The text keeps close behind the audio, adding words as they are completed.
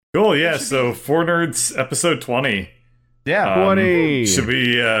Cool, yeah. So, Four Nerds episode 20. Yeah. 20. Should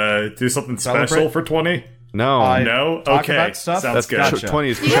we do something special Celebrate? for 20? No. No? Talk Okay. about stuff? Sounds good. Gotcha. 20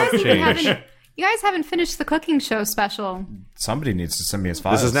 is You chump guys, change. you guys haven't finished the cooking show special. Somebody needs to send me his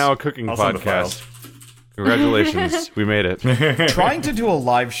files. This is now a cooking I'll send the podcast. Congratulations. We made it. Trying to do a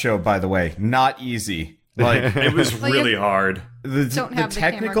live show, by the way, not easy. Like It was Well, really you- hard. Don't have the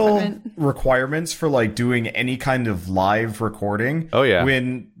camera technical equipment. requirements for like doing any kind of live recording. Oh, yeah.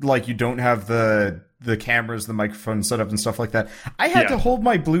 When like you don't have the cameras, the microphone set up and stuff like that. I had Yeah. to hold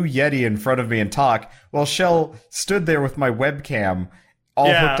my Blue Yeti in front of me and talk while Shell stood there with my webcam all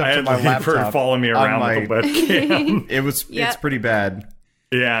Yeah, hooked up I to had my Leopard laptop. following me on around my- with a webcam. It's Yep. pretty bad.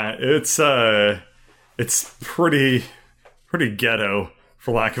 Yeah, it's pretty ghetto,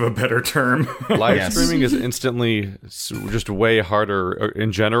 for lack of a better term. Live Yes. streaming is instantly just way harder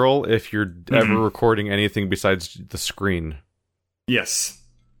in general if you're ever recording anything besides the screen. Yes.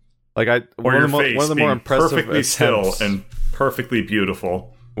 Like Or your face one of the being more impressive perfectly still attempts, and perfectly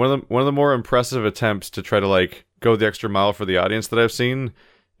beautiful. one of the more impressive attempts to try to like go the extra mile for the audience that I've seen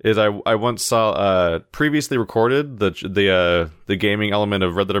is I once saw previously recorded the gaming element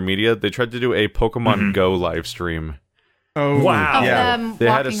of Red Letter Media. They tried to do a Pokemon Go live stream. Oh Wow. Yeah. They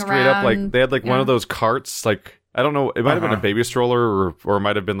had a straight up like they had like one yeah. of those carts, like I don't know, it might have been a baby stroller or it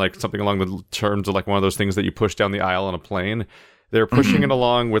might have been like something along the terms of like one of those things that you push down the aisle on a plane. They were pushing it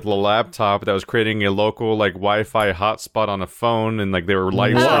along with a laptop that was creating a local like Wi-Fi hotspot on a phone, and like they were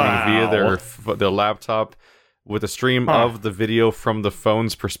live streaming via their laptop with a stream of the video from the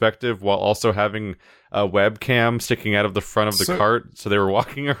phone's perspective, while also having a webcam sticking out of the front of the cart. So they were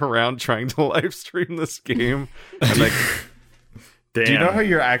walking around trying to live stream this game, and like. Damn. Do you know how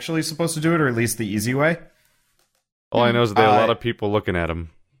you're actually supposed to do it, or at least the easy way? All I know is that there are a lot of people looking at him.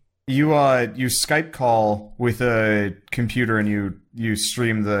 You Skype call with a computer and you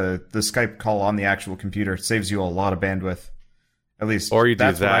stream the Skype call on the actual computer. It saves you a lot of bandwidth. At least Or you do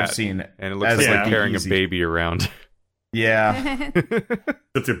that's that, what I've seen. and it looks as, like Yeah. you're carrying easy. a baby around. Yeah.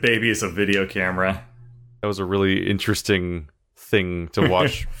 That their baby is a video camera. That was a really interesting thing to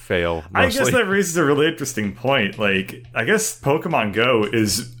watch fail. I Mostly. guess that raises a really interesting point. Like, I guess Pokemon Go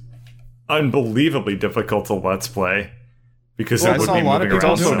is unbelievably difficult to Let's Play because Well, I it would saw be a lot of moving it's people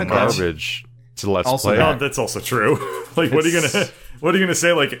around also so doing it, much. garbage to Let's Also Play. that. Oh, that's also true. Like, what are you gonna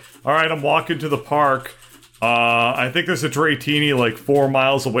say? Like, all right, I'm walking to the park. I think there's a Dratini like 4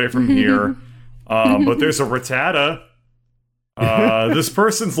 miles away from here, but there's a Rattata. This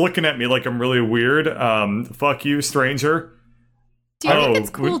person's looking at me like I'm really weird. Fuck you, stranger. Do you think Oh, it's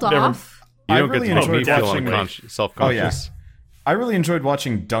cooled never- off? You I don't really get to make me enjoyed feel watching- self-conscious. I really enjoyed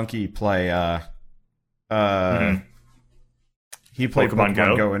watching Donkey play. He played Pokemon Pokemon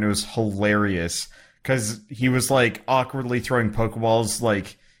Go? Go, and it was hilarious because he was like awkwardly throwing Pokeballs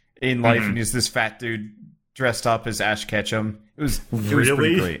like in life, and he's this fat dude dressed up as Ash Ketchum. It was pretty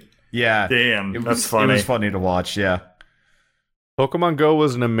Really? great. Yeah, Damn, it that's was, funny. It was funny to watch. Yeah. Pokemon Go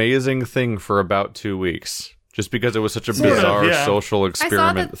was an amazing thing for about 2 weeks, just because it was such a Sort of, bizarre yeah. social that-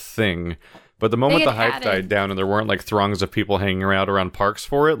 experiment thing. But the moment They the had hype added- died down and there weren't like throngs of people hanging around parks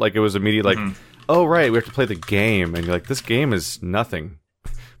for it, like it was immediately like, oh right, we have to play the game, and you're like, this game is nothing.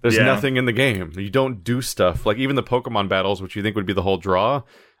 There's Yeah. nothing in the game. You don't do stuff. Like even the Pokemon battles, which you think would be the whole draw,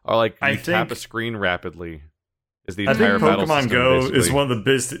 are like I you tap think- a screen rapidly. Is the I entire think battle Pokemon system, Go basically. is one of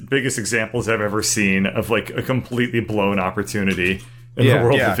the biggest examples I've ever seen of like a completely blown opportunity in Yeah. the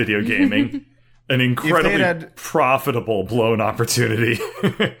world Yeah. of video gaming. An incredibly had- profitable blown opportunity.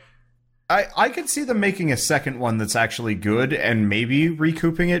 I could see them making a second one that's actually good and maybe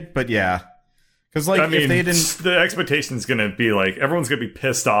recouping it, but yeah. Because, like, I mean, if they didn't... the expectation's going to be like everyone's going to be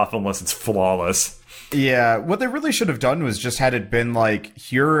pissed off unless it's flawless. Yeah, what they really should have done was just had it been, like,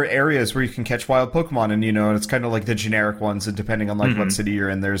 here are areas where you can catch wild Pokemon, and, you know, it's kind of like the generic ones, and depending on, like, what city you're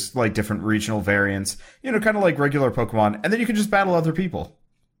in, there's, like, different regional variants. You know, kind of like regular Pokemon. And then you can just battle other people.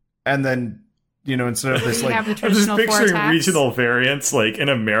 And then... You know, instead of this, You like, have the I'm just traditional 4 picturing attacks. regional variants. Like in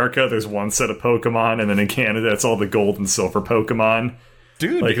America, there's one set of Pokemon, and then in Canada, it's all the gold and silver Pokemon.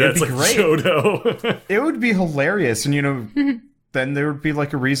 dude, Like it'd that's be like great. Johto. It would be hilarious, and you know, then there would be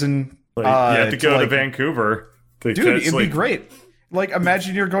like a reason. Like, you have to go to like, Vancouver. To dude. catch, It'd like, be great. Like,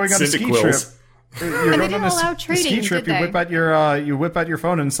 imagine you're going on a ski trip. Cyndaquils. You're And they going on didn't allow a trading, ski trip. did You they? whip out your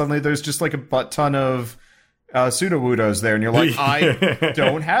phone, and suddenly there's just like a butt ton of Sudowoodos there, and you're like, I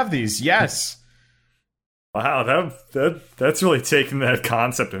don't have these. Yes. Wow, that's really taking that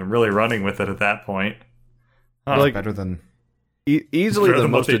concept and really running with it at that point. Huh. Like, Better than Easily the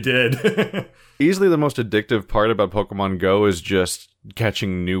than most what they did. easily the most addictive part about Pokemon Go is just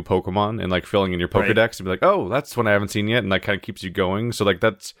catching new Pokemon and like filling in your Pokedex and be like, oh, that's one I haven't seen yet, and that kind of keeps you going. So like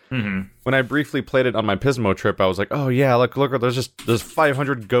that's when I briefly played it on my Pismo trip, I was like, oh yeah, look, there's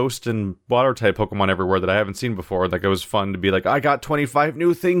 500 ghost and water type Pokemon everywhere that I haven't seen before. Like it was fun to be like, I got 25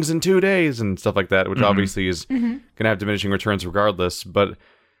 new things in 2 days and stuff like that, which obviously is gonna have diminishing returns regardless. But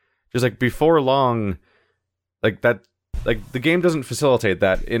just like before long, like that. Like, the game doesn't facilitate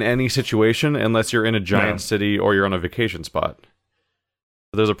that in any situation unless you're in a giant city or you're on a vacation spot.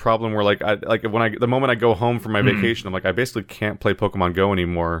 There's a problem where, the moment I go home from my vacation, I'm like, I basically can't play Pokemon Go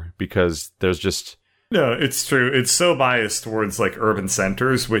anymore because there's just... No, it's true. It's so biased towards, like, urban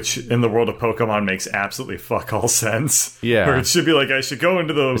centers, which in the world of Pokemon makes absolutely fuck all sense. Yeah. Where it should be like, I should go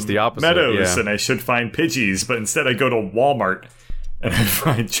into the opposite, meadows yeah. and I should find Pidgeys, but instead I go to Walmart and I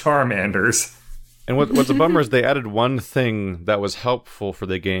find Charmanders. And what's a bummer is they added one thing that was helpful for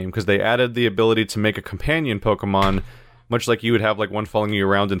the game, because they added the ability to make a companion Pokemon, much like you would have like one following you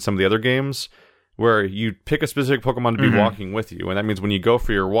around in some of the other games, where you pick a specific Pokemon to be walking with you. And that means when you go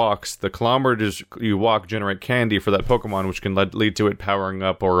for your walks, the kilometers you walk generate candy for that Pokemon, which can lead to it powering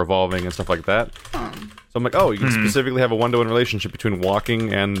up or evolving and stuff like that. So I'm like, oh, you can specifically have a one-to-one relationship between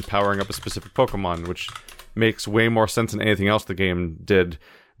walking and powering up a specific Pokemon, which makes way more sense than anything else the game did.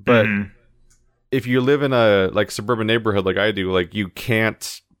 But... if you live in a like suburban neighborhood like I do, like you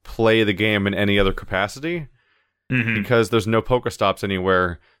can't play the game in any other capacity because there's no Pokestops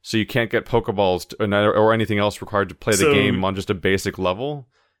anywhere, so you can't get Pokeballs or anything else required to play the game on just a basic level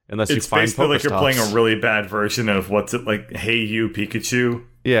unless you find Pokestops. It's basically like you're playing a really bad version of what's it like, Hey You Pikachu?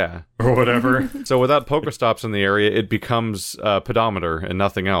 Yeah. Or whatever. So without Pokestops in the area, it becomes pedometer and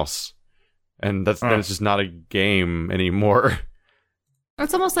nothing else. And then it's just not a game anymore.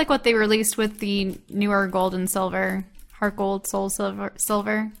 It's almost like what they released with the newer Gold and Silver, Heart Gold, Soul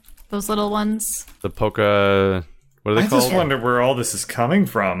Silver, those little ones. The Poke... What are they called? I just wonder where all this is coming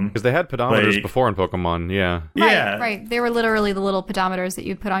from. Because they had pedometers before in Pokemon, yeah. Right. They were literally the little pedometers that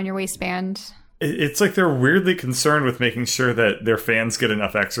you'd put on your waistband. It's like they're weirdly concerned with making sure that their fans get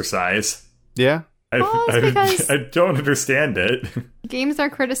enough exercise. Yeah. I don't understand it. Games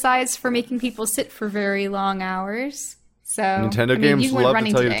are criticized for making people sit for very long hours. So Nintendo games love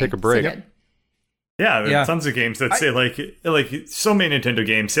to tell you to take a break. So yeah, there are tons of games that say like so many Nintendo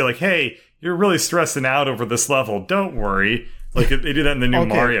games say like, hey, you're really stressing out over this level. Don't worry. Like they do that in the new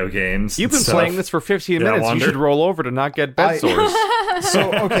Mario games. You've been playing this for 15 minutes. You should roll over to not get bed sores.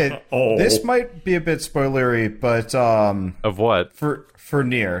 So this might be a bit spoilery, but of what? For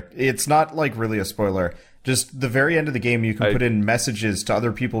Nier, it's not like really a spoiler. Just the very end of the game, you can put in messages to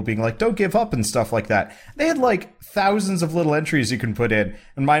other people being like, don't give up and stuff like that. They had like thousands of little entries you can put in.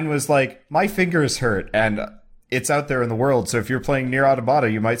 And mine was like, my fingers hurt. And it's out there in the world. So if you're playing Nier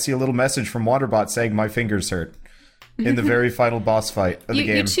Automata, you might see a little message from Waterbot saying, my fingers hurt. In the very final boss fight of the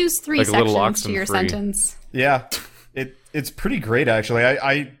game. You choose 3 sections to your sentence. Yeah. It's pretty great, actually.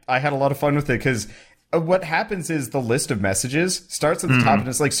 I had a lot of fun with it because... what happens is the list of messages starts at the top and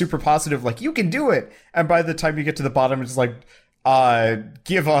it's like super positive, like you can do it. And by the time you get to the bottom, it's like,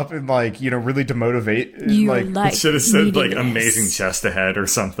 give up and like, really demotivate. It should have said like amazing chest ahead or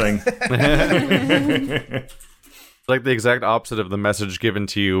something. Like the exact opposite of the message given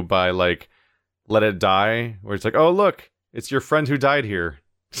to you by like, Let It Die, where it's like, oh look, it's your friend who died here.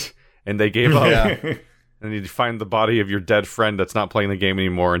 And they gave up. Yeah. And you find the body of your dead friend that's not playing the game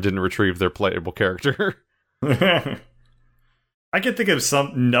anymore and didn't retrieve their playable character. I can think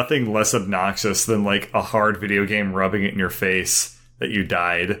of nothing less obnoxious than like a hard video game rubbing it in your face that you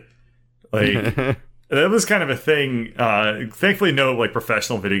died. Like that was kind of a thing. Thankfully, no like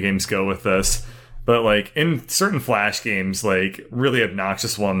professional video games go with this, but like in certain Flash games, like really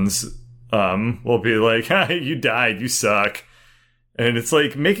obnoxious ones, will be like, "You died, you suck." And it's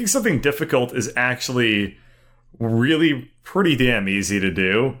like making something difficult is actually really pretty damn easy to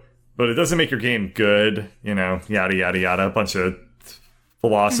do, but it doesn't make your game good, yada, yada, yada. A bunch of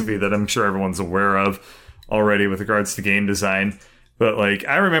philosophy that I'm sure everyone's aware of already with regards to game design. But like,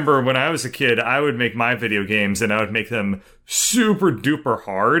 I remember when I was a kid, I would make my video games and I would make them super duper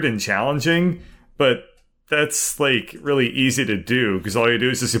hard and challenging, but that's like really easy to do because all you do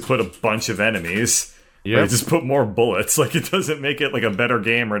is just you put a bunch of enemies. Yeah, just put more bullets. Like it doesn't make it like a better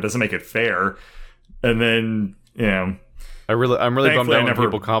game, or it doesn't make it fair. And then I'm really bummed out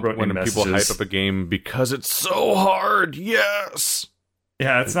when people hype up a game because it's so hard. Yes.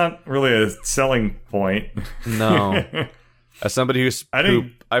 Yeah, it's not really a selling point. No. As somebody I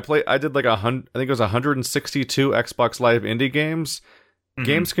did like I think it was 162 Xbox Live indie games.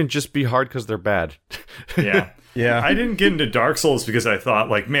 games can just be hard because they're bad. Yeah. Yeah. I didn't get into Dark Souls because I thought,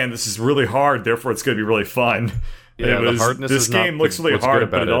 like, man, this is really hard, therefore it's going to be really fun. Yeah, the hardness this is not game looks really what's good hard,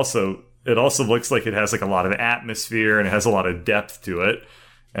 about but it. it also looks like it has like a lot of atmosphere and it has a lot of depth to it.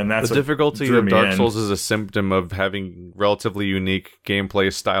 And that's The what difficulty drew of me Dark in. Souls is a symptom of having relatively unique gameplay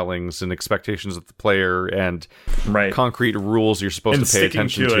stylings and expectations of the player and Right. concrete rules you're supposed And to pay sticking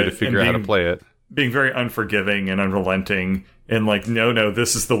attention to to it figure and out how to being- play it. Being very unforgiving and unrelenting and like, no,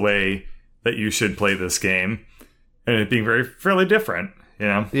 this is the way that you should play this game. And it being fairly different, you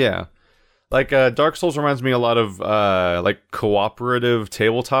know? Yeah. Like, Dark Souls reminds me a lot of, like, cooperative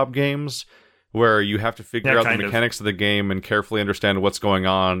tabletop games where you have to figure out the kind of. mechanics of the game and carefully understand what's going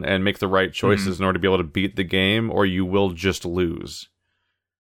on and make the right choices in order to be able to beat the game, or you will just lose.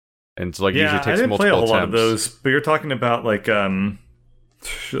 And so, like, Yeah, usually I takes didn't play a multiple whole lot of attempts. those, but you're talking about like the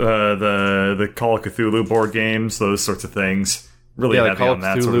Call of Cthulhu board games, those sorts of things. Really Yeah, like heavy Call on of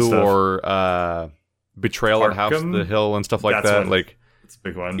that Cthulhu sort of stuff. or Betrayal at House Arkham? the Hill and stuff like That's that. one. Like, It's a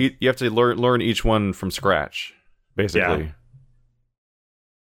big one. you have to learn each one from scratch, basically.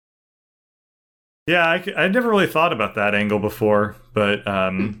 Yeah, I never really thought about that angle before, but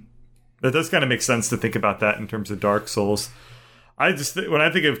that does kind of make sense to think about that in terms of Dark Souls. When I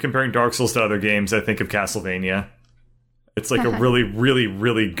think of comparing Dark Souls to other games, I think of Castlevania. It's like a really, really,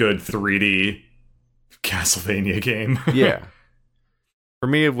 really good 3D Castlevania game. Yeah. For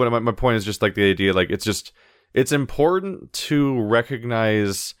me, my point is just like the idea, like it's important to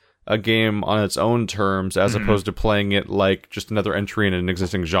recognize a game on its own terms as opposed to playing it like just another entry in an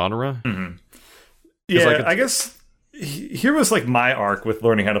existing genre. Yeah, like I guess here was like my arc with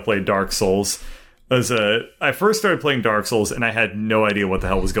learning how to play Dark Souls. I first started playing Dark Souls and I had no idea what the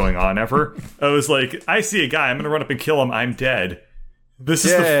hell was going on ever. I was like, I see a guy, I'm gonna run up and kill him, I'm dead. This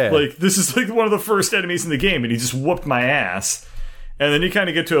is this is like one of the first enemies in the game, and he just whooped my ass. And then you kind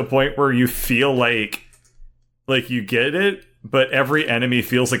of get to a point where you feel like you get it, but every enemy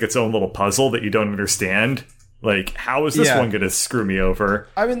feels like its own little puzzle that you don't understand. Like, how is this Yeah. one going to screw me over?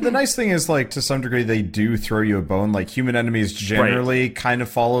 I mean, the nice thing is, like, to some degree, they do throw you a bone. Like, human enemies generally kind of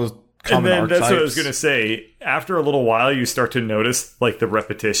follow And common then archetypes. that's what I was going to say. After a little while, you start to notice, like, the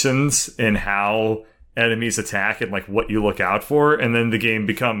repetitions in how enemies attack and, like, what you look out for. And then the game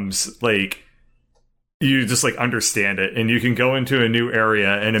becomes, like, you just, like, understand it. And you can go into a new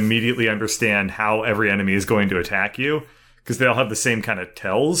area and immediately understand how every enemy is going to attack you. Because they all have the same kind of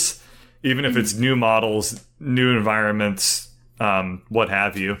tells. Even if it's new models, new environments, what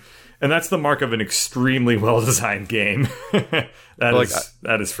have you. And that's the mark of an extremely well-designed game.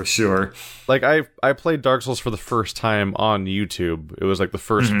 That is for sure. Like, I played Dark Souls for the first time on YouTube. It was like the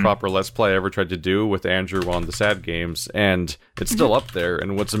first proper Let's Play I ever tried to do with Andrew on the Sad Games, and it's still up there.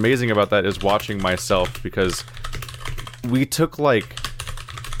 And what's amazing about that is watching myself, because we took like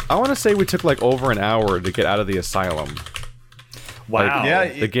over an hour to get out of the asylum. Wow. yeah,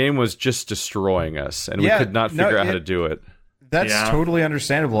 The game was just destroying us, and Yeah, we could not no, figure out how to do it. That's Yeah. totally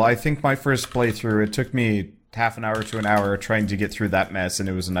understandable. I think my first playthrough, it took me half an hour to an hour trying to get through that mess, and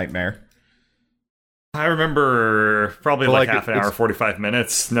it was a nightmare. I remember probably But, like like, half an hour, 45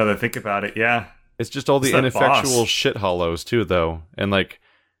 minutes, now that I think about it. Yeah. It's just all the It's that ineffectual boss. shit hollows too, though, and like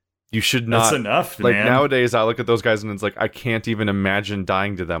you should That's not. enough, Like man. nowadays, I look at those guys and it's like I can't even imagine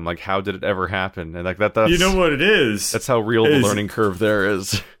dying to them. Like, how did it ever happen? And like that's You know what it is? that's how real the is- learning curve there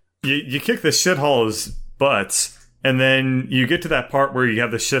is. You kick the shithollow's butts, and then you get to that part where you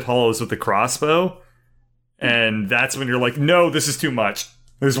have the shithollows with the crossbow, and that's when you're like, no, this is too much.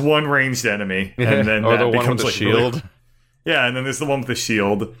 There's one ranged enemy, and then or that the one with becomes the like shield. really- yeah, and then there's the one with the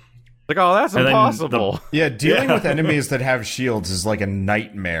shield. Like, oh, that's And then impossible. Yeah, dealing Yeah. with enemies that have shields is like a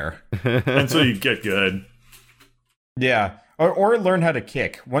nightmare. Until you get good. Yeah. Or learn how to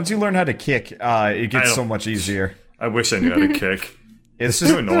kick. Once you learn how to kick, it gets don't- so much easier. I wish I knew how to kick. It's Too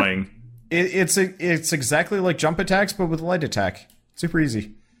just annoying. it's exactly like jump attacks, but with light attack. Super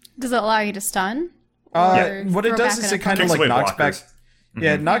easy. Does it allow you to stun? What it throw does back is at it kind of Kicks like away knocks back. blockers.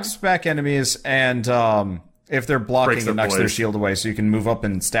 Yeah, it knocks back enemies, and if they're blocking, Breaks it their knocks their poise. shield away, so you can move up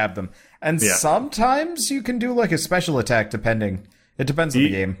and stab them. And Yeah. sometimes you can do like a special attack, depending. It depends on the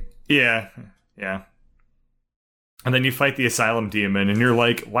game. Yeah. And then you fight the asylum demon, and you're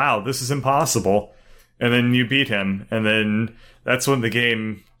like, wow, this is impossible. And then you beat him, and then that's when the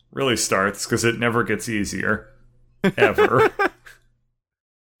game really starts, because it never gets easier. Ever.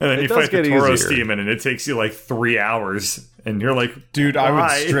 And then It you does fight the get Tauros easier. demon, and it takes you like 3 hours, and you're like, Dude, I would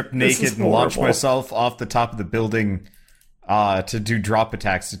why? strip This is naked and launch horrible. myself off the top of the building to do drop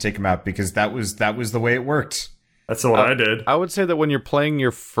attacks to take him out, because that was the way it worked. That's what I did. I would say that when you're playing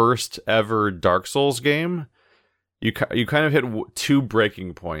your first ever Dark Souls game, you kind of hit two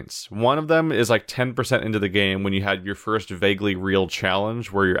breaking points. One of them is like 10% into the game when you had your first vaguely real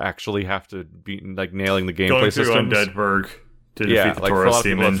challenge where you actually have to be like nailing the gameplay systems. Going through Undeadburg to defeat the Taurus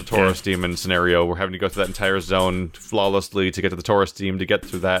Demon. The Taurus Demon scenario. We're having to go through that entire zone flawlessly to get to the Taurus Demon to get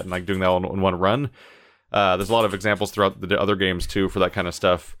through that, and like doing that in one run. There's a lot of examples throughout the other games too for that kind of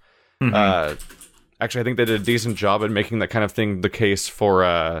stuff. Actually, I think they did a decent job at making that kind of thing the case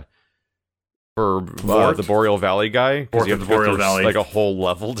for the Boreal Valley guy, because you have to go through like a whole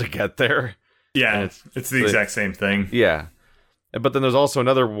level to get there. Yeah, it's the exact same thing. Yeah, but then there's also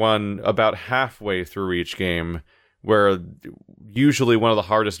another one about halfway through each game where usually one of the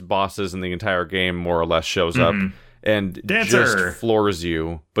hardest bosses in the entire game more or less shows up and just floors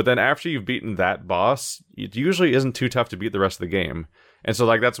you. But then after you've beaten that boss, it usually isn't too tough to beat the rest of the game. And so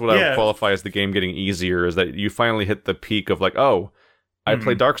like that's what I would qualify as the game getting easier, is that you finally hit the peak of like, oh, I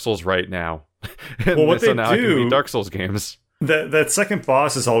play Dark Souls right now. Well, what they now do, I can beat Dark Souls games. That second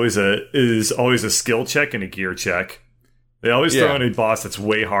boss is always a skill check and a gear check. They always throw in a boss that's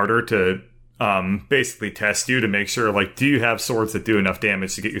way harder to basically test you to make sure, like, do you have swords that do enough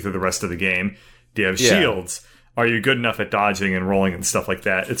damage to get you through the rest of the game? Do you have shields? Are you good enough at dodging and rolling and stuff like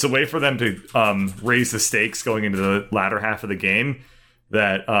that? It's a way for them to raise the stakes going into the latter half of the game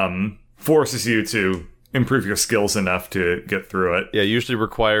that forces you to improve your skills enough to get through it. Yeah, usually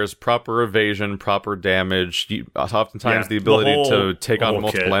requires proper evasion, proper damage, oftentimes the ability to take on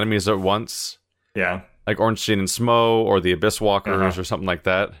multiple enemies at once. Yeah. Like Ornstein and Smo, or the Abyss Walkers, or something like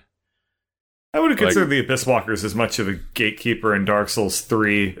that. I would have considered the Abyss Walkers as much of a gatekeeper in Dark Souls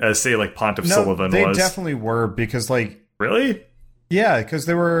 3 as, say, like Pontiff Sullivan was. They definitely were, because, like... Really? Yeah, because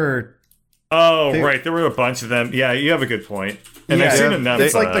there were... right. There were a bunch of them. Yeah, you have a good point. And I've seen enough.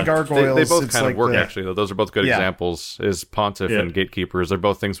 It's like the gargoyles. They both kind of work, actually, though. Those are both good examples, is Pontiff and Gatekeepers. They're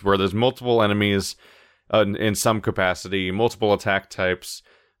both things where there's multiple enemies in some capacity, multiple attack types,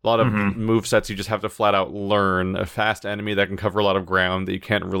 a lot of movesets you just have to flat out learn, a fast enemy that can cover a lot of ground that you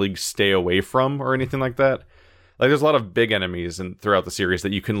can't really stay away from or anything like that. Like, there's a lot of big enemies throughout the series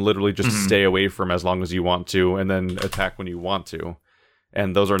that you can literally just stay away from as long as you want to, and then attack when you want to.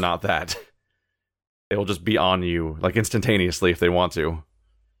 And those are not that. They will just be on you, like, instantaneously if they want to.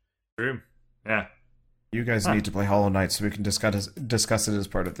 True. Yeah. You guys need to play Hollow Knight so we can discuss it as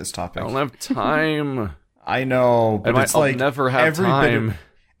part of this topic. I don't have time. I know, but it's like never have time.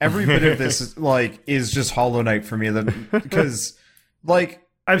 Every bit of this is just Hollow Knight for me, because like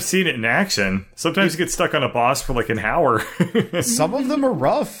I've seen it in action. Sometimes you get stuck on a boss for like an hour. Some of them are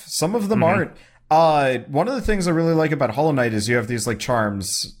rough. Some of them aren't. One of the things I really like about Hollow Knight is you have these like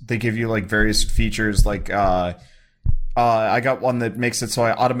charms. They give you like various features. Like I got one that makes it so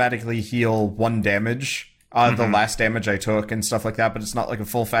I automatically heal 1 damage, the last damage I took and stuff like that. But it's not like a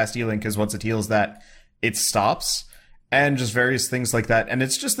full fast healing, because once it heals that, it stops. And just various things like that. And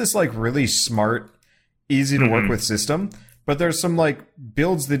it's just this like really smart, easy to work with system. But there's some like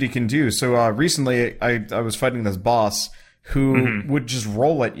builds that you can do. So recently I was fighting this boss who would just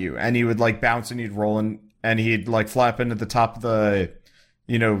roll at you, and he would like bounce and he'd roll and he'd like flap into the top of the,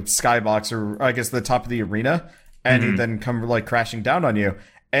 skybox, or I guess the top of the arena, and he'd then come like crashing down on you.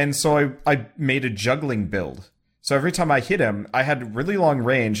 And so I made a juggling build. So every time I hit him, I had really long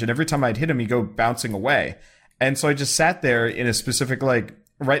range, and every time I'd hit him, he'd go bouncing away. And so I just sat there in a specific, like,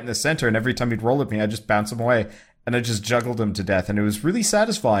 right in the center, and every time he'd roll at me, I'd just bounce him away, and I just juggled him to death. And it was really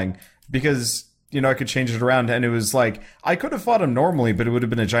satisfying, because, I could change it around, and it was like, I could have fought him normally, but it would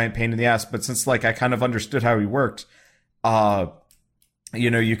have been a giant pain in the ass. But since, like, I kind of understood how he worked,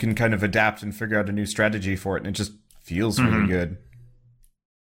 you can kind of adapt and figure out a new strategy for it, and it just feels really good.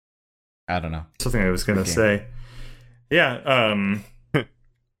 I don't know. Something I was going to say. Yeah, do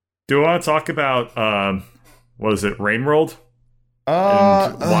you want to talk about... what is it, Rainworld?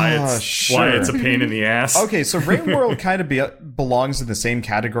 And why it's a pain in the ass. Okay, so Rainworld kind of belongs in the same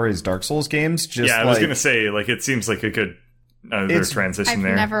category as Dark Souls games. I was gonna say, like, it seems like a good transition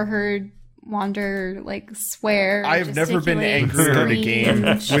there. I've never heard Wander like swear. I've never been angry at a game,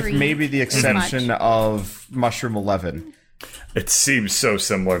 with maybe the exception of Mushroom 11. It seems so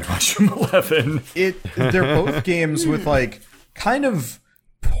similar to Mushroom 11. They're both games with like kind of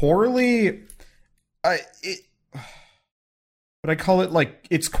poorly. But I call it like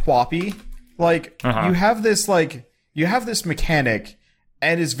it's quappy. Like you have this mechanic,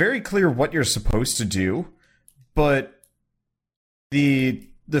 and it's very clear what you're supposed to do, but the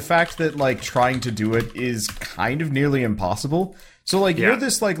fact that like trying to do it is kind of nearly impossible. So like you're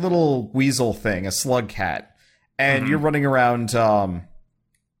this like little weasel thing, a slug cat, and you're running around trying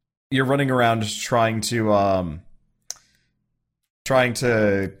to trying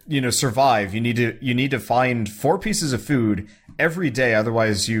to, survive. You need to find 4 pieces of food every day,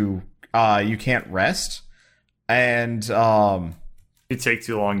 otherwise you can't rest. And it takes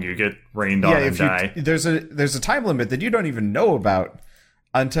too long, you get rained on and die. There's a time limit that you don't even know about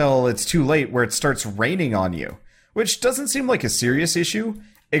until it's too late, where it starts raining on you, which doesn't seem like a serious issue,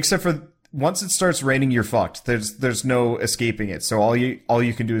 except for once it starts raining, you're fucked. There's no escaping it. So all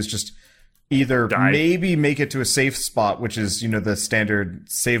you can do is just either maybe make it to a safe spot, which is, the standard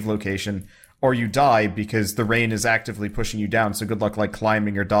save location, or you die because the rain is actively pushing you down. So good luck like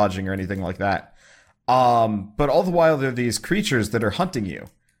climbing or dodging or anything like that. But all the while, there are these creatures that are hunting you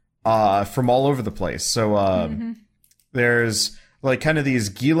from all over the place. So there's like kind of these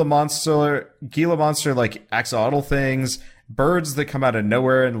Gila monster like axolotl things, birds that come out of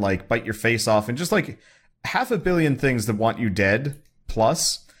nowhere and like bite your face off, and just like 500 million things that want you dead.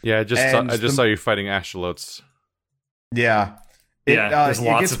 Plus, yeah, I just saw you fighting axolotls. Yeah, there's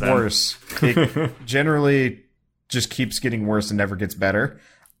lots it gets worse. It generally just keeps getting worse and never gets better.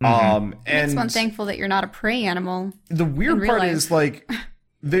 And makes one thankful that you're not a prey animal. The weird part is like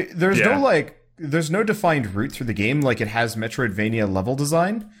there's no defined route through the game. Like, it has Metroidvania level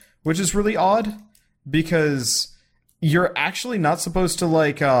design, which is really odd because you're actually not supposed to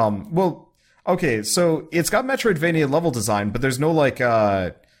like okay, so it's got Metroidvania level design, but there's no like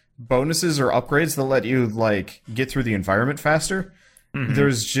bonuses or upgrades that let you like get through the environment faster.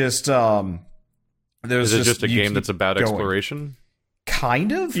 There's just is it just a game that's about exploration?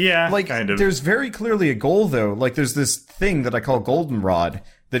 Kind of? Yeah, like, kind of. There's very clearly a goal, though. Like, there's this thing that I call Goldenrod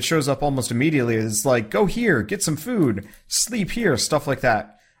that shows up almost immediately. It's like, go here, get some food, sleep here, stuff like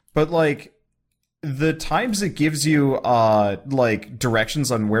that. But, like, the times it gives you, like,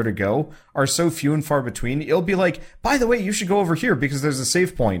 directions on where to go are so few and far between. It'll be like, by the way, you should go over here because there's a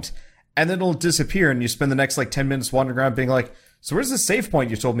save point. And then it'll disappear, and you spend the next, like, 10 minutes wandering around being like, so where's the save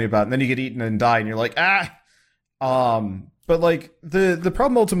point you told me about? And then you get eaten and die, and you're like, But, like, the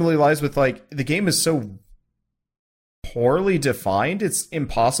problem ultimately lies with, like, the game is so poorly defined, it's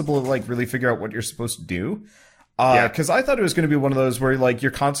impossible to, like, really figure out what you're supposed to do. Because I thought it was going to be one of those where, like,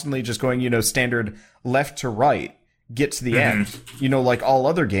 you're constantly just going, standard left to right, get to the end, like all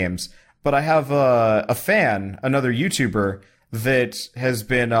other games. But I have a fan, another YouTuber, that has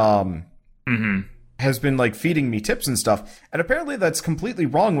been, like, feeding me tips and stuff. And apparently that's completely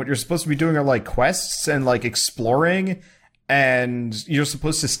wrong. What you're supposed to be doing are, like, quests and, like, exploring, and you're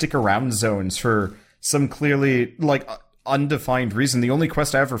supposed to stick around zones for some clearly, like, undefined reason. The only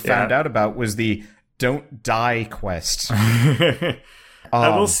quest I ever found out about was the don't die quest. I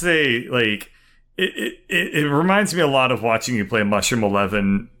will say, like, it reminds me a lot of watching you play Mushroom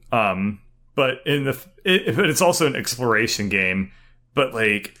 11, but but it's also an exploration game. But,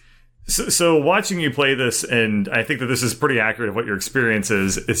 like, so watching you play this, and I think that this is pretty accurate of what your experience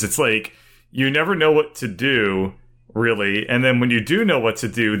is it's like, you never know what to do, really, and then when you do know what to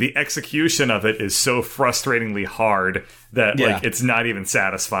do, the execution of it is so frustratingly hard that like it's not even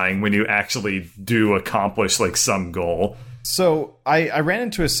satisfying when you actually do accomplish like some goal. So I ran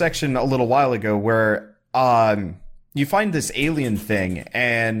into a section a little while ago where you find this alien thing,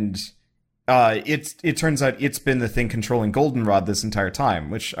 and it turns out it's been the thing controlling Goldenrod this entire time,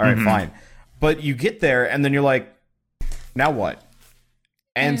 which, all right, fine. But you get there, and then you're like, now what?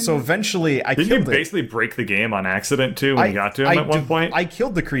 And so eventually I killed it. Didn't you basically break the game on accident, too, when you got to him at one point? I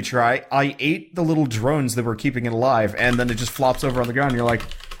killed the creature. I ate the little drones that were keeping it alive, and then it just flops over on the ground, and you're like,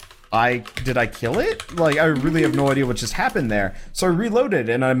 did I kill it? Like, I really have no idea what just happened there. So I reloaded,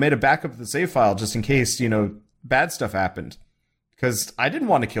 and I made a backup of the save file just in case, bad stuff happened. Because I didn't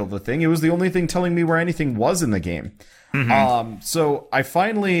want to kill the thing. It was the only thing telling me where anything was in the game. So I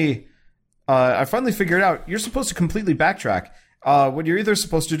finally figured out you're supposed to completely backtrack. What you're either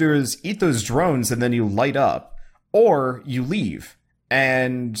supposed to do is eat those drones and then you light up, or you leave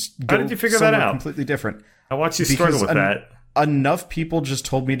and go. How did you figure that out? Completely different. I watched you struggle with that. Enough people just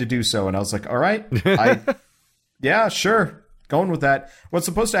told me to do so, and I was like, all right, yeah, sure, going with that. What's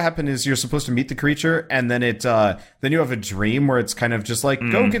supposed to happen is you're supposed to meet the creature, and then then you have a dream where it's kind of just like,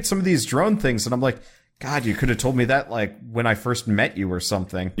 go get some of these drone things, and I'm like, God, you could have told me that, like, when I first met you or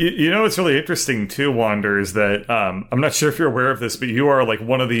something. You know what's really interesting, too, Wander, is that, I'm not sure if you're aware of this, but you are, like,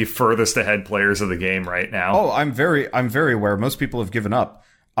 one of the furthest ahead players of the game right now. Oh, I'm very aware. Most people have given up.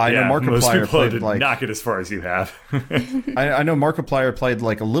 I know Markiplier most people played, did like... not get as far as you have. I know Markiplier played,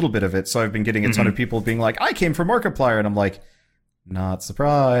 like, a little bit of it, so I've been getting a ton of people being like, I came from Markiplier, and I'm like, not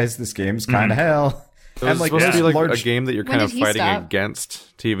surprised, this game's kind of hell. So and, like, supposed to be, like, a game that you're kind of fighting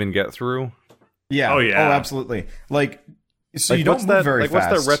against to even get through? Yeah. Oh, yeah. Oh, absolutely. Like, so like, you don't move very fast.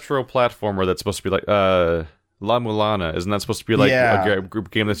 What's that retro platformer that's supposed to be La Mulana, isn't that supposed to be like a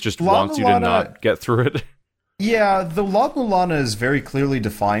group game that's just La wants you to Mulana- not get through it? Yeah, the La Mulana is very clearly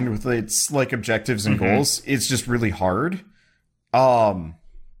defined with its like objectives and goals. It's just really hard.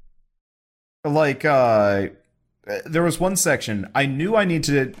 There was one section I knew I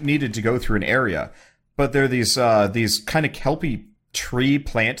needed to go through an area, but there are these kind of kelpy tree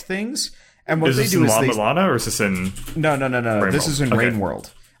plant things, and what Is they this do in is La they Mulana or is this in... no. This is in Okay. Rain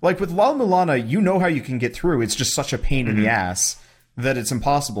World. Like with La Mulana, you know how you can get through. It's just such a pain in the ass that it's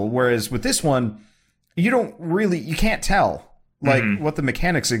impossible. Whereas with this one, you can't tell like what the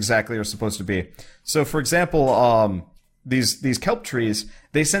mechanics exactly are supposed to be. So for example, these kelp trees,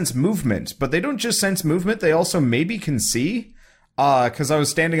 they sense movement, but they don't just sense movement, they also maybe can see. Cause I was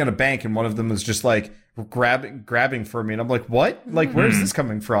standing on a bank and one of them was just like grabbing for me and I'm like, what? Like, where's this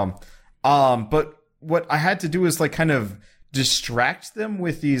coming from? But what I had to do is like kind of distract them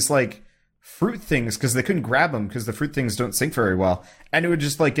with these like fruit things because they couldn't grab them because the fruit things don't sink very well. And it would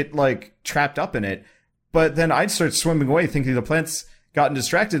just like get like trapped up in it. But then I'd start swimming away thinking the plants gotten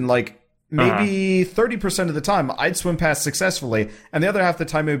distracted and like maybe 30% of the time I'd swim past successfully. And the other half of the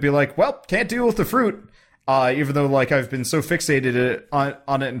time it would be like, well, can't deal with the fruit. Even though like I've been so fixated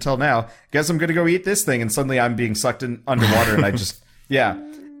on it until now, guess I'm going to go eat this thing. And suddenly I'm being sucked in underwater and I just, yeah.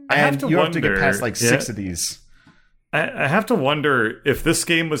 have to have to get wonder- past like 6 of these. I have to wonder if this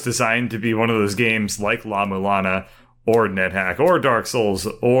game was designed to be one of those games like La Mulana or NetHack or Dark Souls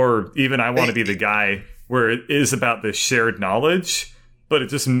or even I Want to Be the Guy, where it is about this shared knowledge, but it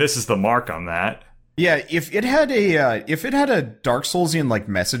just misses the mark on that. Yeah, if it had a Dark Soulsian like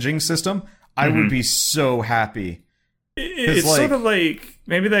messaging system, I would be so happy. It's like- sort of like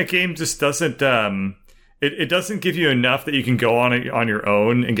maybe that game just doesn't it doesn't give you enough that you can go on your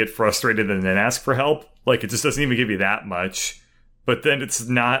own and get frustrated and then ask for help. Like, it just doesn't even give you that much. But then it's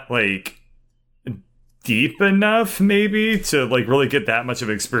not like deep enough maybe to like really get that much of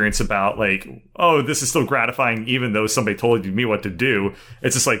experience about like, oh, this is still gratifying even though somebody told me what to do.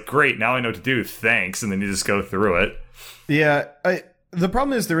 It's just like, great, now I know what to do, thanks, and then you just go through it. Yeah, the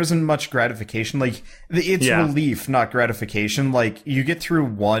problem is there isn't much gratification. Like, it's relief, not gratification. Like, you get through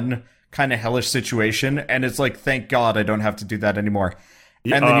one kind of hellish situation, and it's like, thank God I don't have to do that anymore.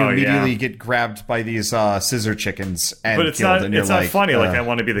 And then you immediately get grabbed by these scissor chickens and but it's killed. not, and you're it's not funny. Like, I "Ugh."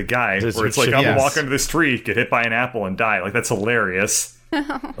 Want to Be the Guy, where Scissor it's like, I'm chickens. gonna walk under this tree, get hit by an apple, and die. Like, that's hilarious.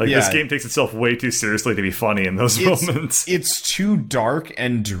 Like, this Yeah. game takes itself way too seriously to be funny in those moments. It's too dark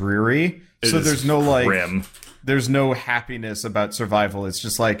and dreary, so is there's no like, grim. there's no happiness about survival. It's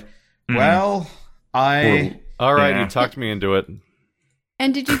just like, well, I. All right, Yeah. you talked me into it.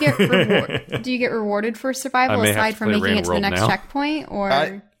 And did you get do you get rewarded for survival I may have aside to from play making Rain it to the World next now. checkpoint? Or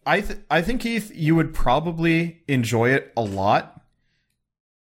I think, Keith, you would probably enjoy it a lot.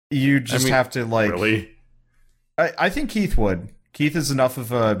 You just have to like. Really? I think Keith would. Keith is enough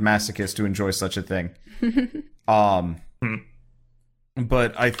of a masochist to enjoy such a thing.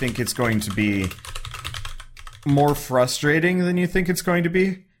 But I think it's going to be more frustrating than you think it's going to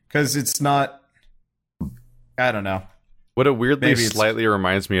be because it's not. I don't know. What it weirdly Maybe it's- slightly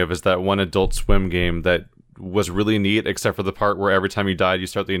reminds me of is that one Adult Swim game that was really neat, except for the part where every time you died, you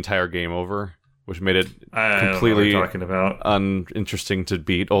start the entire game over, which made it I don't know what completely you're talking about. uninteresting to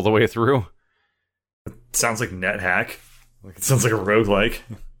beat all the way through. Sounds like NetHack. Like, it sounds like a roguelike.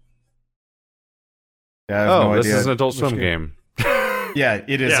 Yeah, I have Oh, no this idea is an Adult which Swim game. Yeah,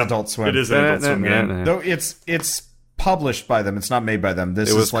 it is Yeah, Adult Swim. It is an Adult Swim game. Though it's published by them. It's not made by them. This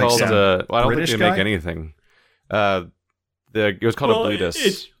It was is like called. some Well, I don't British think they make guy? anything. It was called Well,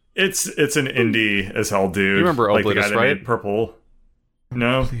 Oblitus. it's an indie as hell, dude. You remember like the Oblitus, guy that right? made Purple.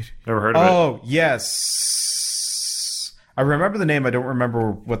 No, never heard of it. Oh, yes. I remember the name. I don't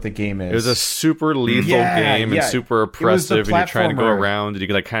remember what the game is. It was a super lethal Yeah, game yeah. and super It was the oppressive, and you're trying to go platformer. around, and you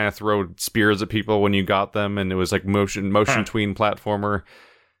could like kind of throw spears at people when you got them, and it was like motion tween platformer.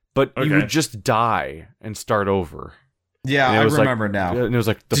 But you Okay. would just die and start over. Yeah, And it I was remember like, now. And it was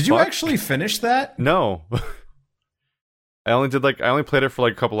like, Did you actually finish that? No. I only played it for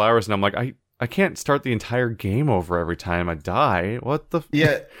like a couple hours, and I'm like, I can't start the entire game over every time I die. What the?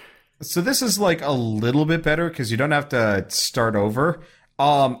 Yeah. So this is like a little bit better because you don't have to start over.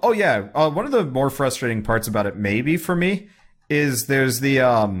 Oh yeah. One of the more frustrating parts about it, maybe for me, is there's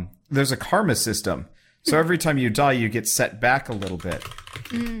a karma system. So every time you die, you get set back a little bit.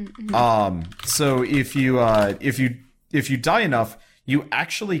 So if you die enough, you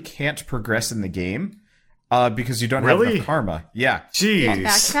actually can't progress in the game. Because you don't have Really? enough karma. Yeah. Jeez.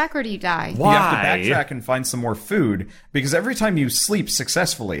 backtrack or do you die? Why? You have to backtrack and find some more food because every time you sleep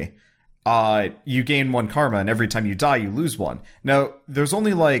successfully, you gain 1 karma, and every time you die, you lose 1. Now, there's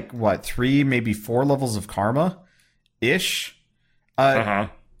only like, 3, maybe 4 levels of karma-ish?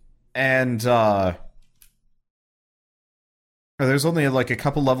 And, there's only like a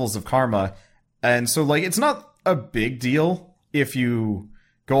couple levels of karma, and so like it's not a big deal if you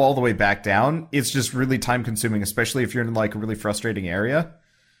go all the way back down. It's just really time consuming, especially if you're in like a really frustrating area.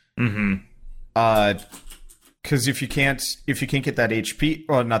 Because if you can't get that HP,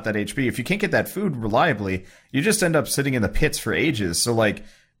 well, not that HP, if you can't get that food reliably, you just end up sitting in the pits for ages. So like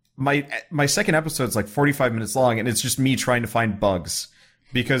my second episode's like 45 minutes long, and it's just me trying to find bugs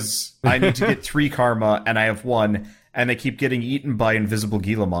because I need to get 3 karma and I have 1, and I keep getting eaten by invisible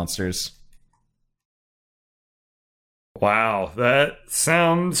Gila monsters. Wow, that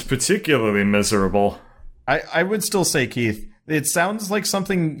sounds particularly miserable. I would still say, Keith, it sounds like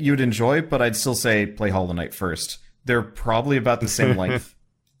something you'd enjoy, but I'd still say play Hollow Knight first. They're probably about the same length.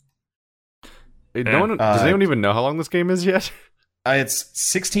 Does anyone even know how long this game is yet? It's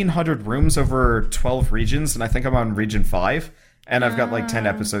 1,600 rooms over 12 regions, and I think I'm on region 5, and I've got like 10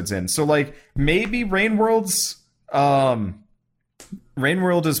 episodes in. So like maybe Rainworld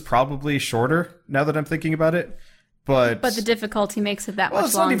is probably shorter now that I'm thinking about it, but the difficulty makes it that much longer. Well,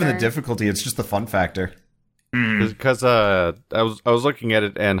 it's not even the difficulty; it's just the fun factor. Because I was looking at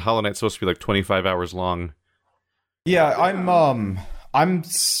it, and Hollow Knight's supposed to be like 25 hours long. Yeah, I'm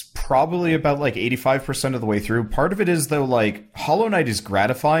probably about like 85% of the way through. Part of it is though, like Hollow Knight is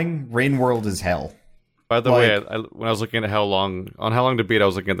gratifying, Rainworld is hell. By the way, when I was looking at how long to beat, I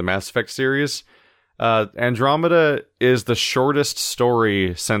was looking at the Mass Effect series. Andromeda is the shortest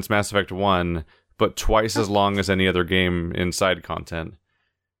story since Mass Effect 1, but twice as long as any other game in side content.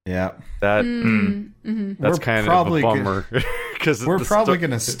 Yeah, that's kind of a bummer. Because we're probably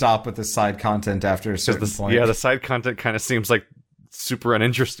going to stop with the side content after a certain point. Yeah, the side content kind of seems like super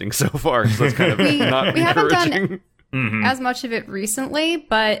uninteresting so far. So it's kind of not we encouraging. Haven't done as much of it recently,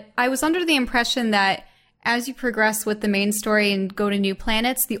 but I was under the impression that as you progress with the main story and go to new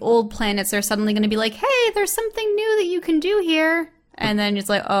planets, the old planets are suddenly going to be like, hey, there's something new that you can do here. And then it's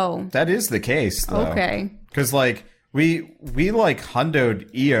like, oh. That is the case, though. Okay. Because, like, we like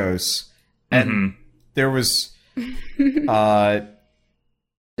hundoed Eos, and there was...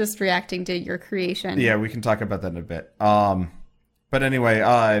 just reacting to your creation. Yeah, we can talk about that in a bit. But anyway,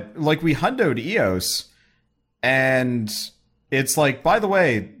 like, we hundoed Eos, and... It's like, by the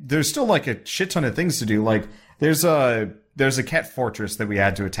way, there's still like a shit ton of things to do. Like, there's a cat fortress that we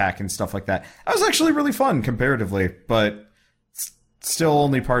had to attack and stuff like that. That was actually really fun comparatively, but still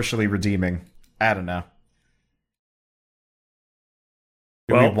only partially redeeming. I don't know.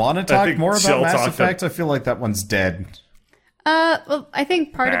 Do we want to talk more about Mass Effect? I feel like that one's dead. Well, I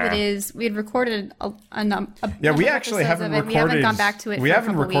think part of it is we had recorded a we actually haven't recorded. We haven't gone back to it. We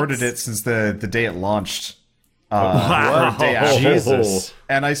haven't recorded it since the day it launched. Wow. Jesus.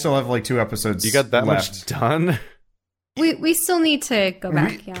 And I still have like 2 episodes. You got that left. much done? We still need to go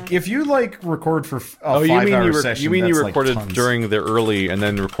back. If you like record for a 5-hour session, you mean you recorded like during the early and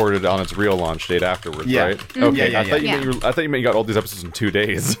then recorded on its real launch date afterwards, right? Okay, I thought you meant you got all these episodes in 2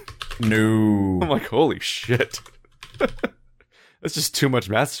 days. No. I'm like, holy shit. That's just too much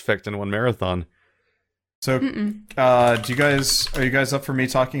Mass Effect in one marathon. So, are you guys up for me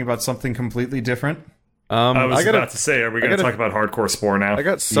talking about something completely different? I was about to say, are we going to talk about Hardcore Spore now? I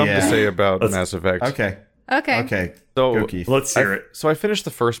got something to say about Mass Effect. Okay. So let's hear it. So I finished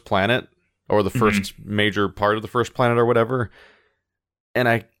the first planet, or the first major part of the first planet, or whatever, and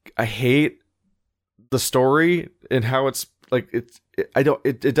I hate the story and how it's like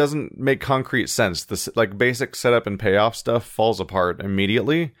it doesn't make concrete sense. This like basic setup and payoff stuff falls apart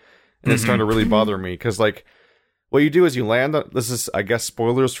immediately, and it's starting to really bother me because like what you do is you land. This is I guess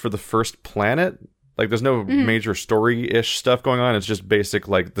spoilers for the first planet. Like, there's no major story-ish stuff going on. It's just basic,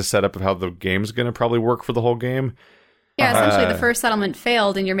 like, the setup of how the game's going to probably work for the whole game. Yeah, essentially the first settlement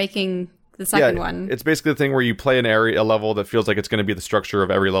failed, and you're making the second one. It's basically the thing where you play a level that feels like it's going to be the structure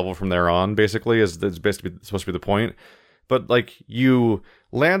of every level from there on, basically, is basically supposed to be the point. But, like, you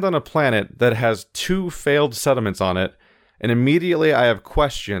land on a planet that has 2 failed settlements on it, and immediately I have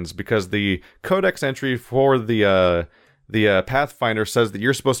questions, because the codex entry for the Pathfinder says that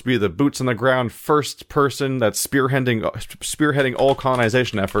you're supposed to be the boots on the ground first person that's spearheading all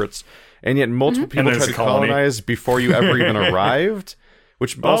colonization efforts, and yet multiple people try to colonize before you ever even arrived,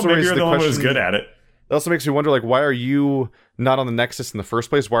 which also raises the question. Was good at it. It also makes me wonder, like, why are you not on the Nexus in the first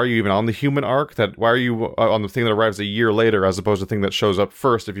place? Why are you even on the human arc? Why are you on the thing that arrives a year later, as opposed to the thing that shows up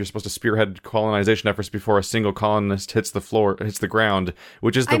first? If you're supposed to spearhead colonization efforts before a single colonist hits the ground,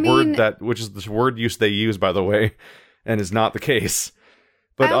 which is the word use they use, by the way. And is not the case.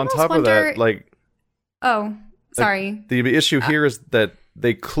 But I on almost top of wonder- that, like, Oh, sorry. the issue here is that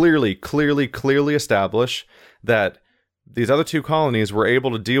they clearly establish that these other two colonies were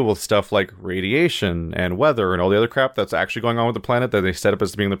able to deal with stuff like radiation and weather and all the other crap that's actually going on with the planet that they set up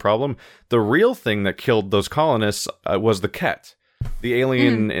as being the problem. The real thing that killed those colonists was the Ket, the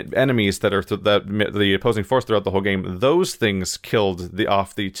alien enemies that are the opposing force throughout the whole game. Those things killed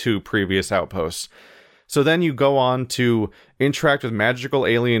off the two previous outposts. So then you go on to interact with magical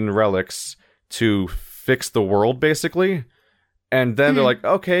alien relics to fix the world, basically. And then they're like,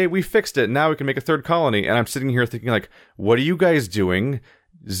 okay, we fixed it. Now we can make a third colony. And I'm sitting here thinking, like, what are you guys doing?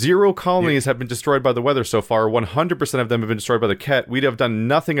 0 colonies have been destroyed by the weather so far. 100% of them have been destroyed by the Ket. We have done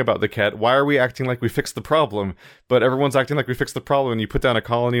nothing about the Ket. Why are we acting like we fixed the problem? But everyone's acting like we fixed the problem. And you put down a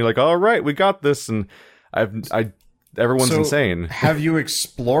colony like, all right, we got this. And everyone's insane. Have you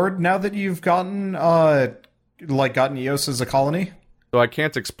explored now that you've gotten Eos as a colony? So I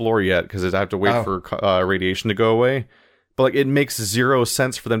can't explore yet because I have to wait for radiation to go away. But like, it makes 0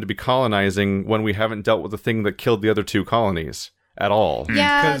 sense for them to be colonizing when we haven't dealt with the thing that killed the other 2 colonies at all.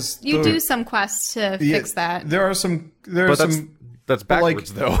 Yeah, you do some quests to fix that. That's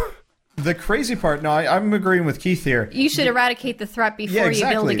backwards, though. The crazy part, no, I'm agreeing with Keith here. You should eradicate the threat before you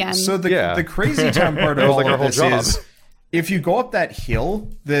build again. So the crazy town part of all of this is, if you go up that hill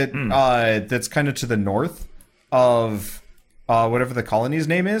that's kind of to the north of whatever the colony's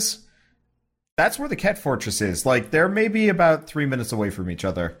name is, that's where the Ket Fortress is. Like, they're maybe about 3 minutes away from each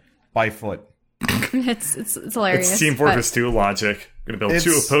other by foot. It's hilarious. It's Team Fortress 2 logic. Gonna build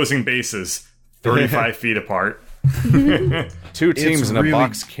 2 opposing bases, 35 feet apart. 2 teams in a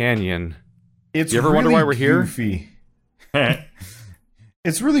box canyon. You ever wonder why we're goofy. here?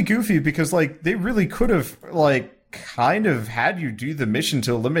 It's really goofy because, like, they really could have, like, kind of had you do the mission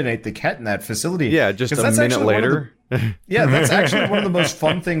to eliminate the Ket in that facility. Yeah, just a minute later. Yeah, that's actually one of the most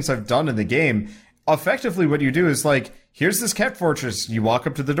fun things I've done in the game. Effectively, what you do is, like, here's this Ket Fortress. You walk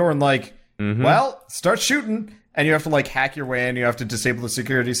up to the door and, like, well, start shooting. And you have to, like, hack your way in. You have to disable the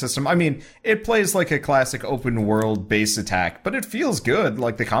security system. I mean, it plays like a classic open world base attack, but it feels good.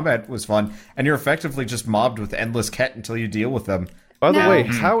 Like, the combat was fun. And you're effectively just mobbed with endless Ket until you deal with them. By the way,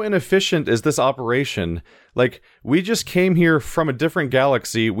 how inefficient is this operation? Like, we just came here from a different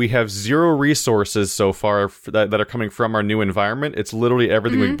galaxy. We have 0 resources so far that are coming from our new environment. It's literally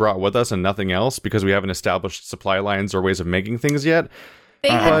everything we brought with us and nothing else because we haven't established supply lines or ways of making things yet. They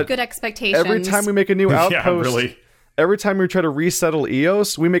had good expectations. Every time we make a new outpost, every time we try to resettle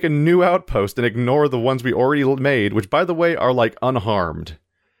Eos, we make a new outpost and ignore the ones we already made, which, by the way, are, like, unharmed.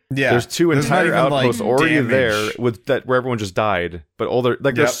 Yeah, there's 2 entire outposts already damage there where everyone just died, but all their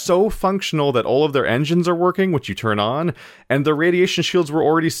they're so functional that all of their engines are working, which you turn on, and the radiation shields were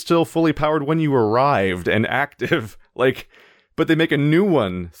already still fully powered when you arrived and active. Like, but they make a new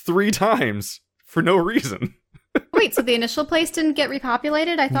one 3 times for no reason. Wait, so the initial place didn't get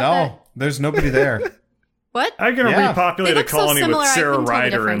repopulated? I thought there's nobody there. What? I'm gonna repopulate a colony with Sarah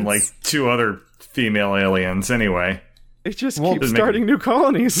Ryder and like 2 other female aliens. Anyway. It just keeps starting new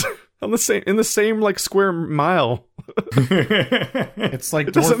colonies in the same like square mile. It's like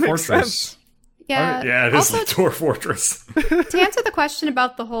Dwarf Fortress. Yeah, it is like Dwarf Fortress. To answer the question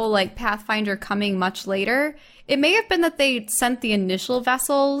about the whole like Pathfinder coming much later, it may have been that they sent the initial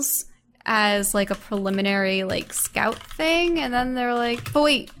vessels as like a preliminary like scout thing, and then they're like, but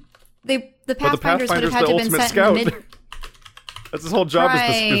wait, the Pathfinders would have had to have been sent scout. That's his whole job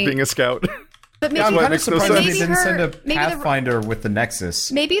is being a scout. But maybe I'm kind of surprised they didn't send a Pathfinder with the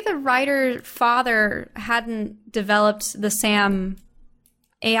Nexus. Maybe the writer father hadn't developed the SAM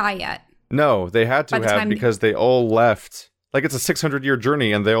AI yet. No, they had to have because they all left. Like, it's a 600-year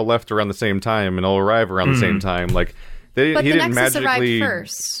journey, and they all left around the same time, and all arrive around the same time. Like, he didn't Nexus magically. Arrived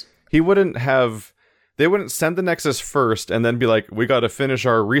first. He wouldn't have. They wouldn't send the Nexus first and then be like, we got to finish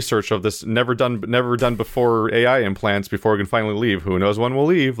our research of this never done before AI implants before we can finally leave. Who knows when we'll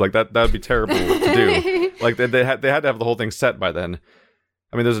leave? Like, that'd be terrible to do. Like, they had to have the whole thing set by then.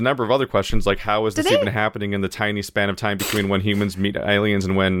 I mean, there's a number of other questions, like how is this even happening in the tiny span of time between when humans meet aliens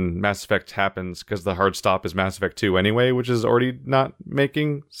and when Mass Effect happens? Because the hard stop is Mass Effect 2 anyway, which is already not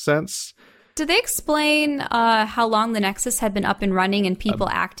making sense. Did they explain how long the Nexus had been up and running and people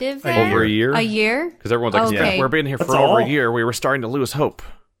active there? Over a year. A year? Because everyone's like, okay. We're being here for over a year. We were starting to lose hope.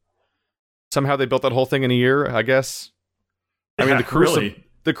 Somehow they built that whole thing in a year, I guess. I mean,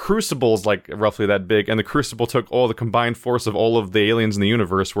 the Crucible's like roughly that big, and the Crucible took all the combined force of all of the aliens in the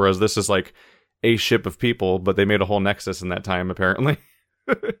universe, whereas this is like a ship of people, but they made a whole Nexus in that time, apparently.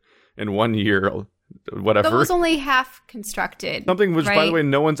 In 1 year. Whatever. That was only half constructed. Something which, right? by the way,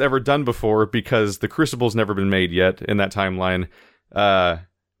 no one's ever done before because the Crucible's never been made yet in that timeline.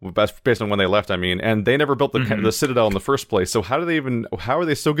 based on when they left, I mean, and they never built the Citadel in the first place. So how are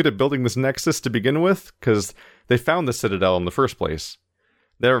they so good at building this Nexus to begin with? Because they found the Citadel in the first place.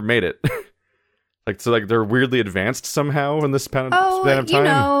 They never made it. They're weirdly advanced somehow in this span of time. You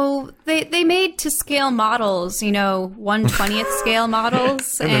know, they made to scale models, 1/20th scale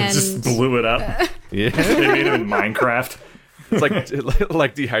models, and then just blew it up. Yeah, they made it in Minecraft. It's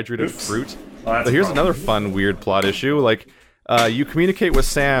like dehydrated fruit. Oh, so here's another fun, weird plot issue. You communicate with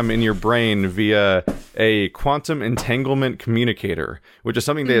Sam in your brain via a quantum entanglement communicator, which is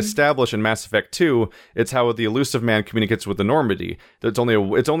something they establish in Mass Effect 2. It's how the Illusive Man communicates with the Normandy. It's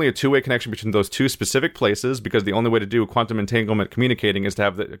only a two-way connection between those two specific places, because the only way to do quantum entanglement communicating is to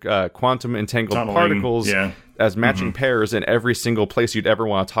have the quantum entangled particles as matching pairs in every single place you'd ever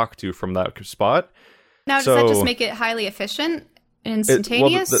want to talk to from that spot. Now, does that just make it highly efficient and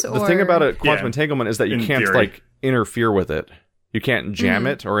instantaneous? The thing about a quantum entanglement is that you can't interfere with it. You can't jam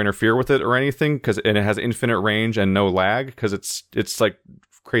it or interfere with it or anything, and it has infinite range and no lag because it's like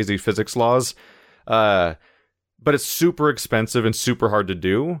crazy physics laws. But it's super expensive and super hard to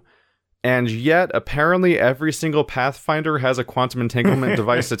do. And yet, apparently, every single Pathfinder has a quantum entanglement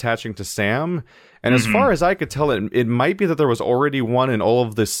device attaching to Sam. And as far as I could tell, it might be that there was already one in all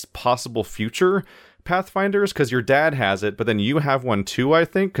of this possible future Pathfinders, because your dad has it, but then you have one too, I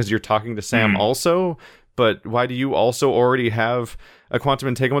think, because you're talking to Sam also. But why do you also already have a quantum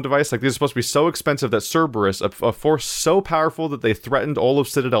entanglement device? These are supposed to be so expensive that Cerberus, a force so powerful that they threatened all of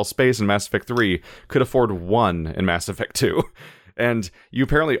Citadel space in Mass Effect 3, could afford one in Mass Effect 2. And you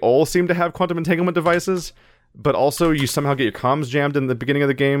apparently all seem to have quantum entanglement devices, but also you somehow get your comms jammed in the beginning of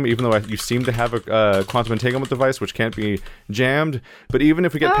the game, even though you seem to have a quantum entanglement device, which can't be jammed. But even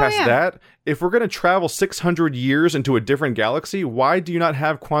if we get past that, if we're going to travel 600 years into a different galaxy, why do you not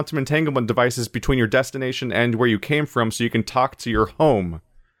have quantum entanglement devices between your destination and where you came from so you can talk to your home?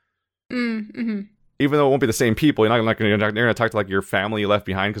 Even though it won't be the same people, you're going to talk to your family you left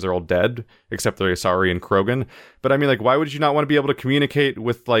behind because they're all dead, except for Asari and Krogan. But I mean, why would you not want to be able to communicate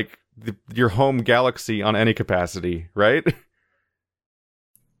with your home galaxy on any capacity, right?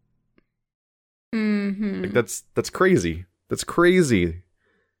 That's crazy. That's crazy.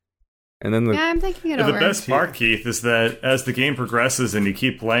 And then I'm thinking it over. The best part, Keith, is that as the game progresses and you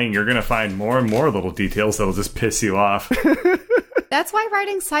keep playing, you're going to find more and more little details that'll just piss you off. That's why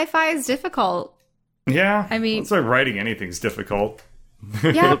writing sci-fi is difficult. Yeah, I mean, that's why writing anything's difficult.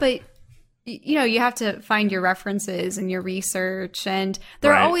 Yeah, but you have to find your references and your research, and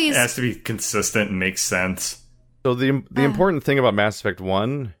there are always... It has to be consistent and make sense. So the important thing about Mass Effect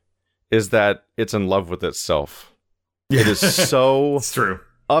 1 is that it's in love with itself. It is so it's true.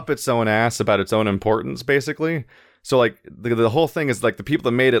 Up its own ass about its own importance, basically. So the whole thing is the people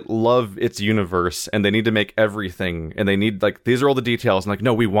that made it love its universe, and they need to make everything, and they need these are all the details, and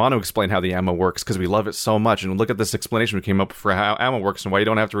no, we want to explain how the ammo works because we love it so much, and look at this explanation we came up for how ammo works and why you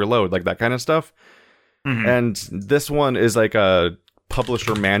don't have to reload, that kind of stuff. And this one is a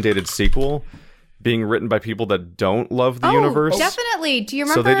publisher mandated sequel being written by people that don't love the universe. Definitely. Do you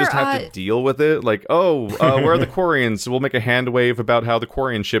remember? So they just have to deal with it. Where are the Quarians? We'll make a hand wave about how the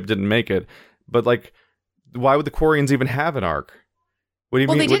Quarian ship didn't make it. But why would the Quarians even have an arc? What do you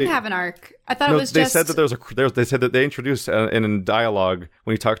mean? Well, they didn't have an arc. I thought it was they just... said that they said that they introduced in dialogue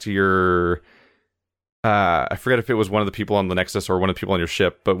when you talk to your... I forget if it was one of the people on the Nexus or one of the people on your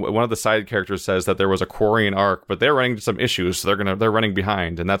ship, but one of the side characters says that there was a Quarian arc, but they're running into some issues, so they're running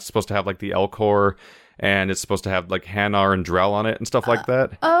behind, and that's supposed to have the Elcor, and it's supposed to have Hanar and Drell on it and stuff like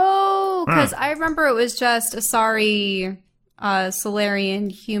that. Because I remember it was just Asari,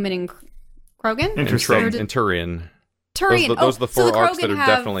 Solarian, Human, and Krogan? And Turian. Turian. Those are the four arcs that are have...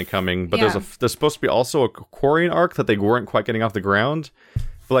 definitely coming, but there's supposed to be also a Quarian arc that they weren't quite getting off the ground.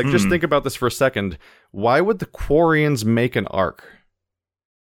 But just think about this for a second. Why would the Quarians make an arc?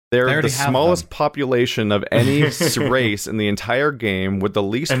 They're the smallest population of any race in the entire game with the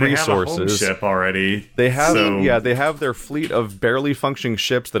least resources. They have a home ship already. They have their fleet of barely functioning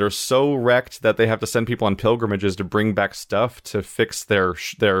ships that are so wrecked that they have to send people on pilgrimages to bring back stuff to fix their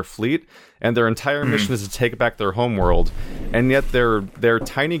fleet. And their entire mission is to take back their homeworld. And yet their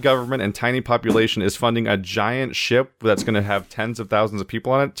tiny government and tiny population is funding a giant ship that's going to have tens of thousands of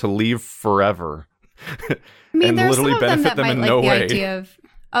people on it to leave forever. I mean, and there's literally some of them benefit that them might in no the way. Idea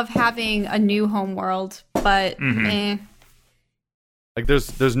of having a new homeworld, but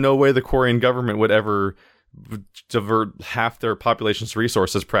there's no way the Quarian government would ever divert half their population's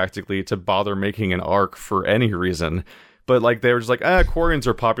resources practically to bother making an arc for any reason. But they were just Quarians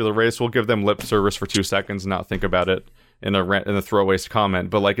are a popular race, we'll give them lip service for 2 seconds and not think about it in a throwaway comment.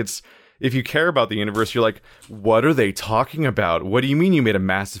 But if you care about the universe, you're like, what are they talking about? What do you mean you made a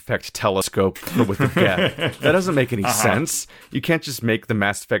Mass Effect telescope with the Geth? That doesn't make any sense. You can't just make the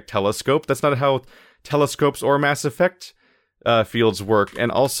Mass Effect telescope. That's not how telescopes or Mass Effect fields work.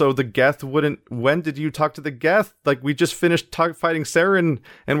 And also, the Geth wouldn't... When did you talk to the Geth? Like, we just finished fighting Saren,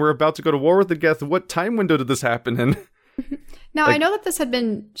 and we're about to go to war with the Geth. What time window did this happen in? Now, I know that this had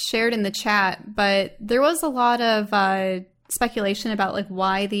been shared in the chat, but there was a lot of speculation about like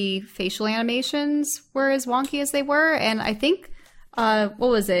why the facial animations were as wonky as they were. And I think, what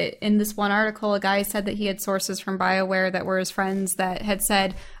was it? In this one article, a guy said that he had sources from BioWare that were his friends that had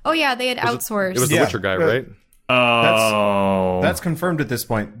said, oh yeah, they had outsourced. It was the Witcher guy, right? That's confirmed at this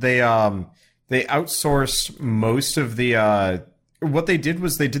point. They outsourced most of the what they did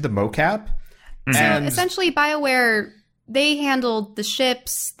was they did the mocap. So And essentially, BioWare, they handled the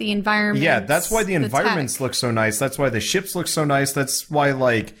ships, the environments. yeah, that's why the environments tech. look so nice. That's why the ships look so nice. That's why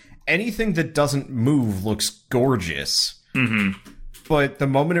like anything that doesn't move looks gorgeous. But the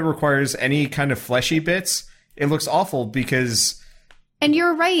moment it requires any kind of fleshy bits, it looks awful because. And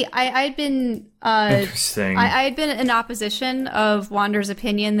you're right. I'd been Interesting. I had been in opposition of Wander's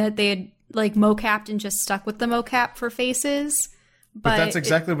opinion that they had like mocapped and just stuck with the mocap for faces. But that's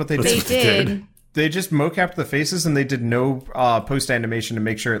exactly what they They did. did. They just mocapped the faces and they did no post animation to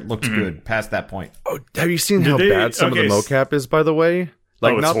make sure it looked good past that point. Oh, have you seen how bad some of the mocap is, by the way?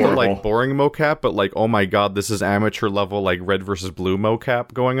 Like, it's not the, horrible. like, boring mocap, but, like, oh my god, this is amateur level, like, red versus blue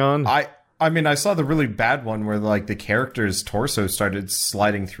mocap going on. I mean, I saw the really bad one where like the character's torso started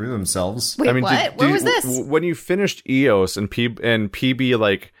sliding through themselves. Wait, I mean, what? Where was this? When you finished EOS and PB,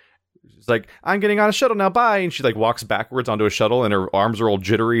 like, it's like, I'm getting on a shuttle now, bye, and she, like, walks backwards onto a shuttle, and her arms are all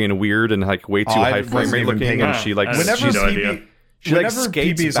jittery and weird and, like, way too high frame wasn't rate even looking, paying and attention. she, like, Whenever she's- no idea. she, like, whenever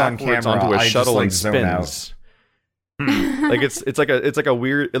skates PB's on backwards camera, onto a I just, shuttle like, and zone out. spins. Like it's like a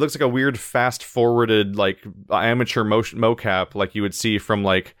weird. It looks like a weird fast forwarded like amateur motion mocap, like you would see from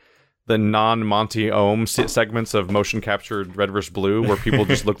like the non-Monty Ohm segments of motion captured Red vs. Blue, where people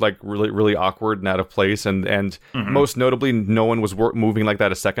just look like really awkward and out of place, and most notably, no one was moving like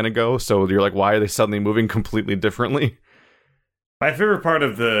that a second ago. So you're like, why are they suddenly moving completely differently? My favorite part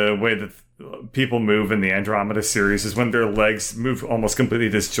of the way that people move in the Andromeda series is when their legs move almost completely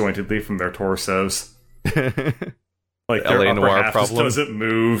disjointedly from their torsos. Like their LA upper Noire half just problem. doesn't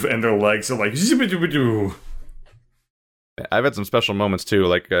move, and their legs are like zip-a-doo-ba-doo. I've had some special moments too,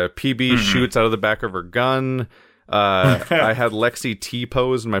 like PB shoots out of the back of her gun. I had Lexi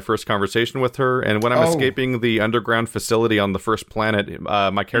T-pose in my first conversation with her, and when I'm escaping the underground facility on the first planet,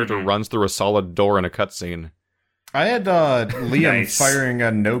 my character runs through a solid door in a cutscene. I had Liam Nice. firing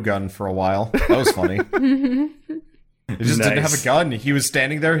a no gun for a while. That was funny. He just didn't have a Nice. gun. He was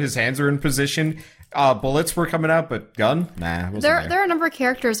standing there. His hands were in position. Bullets were coming out, but gun? Nah, wasn't There are a number of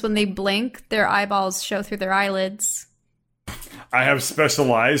characters when they blink, their eyeballs show through their eyelids. I have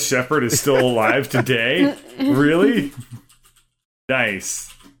special eyes. Shepard is still alive today. Really?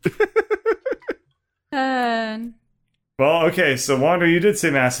 Nice. Well, okay, so Wander, you did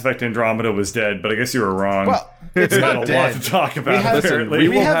say Mass Effect Andromeda was dead, but I guess you were wrong. Well, it's we had not a dead. lot to talk about. We have- apparently. We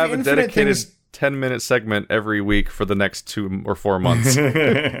We will have have a infinite dedicated things- 10-minute segment every week for the next 2 or 4 months.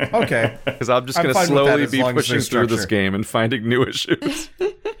 Okay. Because I'm just I'm going to fine with that slowly as be long as pushing there's through this structure. game and finding new issues.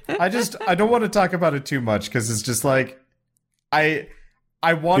 I don't want to talk about it too much because it's just like I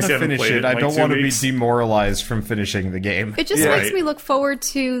want You to haven't finish played it. it in, I like, don't 2 want to be weeks? demoralized from finishing the game. It just Yeah. makes me look forward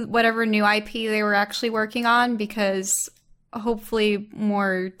to whatever new IP they were actually working on, because hopefully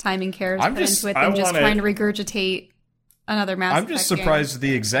more time and care is I'm put just- into it I than just want trying it- to regurgitate another Mass I'm Effect just game. surprised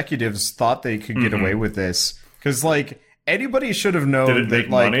the executives thought they could get away with this because like anybody should have known Did it that make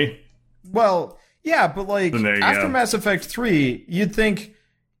like money? well yeah but like Then there you after go. Mass Effect 3 you'd think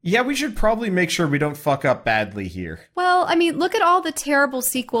yeah we should probably make sure we don't fuck up badly here. Well, I mean, look at all the terrible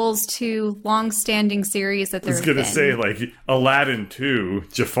sequels to long-standing series that I there was have going to been. say, like, Aladdin 2,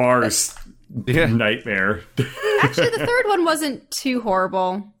 Jafar's Yeah. nightmare. Actually, the third one wasn't too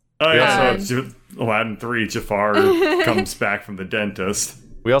horrible. Oh, yeah, Yeah. so Aladdin 3, Jafar comes back from the dentist.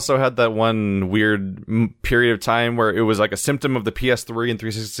 We also had that one weird period of time where it was like a symptom of the PS3 and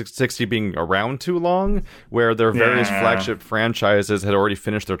 360 being around too long, where their various Yeah. flagship franchises had already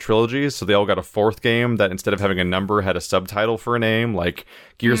finished their trilogies, so they all got a fourth game that instead of having a number had a subtitle for a name, like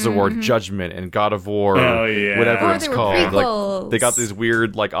Gears of War Judgment and God of War, Oh, yeah. whatever Or it's they were called. prequels. Like they got these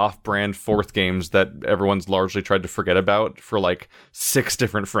weird like off-brand fourth games that everyone's largely tried to forget about for like 6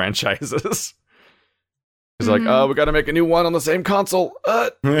 different franchises. It's like, oh, we got to make a new one on the same console.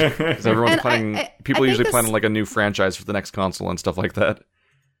 Because everyone's And planning. I People think usually this- plan like a new franchise for the next console and stuff like that.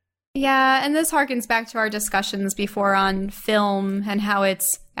 Yeah, and this harkens back to our discussions before on film and how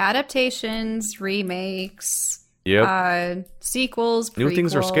it's adaptations, remakes, sequels, New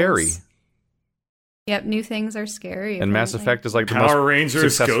things are scary. Yep, new things are scary. And Mass Effect is like the Power most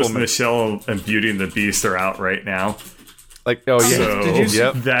Rangers, successful Ghost in the Shell, and Beauty and the Beast are out right now. Like, oh yeah, So Did you see-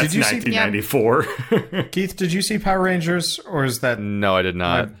 that's did you see- 1994. Keith, did you see Power Rangers, or is that no, I did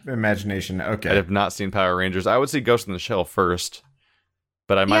not. my imagination? I Okay. have not seen Power Rangers. I would see Ghost in the Shell first,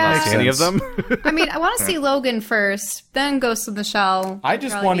 but I might Yeah. not see any of Makes them. I mean, I want to see Logan first, then Ghost in the Shell. I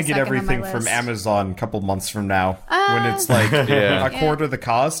just Probably want to be get second on my everything from list. Amazon a couple months from now, when it's like Yeah. a quarter the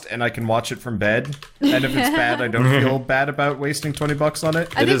cost, and I can watch it from bed. And if it's bad, I don't feel bad about wasting $20 on it.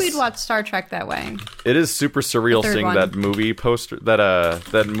 I think is- we'd watch Star Trek that way. It is super surreal The third seeing one. that movie poster,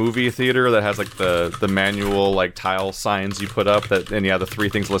 that movie theater that has like the manual like tile signs you put up. And the 3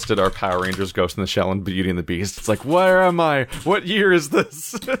 things listed are Power Rangers, Ghost in the Shell, and Beauty and the Beast. It's like, where am I? What year is this?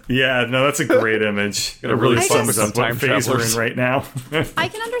 Yeah, no, that's a great image. It really really sums focus up on what time phase we're in travelers. right now. I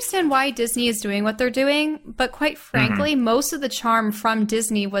can understand why Disney is doing what they're doing, but quite frankly, most of the charm from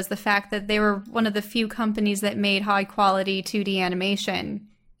Disney was the fact that they were one of the few companies that made high quality 2D animation.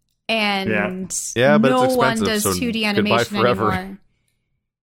 And Yeah, but no it's one expensive, does so 2D goodbye animation forever. anymore.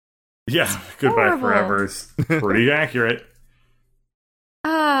 Yeah, goodbye horrible. forever is pretty accurate.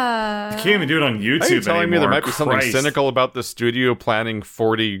 Ah. Can't even do it on YouTube Are you telling me there anymore. might be something Christ. cynical about the studio planning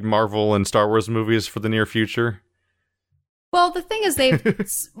 40 Marvel and Star Wars movies for the near future? Well, the thing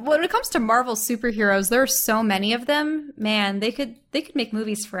is, when it comes to Marvel superheroes, there are so many of them. Man, they could make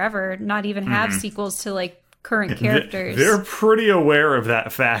movies forever, not even have sequels to like current characters. They're pretty aware of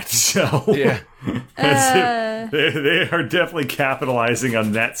that fact, so Yeah. they are definitely capitalizing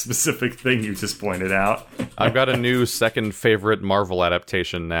on that specific thing you just pointed out. I've got a new second favorite Marvel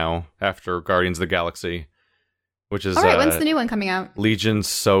adaptation now after Guardians of the Galaxy, which is All right, when's the new one coming out? Legion's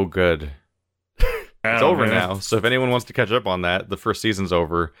so good. It's over now, so if anyone wants to catch up on that, the first season's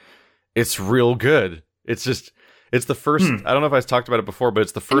over. It's real good. It's the first. I don't know if I've talked about it before, but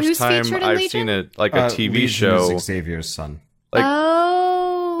it's the first who's time featured in I've Legion? seen it like a TV Legion show. is Xavier's son. Like,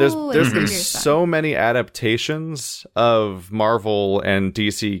 Oh, There's it's been Xavier's son. so many adaptations of Marvel and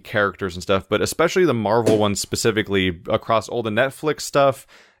DC characters and stuff, but especially the Marvel ones specifically across all the Netflix stuff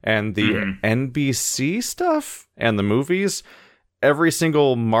and the NBC stuff and the movies. Every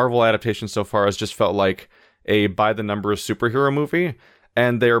single Marvel adaptation so far has just felt like a by the numbers superhero movie,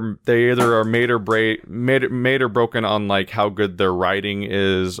 and they either are made or broken on like how good their writing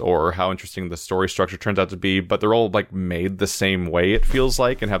is or how interesting the story structure turns out to be, but they're all like made the same way, it feels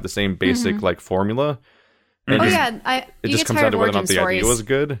like, and have the same basic like formula. And Oh just- yeah, it you just get comes tired down of to whether or origin not the stories. idea was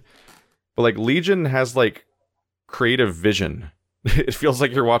good. But like Legion has like creative vision. It feels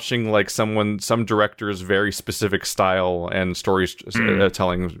like you're watching like some director's very specific style and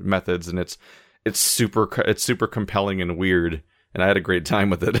telling methods, and it's super compelling and weird. And I had a great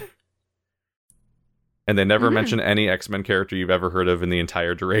time with it. And they never mention any X-Men character you've ever heard of in the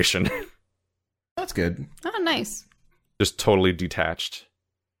entire duration. That's good. Oh, nice. Just totally detached.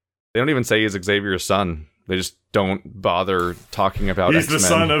 They don't even say he's Xavier's son. They just don't bother talking about He's X-Men. the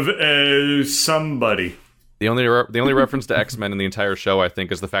son of somebody. The only reference to X-Men in the entire show, I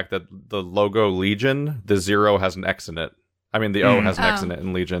think, is the fact that the logo Legion, the 0 has an X in it. I mean, the O has an X in it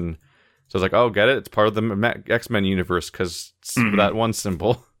in Legion. So it's like, oh, get it? It's part of the X-Men universe because it's that one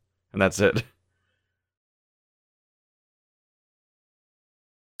symbol, and that's it.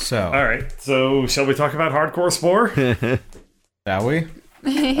 So, All right, so shall we talk about Hardcore Spore? shall we?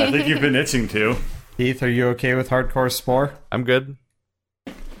 I think you've been itching to. Keith, are you okay with Hardcore Spore? I'm good.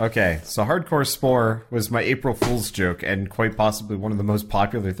 Okay, so Hardcore Spore was my April Fool's joke, and quite possibly one of the most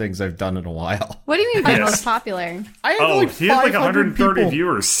popular things I've done in a while. What do you mean by Yes. most popular? I had Oh, he had like 130 people.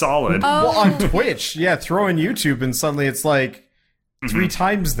 viewers, solid. Well, on Twitch, yeah, throw in YouTube, and suddenly it's like 3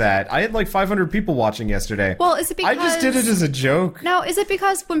 times that. I had like 500 people watching yesterday. Well, is it because I just did it as a joke. No, is it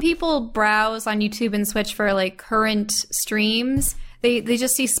because when people browse on YouTube and switch for like current streams, they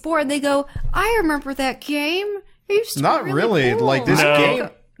just see Spore and they go, "I remember that game. It used to Not be really. cool." Like, this No. game,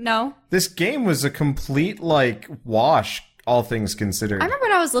 No, this game was a complete like wash, all things considered. I remember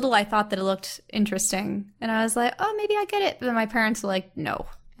when I was little, I thought that it looked interesting, and I was like, "Oh, maybe I get it." But then my parents were like, "No."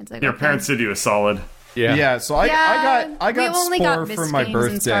 It's like, Your okay. parents did you a solid. Yeah. Yeah, so I got we only Spore got for Myst my games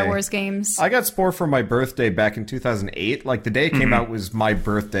birthday. and Star Wars games. I got Spore for my birthday back in 2008. Like, the day it came out was my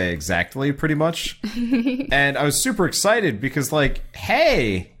birthday exactly, pretty much. And I was super excited because, like,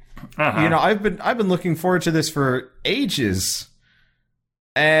 hey, you know, I've been looking forward to this for ages.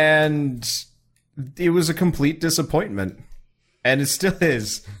 And it was a complete disappointment. And it still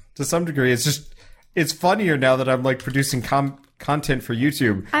is, to some degree. It's funnier now that I'm, like, producing content for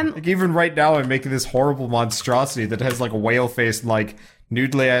YouTube. Like even right now, I'm making this horrible monstrosity that has like a whale face and like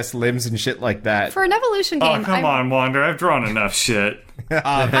noodly ass limbs and shit like that. For an evolution game, Oh, come on, Wander. I've drawn enough shit.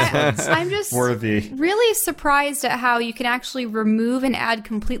 I'm just Worthy. really surprised at how you can actually remove and add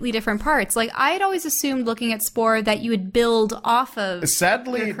completely different parts. Like, I had always assumed looking at Spore that you would build off of.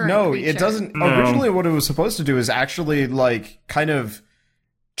 Sadly, your current no, creature. it doesn't. Originally, what it was supposed to do is actually like kind of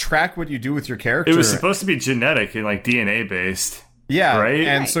track what you do with your character. It was supposed to be genetic and like DNA based. Yeah, right?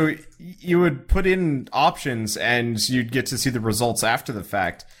 And Right. so you would put in options and you'd get to see the results after the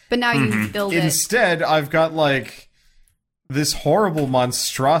fact. But now you build it. Instead, I've got like this horrible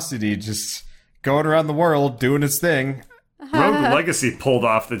monstrosity just going around the world doing its thing. Rogue Legacy pulled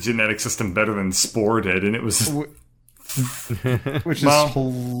off the genetic system better than Spore did, and it was Which Well, is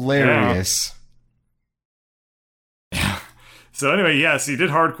hilarious. so. Anyway, yes, he did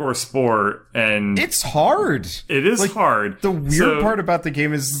hardcore Spore, and It's hard. it is like, hard. The weird So- part about the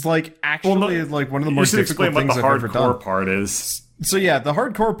game is like actually like one of the you more should difficult explain what things the I've ever done. hardcore part is. So yeah, the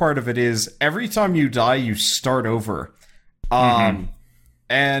hardcore part of it is every time you die, you start over.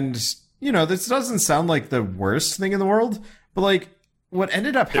 And you know, this doesn't sound like the worst thing in the world, but like what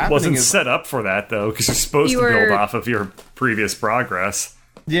ended up It happening wasn't is set up for that though, because you're supposed You to build were- off of your previous progress.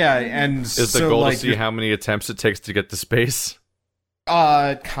 yeah, and Is the so goal like to see how many attempts it takes to get to space?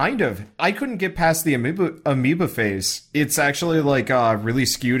 kind of. I couldn't get past the amoeba phase. It's actually like really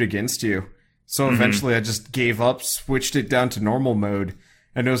skewed against you. So eventually I just gave up, switched it down to normal mode,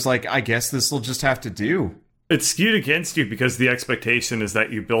 and it was like, I guess this will just have to do. It's skewed against you because the expectation is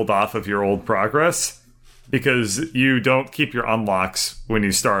that you build off of your old progress, because you don't keep your unlocks when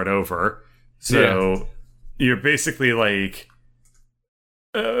you start over. So you're basically like,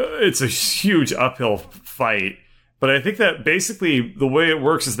 it's a huge uphill fight. But I think that basically the way it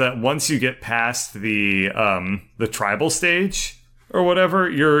works is that once you get past the tribal stage or whatever,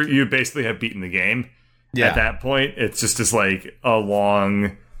 you basically have beaten the game. Yeah. At that point, it's just as like a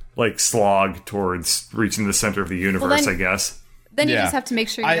long like slog towards reaching the center of the universe, then- I guess. Then you Yeah. just have to make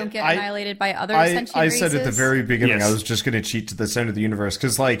sure you don't get I- annihilated by other I sentient said at the races. very beginning Yes. I was just going to cheat to the center of the universe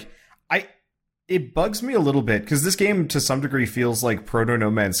because like it bugs me a little bit because this game to some degree feels like proto No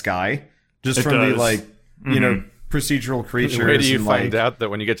Man's Sky just It from the does. like you know procedural creatures. Where do you and, find like, out that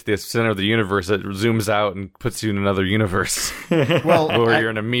when you get to the center of the universe, it zooms out and puts you in another universe? Well, Or I- you're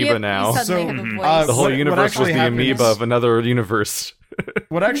an amoeba You now. suddenly So, have a voice. The whole what universe was actually the happens- amoeba of another universe.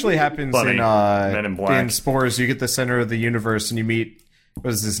 what actually happens Funny. in Men in Black. in Spores, you get the center of the universe and you meet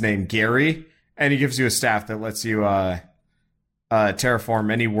what is his name, Gary, and he gives you a staff that lets you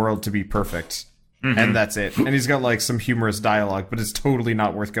terraform any world to be perfect, and that's it. And he's got like some humorous dialogue, but it's totally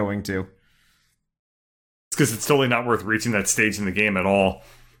not worth going to. It's because it's totally not worth reaching that stage in the game at all.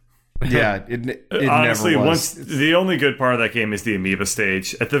 Yeah, it Honestly, never once was. the only good part of that game is the amoeba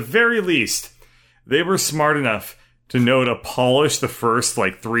stage. At the very least, they were smart enough to know to polish the first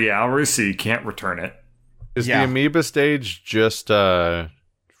like 3 hours so you can't return it. Is Yeah. the amoeba stage just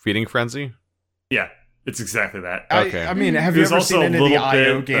feeding frenzy? Yeah, it's exactly that. Okay. I mean, have you There's ever also seen a any of the little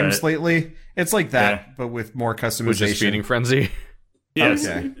IO bit, games but- lately? It's like that, Yeah. but with more Which is feeding customization. frenzy? Yes.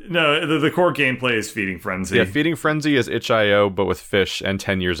 Okay. No, the core gameplay is feeding frenzy. Yeah, feeding frenzy is itch.io, but with fish, and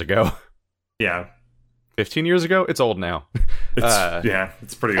 10 years ago. Yeah. 15 years ago? It's old now. It's, yeah,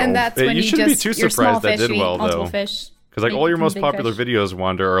 it's pretty and old. that's You when you shouldn't be just too you're small surprised that fish, did you eat well, multiple though. fish. Because like Make all your them most big popular fish. videos,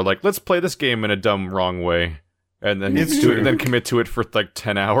 Wander, are like, let's play this game in a dumb, wrong way. And then It's do it, true. and then commit to it for like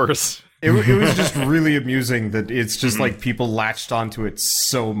 10 hours. It was just really amusing that it's just like people latched onto it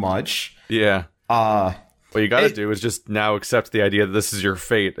so much. Yeah. Uh What you gotta It- do is just now accept the idea that this is your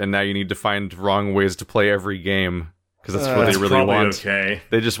fate, and now you need to find wrong ways to play every game. Because that's what That's they really probably want. okay.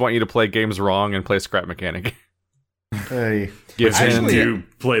 They just want you to play games wrong and play scrap mechanic. hey. Give I Actually- do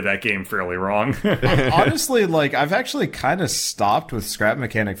play that game fairly wrong. Honestly, like I've actually kind of stopped with scrap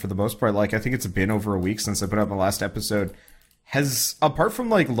mechanic for the most part. Like I think it's been over a week since I put out my last episode. Has apart from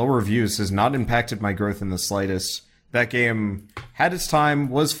like low reviews, has not impacted my growth in the slightest. That game had its time,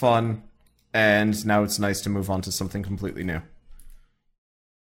 was fun, and now it's nice to move on to something completely new.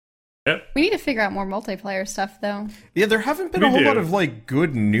 Yep. We need to figure out more multiplayer stuff, though. Yeah, there haven't been We a whole do. lot of like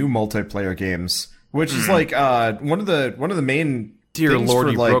good new multiplayer games, which is like one of the main Dear things Lord,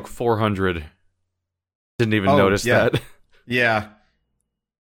 for, you like, broke 400. Didn't even Oh, notice yeah. that. Yeah.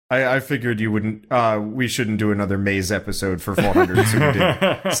 I figured you wouldn't we shouldn't do another maze episode for 400, so we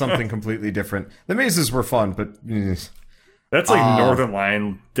did something completely different. The mazes were fun, but That's like Northern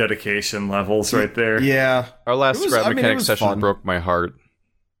Line dedication levels right there. yeah. Our last It was- scrap I mean, it mechanic was session fun. broke my heart.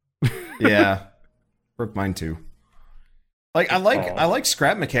 Yeah. Broke mine too. Like I like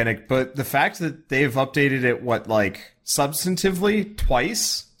Scrap Mechanic, but the fact that they've updated it substantively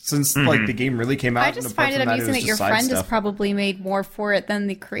twice since like the game really came out. I just find it amusing that your friend has probably made more for it than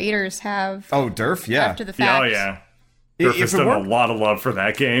the creators have. Oh, Durf, yeah. After the fact. Oh yeah. Durf has done a lot of love for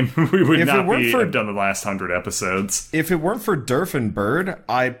that game. We would not have done the last 100 episodes. If it weren't for Durf and Bird,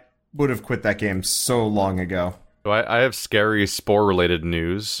 I would have quit that game so long ago. So I have scary Spore-related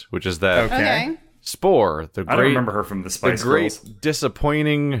news, which is that Okay. Spore, I don't remember her from the Spice Girls.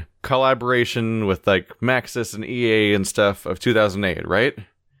 Disappointing collaboration with like Maxis and EA and stuff of 2008, right?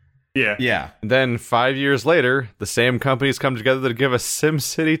 Yeah. Yeah. And then 5 years later, the same companies come together to give us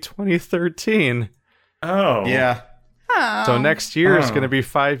SimCity 2013. Oh. Yeah. So next year is going to be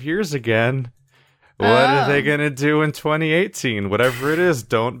 5 years again. What are they going to do in 2018? Whatever it is,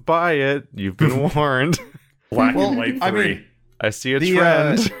 don't buy it. You've been warned. Black and White 3. I mean, I see a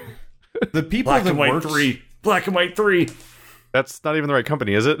trend. The people Black that and White worked... 3. Black and White 3. That's not even the right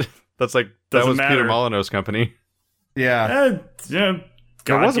company, is it? That's like, Doesn't was matter. Peter Molyneux's company. Yeah. Yeah. There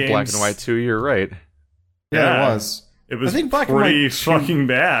God was a games. Black and White 2, you're right. Yeah, it was. It was I think Black and pretty White fucking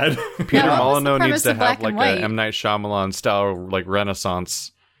bad. Peter what was the Molyneux premise needs to of have Black like and a White? M. Night Shyamalan style like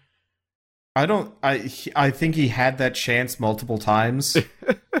renaissance. I think he had that chance multiple times.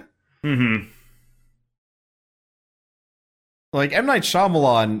 Mm-hmm. Like, M. Night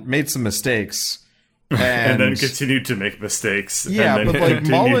Shyamalan made some mistakes. And then continued to make mistakes. Yeah, and then but like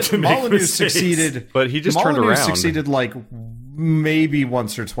continued to make Molyneux mistakes. succeeded. But he just turned Molyneux around. succeeded like maybe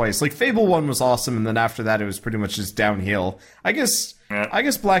once or twice. Like Fable 1 was awesome, and then after that it was pretty much just downhill. I guess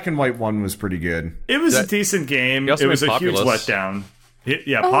Black and White 1 was pretty good. It was a decent game. He also It was made a huge Populous. letdown.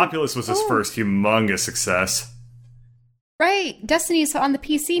 Populous was his first humongous success. Right. Destiny's on the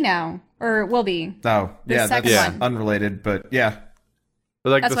PC now. Or will be. Oh, The yeah, second that's one. unrelated, but yeah. But,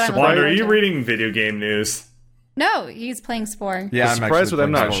 like, That's the what I'm surprise, Wander, are Right. you reading video game news? No, he's playing Spore. Yeah, the I'm surprise actually with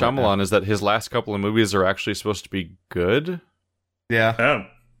M. Night playing Spore right Shyamalan is that his last couple of movies are actually supposed to be good. now. Yeah. Oh.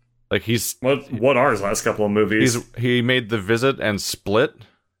 Like he's What are his last couple of movies? he made The Visit and Split.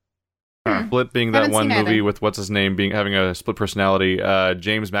 Split being that Haven't one seen movie either. with what's his name having a split personality,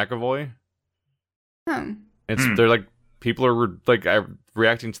 James McAvoy. They're like people are like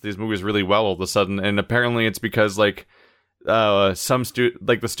reacting to these movies really well all of a sudden, and apparently it's because like the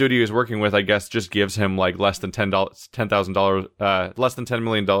studio he's working with, I guess, just gives him like less than $10,000, less than $10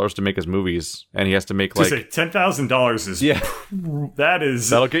 million to make his movies, and he has to make to like say $10,000 is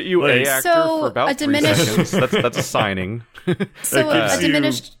that'll get you like- a actor So, for about a 3 diminished- seconds. That's a signing. So gives a you-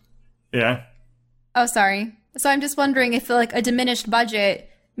 diminished... yeah. Oh, sorry. So I'm just wondering if like a diminished budget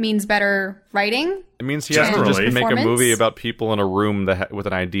means better writing? It means he has to just Generally. make a Performance? movie about people in a room that with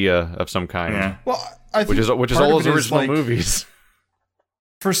an idea of some kind, Yeah. Well, I think which is part all of his it is, original like, movies.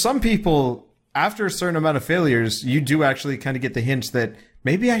 For some people, after a certain amount of failures, you do actually kind of get the hint that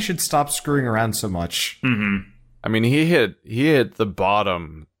maybe I should stop screwing around so much. I mean, he hit the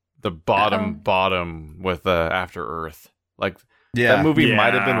bottom with After Earth. Like Yeah. that movie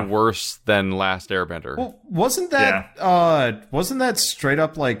might have Yeah. been worse than Last Airbender. Well, wasn't that straight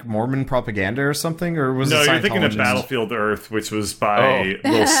up like Mormon propaganda or something, or was No, it you're thinking of Scientologists? Battlefield Earth, which was by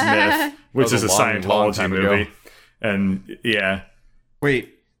Will Smith, which That was is a a long, long Scientology time ago. movie. And yeah.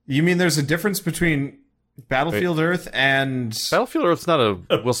 Wait, you mean there's a difference between Battlefield Earth and Battlefield Earth's not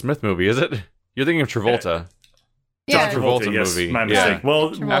a Will Smith movie, is it? You're thinking of Travolta. Yeah. John Travolta yes, movie. my Yeah. mistake.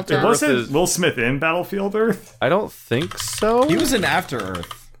 Well, Travolta. wasn't Earth is- Will Smith in Battlefield Earth? I don't think so. he was in After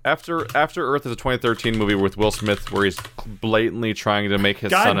Earth? After Earth is a 2013 movie with Will Smith where he's blatantly trying to make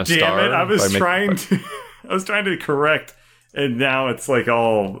his son God a damn star. it! I was by trying to correct, and now it's like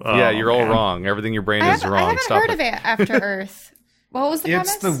all. Yeah, you're all wrong. Everything in your brain is I wrong. haven't Stop heard it. of it After Earth. What was the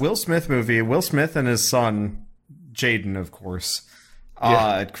It's premise? the Will Smith movie. Will Smith and his son, Jaden, of course,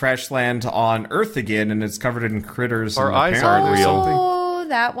 crash land on Earth again, and it's covered in critters. Our and eyes apparently aren't real. something. Oh,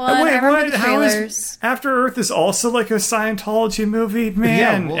 that one. I Wait, remember what? the How trailers. is After Earth is also like a Scientology movie?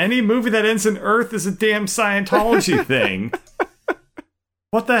 Man, well- any movie that ends in Earth is a damn Scientology thing.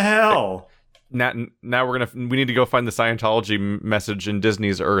 What the hell? Now we need to go find the Scientology message in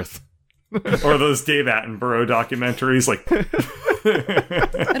Disney's Earth. Or those Dave Attenborough documentaries, like.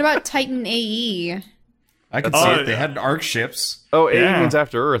 What about Titan AE? I could see it. They had arc ships. Oh, Yeah. Aliens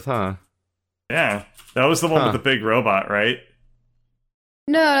After Earth, huh? Yeah, that was the one with the big robot, right?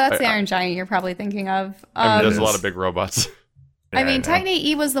 No, that's the Iron Giant you're probably thinking of. I mean, there's a Yes. lot of big robots. I mean, know. Titan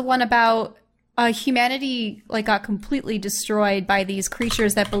AE was the one about humanity like got completely destroyed by these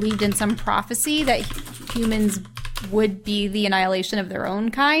creatures that believed in some prophecy that humans would be the annihilation of their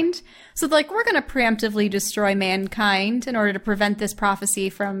own kind. So like, we're going to preemptively destroy mankind in order to prevent this prophecy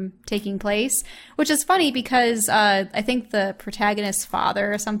from taking place, which is funny because I think the protagonist's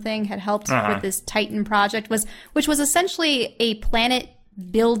father or something had helped with this Titan project, which was essentially a planet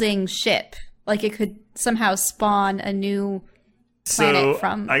building ship. Like, it could somehow spawn a new planet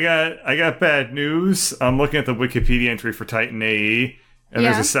from. I got bad news. I'm looking at the Wikipedia entry for Titan AE, and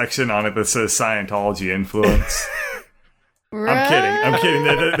there's a section on it that says Scientology influence. I'm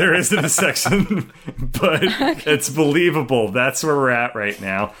kidding. There isn't a section, but it's believable. That's where we're at right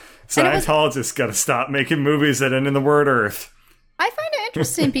now. Scientologists got to stop making movies that end in the word Earth. I find it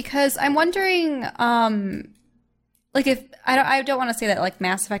interesting because I'm wondering, like, if I don't want to say that like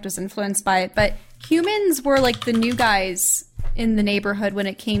Mass Effect was influenced by it, but humans were like the new guys in the neighborhood when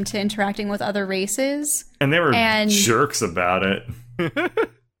it came to interacting with other races, and they were jerks about it.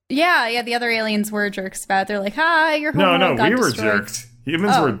 Yeah, the other aliens were jerks about it. They're like, "Hi, your home world got we were destroyed." jerks.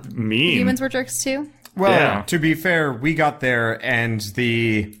 Humans were mean. Humans were jerks too? Well, to be fair, we got there, and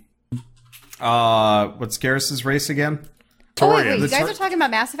the what's Garrus's race again? Oh wait, you guys are talking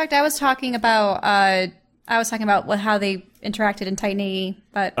about Mass Effect. I was talking about how they interacted in Titan AE,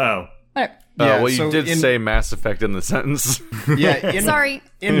 but whatever. Well, you did say Mass Effect in the sentence. Yeah, sorry.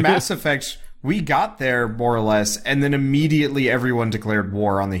 In Mass Effect, we got there more or less, and then immediately everyone declared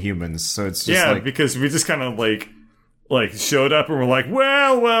war on the humans. So it's just because we just kind of like showed up and we're like,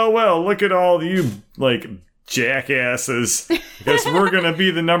 well, look at all you like jackasses, because we're gonna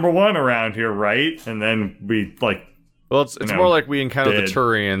be the number one around here, right? And then we like, well, it's more like we encountered the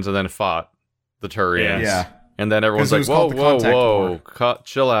Turians and then fought the Turians, and then everyone's like, whoa,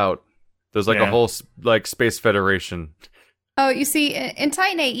 chill out. There's like a whole like space federation. Oh, you see, in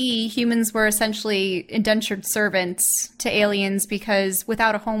Titan AE, humans were essentially indentured servants to aliens because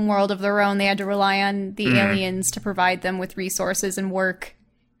without a home world of their own, they had to rely on the aliens to provide them with resources and work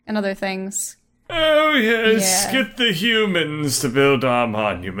and other things. Oh, yes, get the humans to build our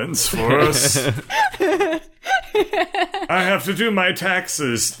monuments for us. I have to do my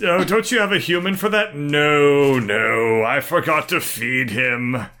taxes. Oh, don't you have a human for that? No, I forgot to feed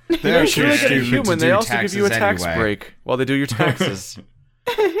him. They're actually stupid human. They also give you a tax anyway. break while they do your taxes.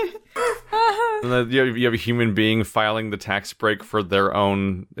 And then you have a human being filing the tax break for their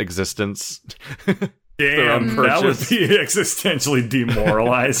own existence. Damn, that would be existentially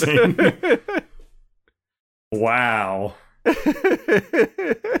demoralizing. Wow.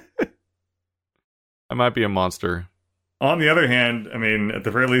 I might be a monster. On the other hand, I mean, at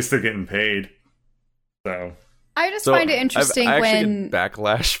the very least, they're getting paid. So I just find it interesting I when get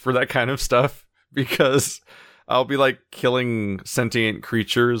backlash for that kind of stuff, because I'll be like killing sentient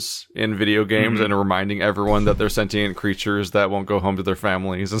creatures in video games and reminding everyone that they're sentient creatures that won't go home to their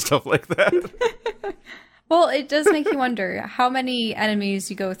families and stuff like that. Well, it does make you wonder how many enemies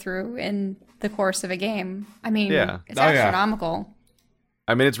you go through in the course of a game. I mean, it's astronomical.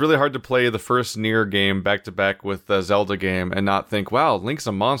 I mean, it's really hard to play the first Nier game back-to-back with the Zelda game and not think, wow, Link's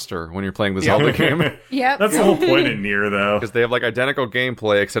a monster when you're playing the Zelda game. Yep. That's the whole point in Nier, though. Because they have, like, identical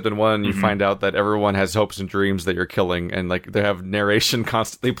gameplay, except in one, you find out that everyone has hopes and dreams that you're killing, and, like, they have narration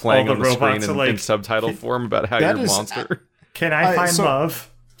constantly playing on the screen in subtitle form about how you're a monster. Can I find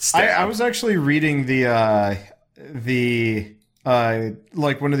love? I was actually reading the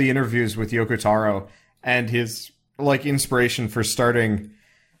like, one of the interviews with Yoko Taro, and his, like, inspiration for starting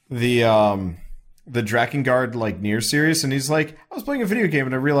the Drakengard, like, Nier series, and he's like, I was playing a video game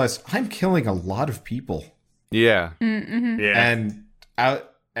and I realized I'm killing a lot of people. Yeah. Yeah.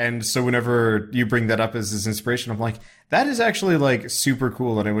 And so whenever you bring that up as his inspiration, I'm like, that is actually, like, super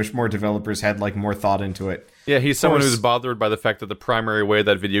cool, and I wish more developers had, like, more thought into it. Yeah, he's someone who's bothered by the fact that the primary way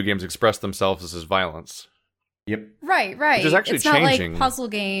that video games express themselves is violence. Yep. Right. Which is actually it's changing. not like puzzle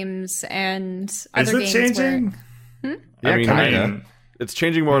games and other games. Is it changing? Yeah, I mean, it's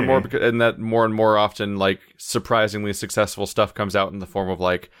changing more and more, and that more and more often, like, surprisingly successful stuff comes out in the form of,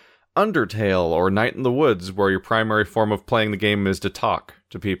 like, Undertale or Night in the Woods, where your primary form of playing the game is to talk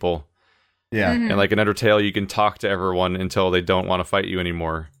to people. Yeah. And, like, in Undertale, you can talk to everyone until they don't want to fight you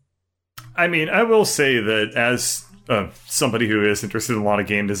anymore. I mean, I will say that as somebody who is interested in a lot of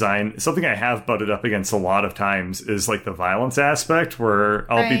game design, something I have butted up against a lot of times is, like, the violence aspect,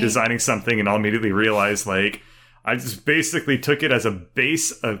 where I'll be designing something and I'll immediately realize, like, I just basically took it as a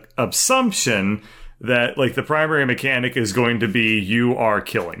base assumption that, like, the primary mechanic is going to be you are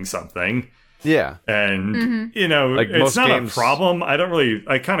killing something. Yeah. And, you know, like, it's not a problem.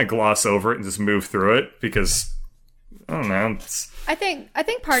 I kind of gloss over it and just move through it because, I don't know. I think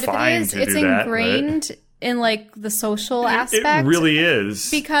part of it is to it's do that, ingrained in like the social aspect. It really is.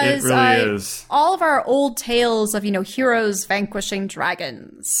 Because it really is. All of our old tales of, heroes vanquishing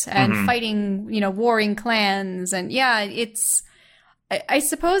dragons and fighting, warring clans. And yeah, I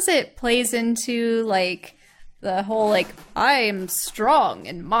suppose it plays into like the whole like, I am strong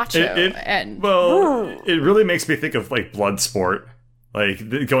and macho it really makes me think of like Bloodsport,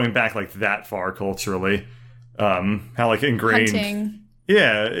 like going back like that far culturally. How like ingrained. Hunting.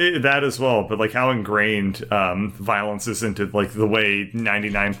 Yeah, that as well, but like how ingrained violence is into like the way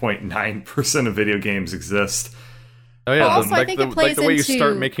 99.9% of video games exist. Oh yeah, also, I think it plays the way you into-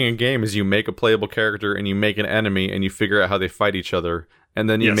 start making a game is you make a playable character and you make an enemy and you figure out how they fight each other, and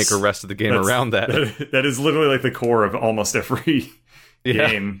then you Yes. make the rest of the game around that. That is literally like the core of almost every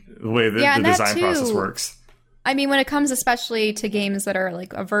game, the way the and that design process works. I mean, when it comes especially to games that are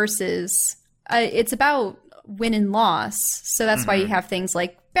like a versus, it's about win and loss. So that's why you have things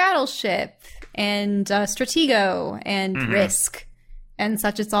like Battleship and Stratego and Risk and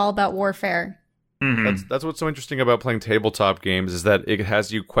such. It's all about warfare. That's what's so interesting about playing tabletop games is that it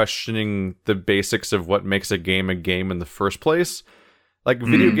has you questioning the basics of what makes a game in the first place. Like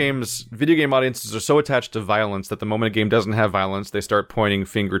video game audiences are so attached to violence that the moment a game doesn't have violence, they start pointing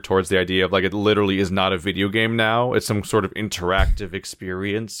finger towards the idea of like it literally is not a video game now. It's some sort of interactive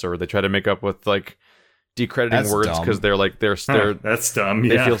experience, or they try to make up with like decrediting That's words dumb. because they're That's dumb.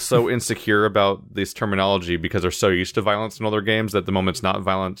 they Yeah. feel so insecure about this terminology because they're so used to violence in other games that the moment it's not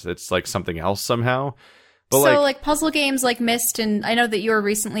violent, it's like something else somehow. But So like puzzle games like Myst, and I know that you were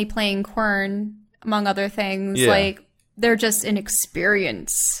recently playing Quern, among other things, Yeah. like they're just an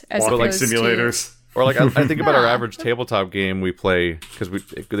experience as Or like opposed simulators. Or like I think about our average tabletop game we play, because we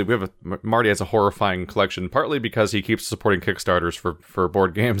have Marty has a horrifying collection, partly because he keeps supporting Kickstarters for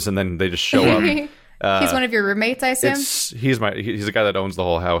board games and then they just show up. to. He's one of your roommates, I assume. He's the guy that owns the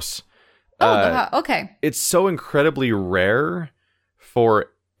whole house. Okay. It's so incredibly rare for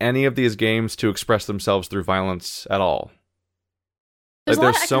any of these games to express themselves through violence at all. There's a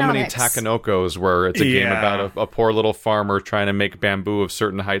lot there's of so many economics. Takanokos where it's a game Yeah. about a poor little farmer trying to make bamboo of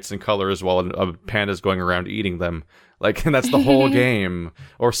certain heights and colors while a panda's going around eating them. Like, and that's the whole game.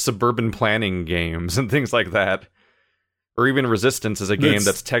 Or suburban planning games and things like that. Or even Resistance is a game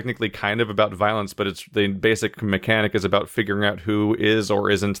that's technically kind of about violence, but it's the basic mechanic is about figuring out who is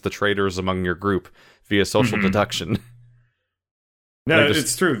or isn't the traitors among your group via social deduction. No, Like,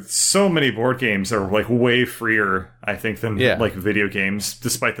 it's true. So many board games are like way freer, I think, than Yeah. like video games,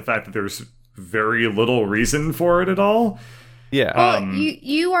 despite the fact that there's very little reason for it at all. Yeah. Well,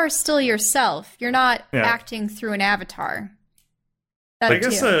 you are still yourself. You're not Yeah. acting through an avatar. That I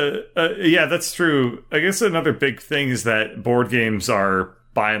guess, yeah, that's true. I guess another big thing is that board games are,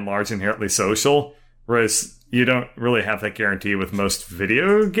 by and large, inherently social, whereas you don't really have that guarantee with most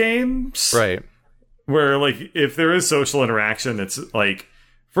video games. Right. Where, like, if there is social interaction, it's like,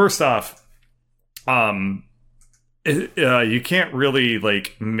 first off, you can't really,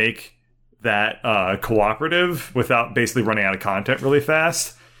 like, make that cooperative without basically running out of content really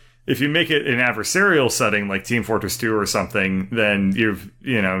fast. If you make it an adversarial setting like Team Fortress 2 or something, then you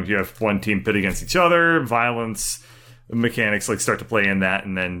have one team pit against each other, violence mechanics like start to play in that,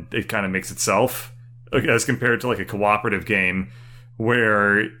 and then it kind of makes itself, as compared to like a cooperative game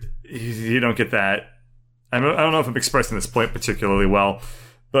where you don't get that. I don't know if I'm expressing this point particularly well,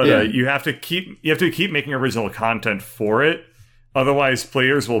 but Yeah. you have to keep making original content for it. Otherwise,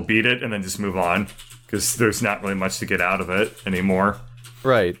 players will beat it and then just move on because there's not really much to get out of it anymore.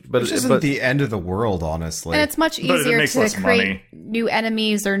 Right. But Which isn't the end of the world, honestly. and it's much But it easier makes to less create money. new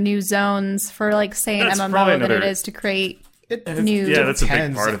enemies or new zones for, like, say, an That's MMO probably than it another- is to create It new. Yeah, that's a big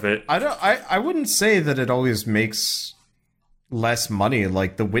depends. part of it. I wouldn't say that it always makes less money.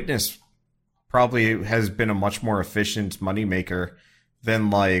 Like, The Witness probably has been a much more efficient moneymaker than,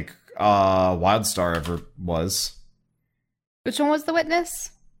 like, WildStar ever was. Which one was The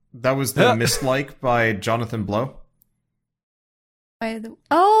Witness? That was the Mistlike by Jonathan Blow.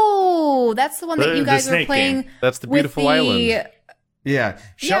 Oh, that's the one that you The guys were snake playing. game. That's the with beautiful island. Yeah. Yeah.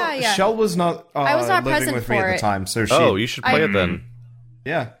 Shell was not, I was not living present with me for at it. the time, so she... Oh, you should play it then.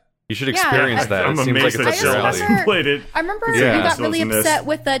 Yeah. You should experience that. I'm It seems like amazed it's that up your Shell alley. hasn't played it. I remember Yeah. you got really Souls in this. upset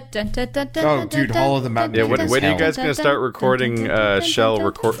with the dun, dun, dun, dun, Oh, dun, dude, dun, Hall of the dun, Mountain Yeah, dun, when dun, are you dun, guys dun, going to dun, start dun, recording dun, dun, dun, Shell dun,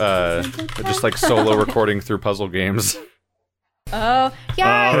 record dun, dun, dun, just like solo recording through puzzle games? Oh,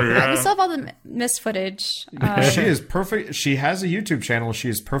 yeah, Oh, yeah. we still have all the missed footage. She is perfect. She has a YouTube channel. She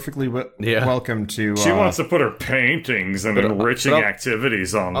is perfectly Yeah. welcome to... She wants to put her paintings and enriching I'll-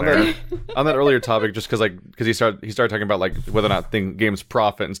 activities on on there. on that earlier topic, just because he started talking about like whether or not games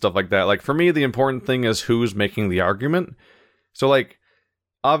profit and stuff like that. Like for me, the important thing is who's making the argument. So like,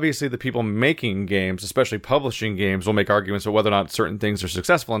 obviously the people making games, especially publishing games, will make arguments about whether or not certain things are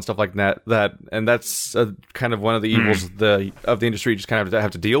successful and stuff like that. And that's kind of one of the evils of the industry you just kind of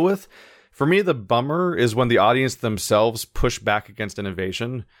have to deal with. For me, the bummer is when the audience themselves push back against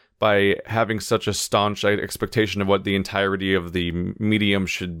innovation by having such a staunch expectation of what the entirety of the medium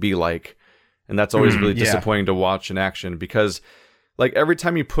should be like. And that's always really disappointing to watch in action, because like every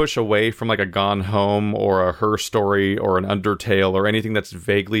time you push away from like a Gone Home or a Her Story or an Undertale or anything that's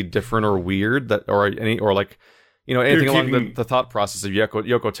vaguely different or weird, anything along the thought process of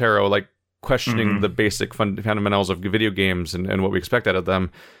Yoko Taro, like questioning the basic fundamentals of video games and what we expect out of them,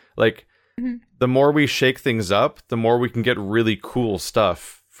 like the more we shake things up, the more we can get really cool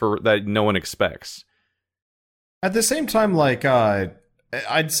stuff for that no one expects. At the same time, like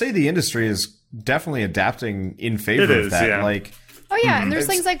I'd say the industry is definitely adapting in favor of that. Yeah. Like, oh yeah, and there's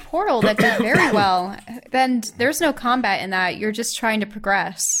things like Portal that did very well. Then there's no combat in that. You're just trying to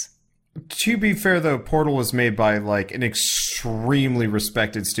progress. To be fair, though, Portal was made by like an extremely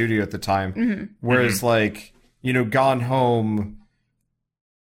respected studio at the time, whereas like Gone Home.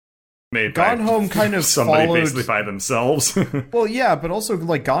 Gone Home kind of somebody followed, basically by themselves. Well, yeah, but also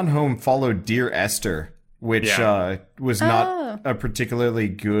like Gone Home followed Dear Esther, which was not a particularly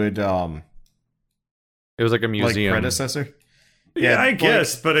good. It was like a museum predecessor. Yeah, I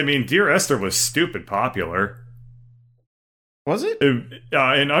guess, but I mean, Dear Esther was stupid popular. Was it?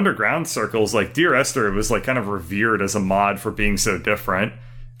 In underground circles, like Dear Esther was like kind of revered as a mod for being so different.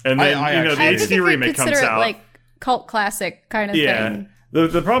 And then the HD remake comes out, like cult classic kind of thing.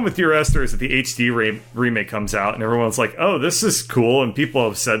 The problem with Dear Esther is that the HD remake comes out and everyone's like, oh, this is cool. And people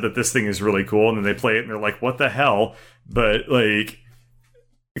have said that this thing is really cool. And then they play it and they're like, what the hell? But like,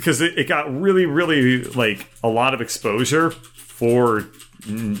 because it got really, really like a lot of exposure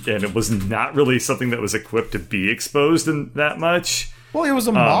and it was not really something that was equipped to be exposed in that much. Well, it was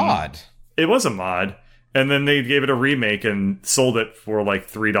a mod. It was a mod. And then they gave it a remake and sold it for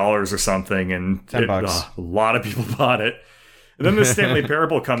like $3 or something. And $10. A lot of people bought it. And then the Stanley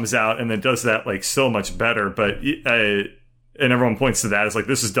Parable comes out and then does that like so much better, but and everyone points to that as like,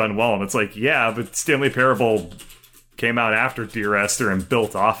 this is done well, and it's like, yeah, but Stanley Parable came out after Dear Esther and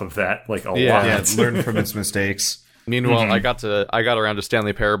built off of that like a lot. Yeah, it learned from its mistakes. Meanwhile, I got around to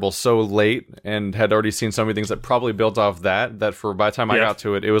Stanley Parable so late and had already seen so many things that probably built off that by the time I got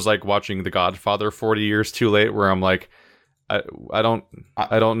to it, it was like watching The Godfather 40 years too late, where I'm like, I don't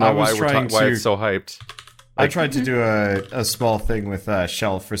know why it's so hyped. I tried to do a small thing with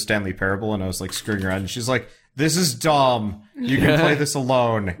Shell for Stanley Parable, and I was like screwing around, and she's like, "This is dumb. You can play this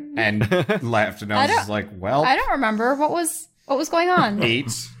alone," and laughed. And I was like, "Well, I don't remember what was going on." Eight.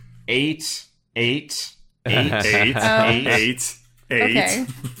 Okay.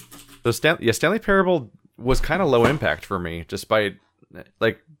 So Stanley Parable was kind of low impact for me, despite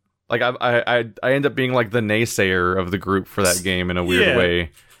like I end up being like the naysayer of the group for that game in a weird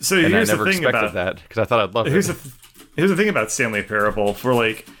way. So and here's I never the thing expected about that because I thought I'd love it. Here's the thing about Stanley Parable. For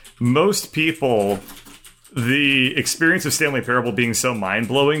like most people, the experience of Stanley Parable being so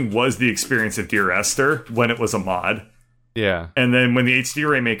mind-blowing was the experience of Dear Esther when it was a mod. Yeah. And then when the HD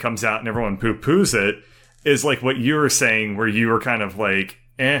remake comes out and everyone poo-poos it, is like what you were saying, where you were kind of like,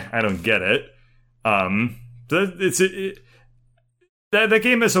 I don't get it. That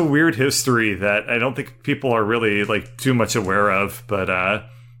game has a weird history that I don't think people are really like too much aware of, but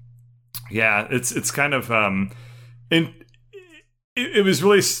yeah, it's kind of it was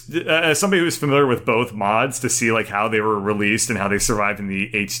really as somebody who's familiar with both mods, to see like how they were released and how they survived in the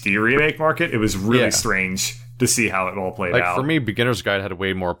HD remake market. It was really strange to see how it all played out. For me, Beginner's Guide had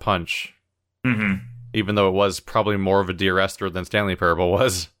way more punch, even though it was probably more of a Dear Esther than Stanley Parable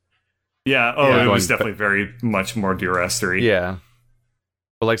was. Yeah, it was definitely very much more Dear Esther-y. Yeah.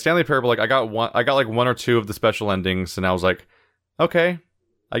 But like Stanley Parable, like I got like one or two of the special endings, and I was like, okay,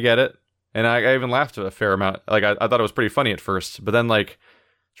 I get it. And I even laughed a fair amount. Like I thought it was pretty funny at first, but then like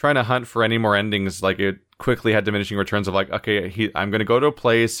trying to hunt for any more endings, like it quickly had diminishing returns of like, okay, I'm gonna go to a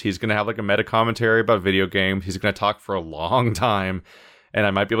place, he's gonna have like a meta commentary about video games, he's gonna talk for a long time, and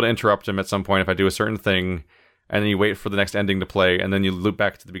I might be able to interrupt him at some point if I do a certain thing, and then you wait for the next ending to play, and then you loop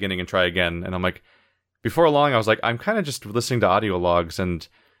back to the beginning and try again. And I'm like, before long, I was like, I'm kind of just listening to audio logs, and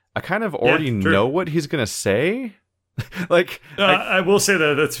I kind of already know what he's gonna say. I will say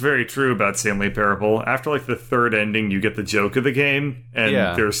that that's very true about Stanley Parable. After like the third ending, you get the joke of the game, and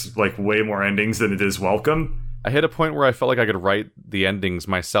there's like way more endings than it is welcome. I hit a point where I felt like I could write the endings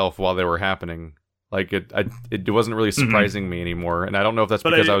myself while they were happening. Like it wasn't really surprising me anymore, and I don't know if that's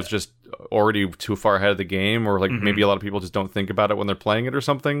because I was just already too far ahead of the game, or like maybe a lot of people just don't think about it when they're playing it or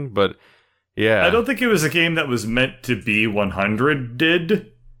something. But Yeah. I don't think it was a game that was meant to be 100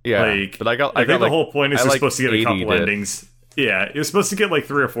 did. Yeah, like, but I think the like, whole point is I you're like supposed to get a 80 couple did. endings. Yeah, you're supposed to get like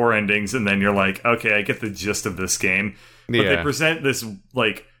 3 or 4 endings, and then you're like, okay, I get the gist of this game. But they Yeah. present this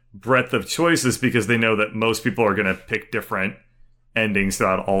like breadth of choices because they know that most people are going to pick different endings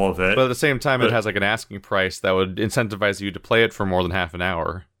throughout all of it. But at the same time, But- it has like an asking price that would incentivize you to play it for more than half an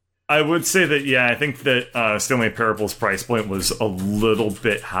hour. I would say that, yeah, I think that Stanley Parable's price point was a little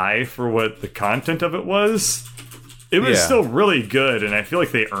bit high for what the content of it was. It was Yeah. still really good, and I feel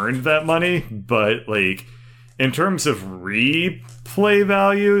like they earned that money, but, like, in terms of replay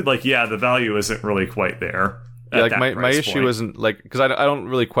value, like, yeah, the value isn't really quite there. Yeah, at like that my price issue point. isn't like because I don't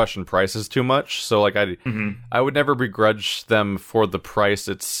really question prices too much, so like I would never begrudge them for the price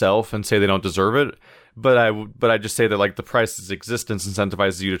itself and say they don't deserve it. But I just say that like the price's existence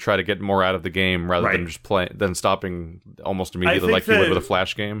incentivizes you to try to get more out of the game rather Right. than just than stopping almost immediately think like you would that- with a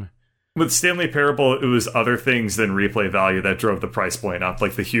Flash game. With Stanley Parable, it was other things than replay value that drove the price point up.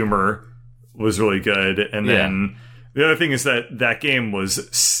 Like, the humor was really good, and Yeah. then the other thing is that game was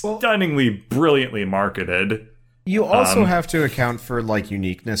stunningly, brilliantly marketed. You also have to account for like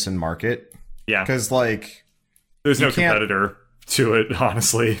uniqueness in market, Yeah, because like there's no you can't- competitor to it,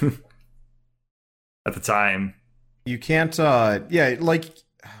 honestly. At the time, you can't. Yeah, like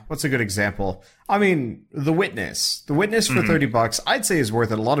what's a good example? I mean, The Witness. The Witness for $30, I'd say is worth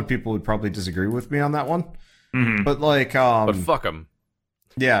it. A lot of people would probably disagree with me on that one, but like, But fuck them.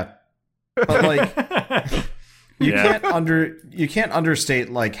 yeah, but like. You Yeah. you can't understate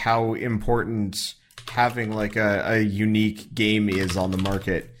like how important having like a unique game is on the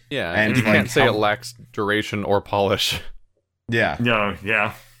market. Yeah, And, and you like, can't say how- it lacks duration or polish. Yeah. no,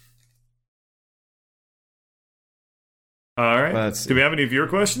 yeah. All right. Let's see. Do we have any viewer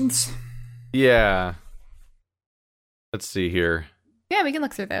questions? Yeah. Let's see here. Yeah, we can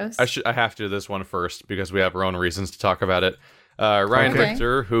look through those. I have to do this one first because we have our own reasons to talk about it. Ryan Okay.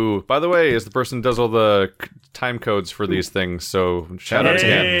 Richter, who, by the way, is the person who does all the time codes for these things. So shout out to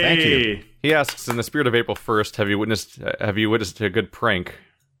him. Hey. Thank you. He asks, in the spirit of April 1st, have you witnessed a good prank?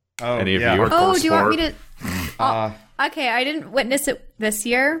 Oh, Any of yeah. you? oh, do you want me sport. to? Okay, I didn't witness it this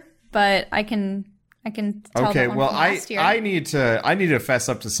year, but I can tell Okay, that one well, from last year. I need to fess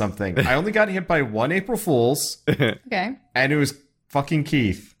up to something. I only got hit by one April Fool's, Okay. and it was fucking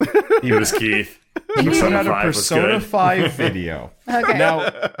Keith. He was Keith. He put out a 5 was Persona good. 5 video. Okay. Now,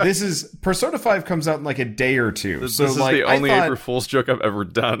 this is Persona 5 comes out in like a day or two. This so is like the only I thought, April Fool's joke I've ever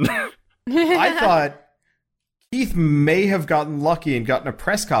done. I thought Keith may have gotten lucky and gotten a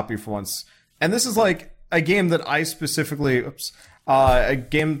press copy for once. And this is like a game that I specifically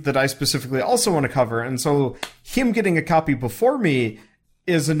also want to cover. And so him getting a copy before me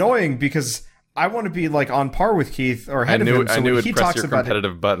is annoying because I want to be like on par with Keith or I ahead of knew him. So I knew when it'd he press talks your about it,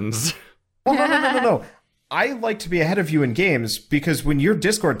 competitive buttons. well, no. I like to be ahead of you in games because when your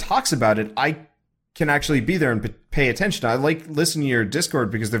Discord talks about it, I can actually be there and pay attention. I like listening to your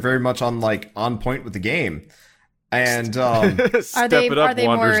Discord because they're very much on point with the game. And Are they Step it up, are they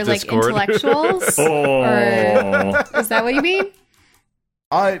more Wanderers like Discord. intellectuals? Oh, Is that what you mean?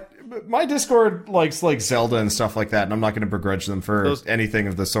 my Discord likes like Zelda and stuff like that, and I'm not going to begrudge them for anything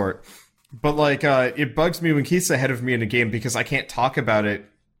of the sort. But like, it bugs me when Keith's ahead of me in a game because I can't talk about it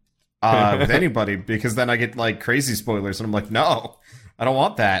with anybody because then I get like crazy spoilers, and I'm like, no, I don't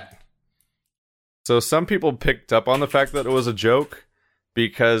want that. So some people picked up on the fact that it was a joke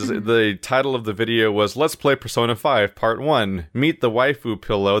because the title of the video was Let's Play Persona 5 Part 1. Meet the waifu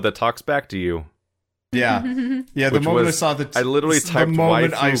pillow that talks back to you. Yeah, yeah. The Which moment I was- saw the, I literally the typed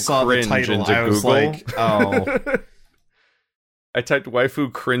moment waifu I saw the cringe title, into I was Google. like, oh, I typed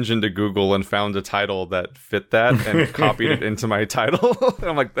waifu cringe into Google and found a title that fit that and copied it into my title.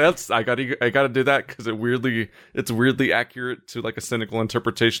 I'm like, I gotta do that because it's weirdly accurate to like a cynical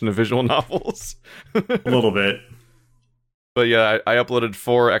interpretation of visual novels. a little bit. But yeah, I uploaded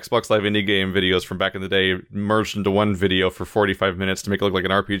 4 Xbox Live Indie Game videos from back in the day, merged into one video for 45 minutes to make it look like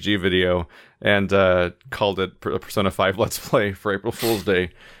an RPG video, and called it Persona 5 Let's Play for April Fool's Day.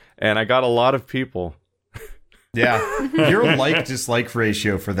 And I got a lot of people. yeah. Your like-dislike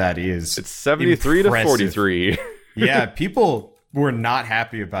ratio for that is It's 73 impressive. to 43. Yeah, people were not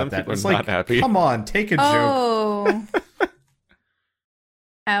happy about Some that. people It's are like, not happy. come on, take a joke. Oh.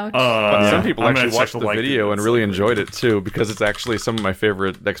 Ouch. But some people I'm gonna actually check watched the like video and really enjoyed it too, because it's actually some of my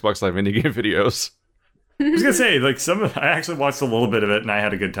favorite Xbox Live Indie Game videos. I was gonna say, like, I actually watched a little bit of it and I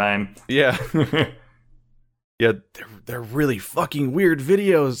had a good time. Yeah. Yeah, they're really fucking weird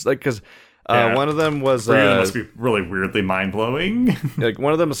videos. Like, because One of them was That must be really weirdly mind-blowing. like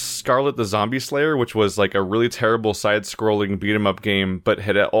one of them is Scarlet the Zombie Slayer, which was like a really terrible side-scrolling beat-em-up game, but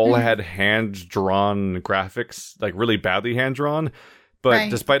had hand-drawn graphics, like really badly hand-drawn. But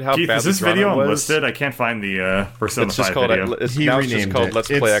despite how Keith, badly is this drawn video it was, unlisted? I can't find the Persona it's just 5 called video. it's He now it's just renamed called it. Let's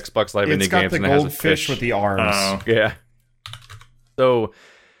Play Xbox Live Indie It's got Games, the and it has a goldfish fish with the arms. Oh, Yeah. So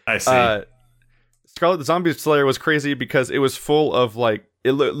I see. Scarlet the Zombie Slayer was crazy because it was full of like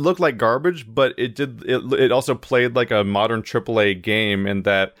it looked like garbage, but it also played like a modern AAA game in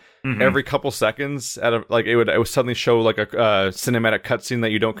that every couple seconds it would suddenly show like a cinematic cutscene that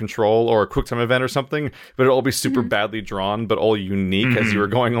you don't control or a QuickTime event or something, but it'll all be super badly drawn but all unique as you were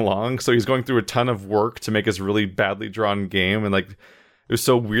going along. So he's going through a ton of work to make this really badly drawn game, and like it was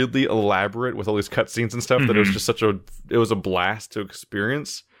so weirdly elaborate with all these cutscenes and stuff that it was just it was a blast to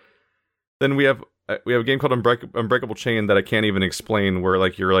experience. Then we have a game called Unbreakable Chain that I can't even explain, where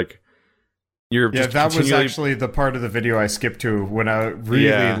like you're just that was actually the part of the video I skipped to when I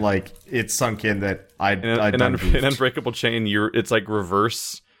really like it sunk in that I'd done in Unbreakable Chain it's like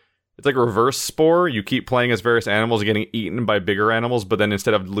reverse Spore. You keep playing as various animals getting eaten by bigger animals, but then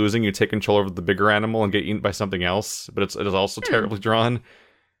instead of losing, you take control of the bigger animal and get eaten by something else, but it is also terribly drawn.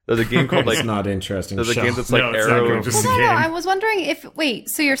 There's a game called like It's not interesting. there's a game that's like it's not Arrow. going to Well, no, I was wondering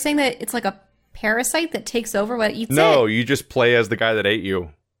so you're saying that it's like a parasite that takes over what eats No, it? you just play as the guy that ate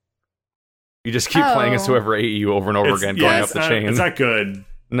you. You just keep playing as whoever ate you over and over again, going up the chain. It's not good.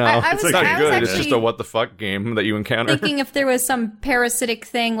 No, I it's was- not I was good. It's actually just a what the fuck game that you encounter. Thinking if there was some parasitic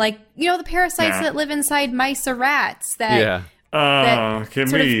thing, like, the parasites Yeah. that live inside mice or rats that, Yeah. that Can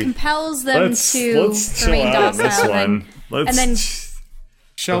sort we... of compels them Let's to chill remain out on this docile. one. And then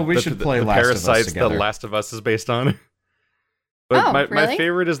Shell, we should play the Last of Us Parasites together. that Last of Us is based on. But Oh, my really?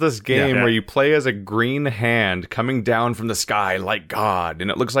 favorite is this game Yeah. where you play as a green hand coming down from the sky like God, and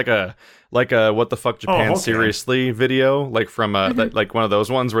it looks like a What the Fuck Japan okay. Seriously video, like from like one of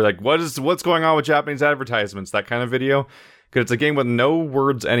those ones where like what's going on with Japanese advertisements, that kind of video. Because it's a game with no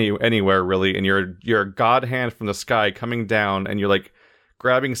words anywhere really, and you're a god hand from the sky coming down, and you're like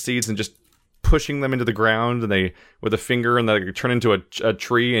grabbing seeds and just pushing them into the ground, and they with a finger, and they turn into a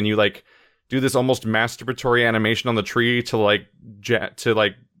tree, and you like do this almost masturbatory animation on the tree to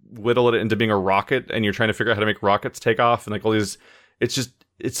whittle it into being a rocket, and you're trying to figure out how to make rockets take off, and like all these.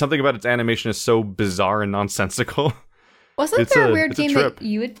 It's something about its animation is so bizarre and nonsensical. wasn't it's there a a- weird it's a game trip. that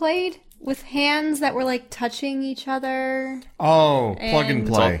you had played with hands that were like touching each other? Oh, plug and And-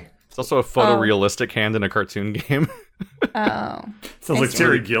 play. It's also a photorealistic hand in a cartoon game. Oh. Sounds like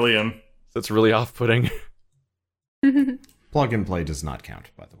Terry Gilliam. That's really off-putting. Plug and play does not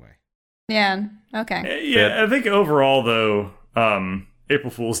count, by the way. Yeah. Okay. Yeah, I think overall, though, April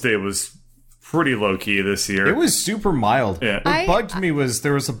Fool's Day was pretty low-key this year. It was super mild. Yeah. What bugged me was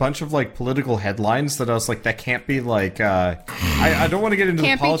there was a bunch of like political headlines that I was like, that can't be like. I don't want to get into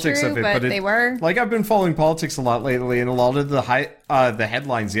Can't the politics be true, of it, but but they were. Like I've been following politics a lot lately, and a lot of the the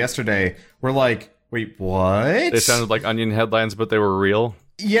headlines yesterday were like, wait, what? They sounded like Onion headlines, but they were real.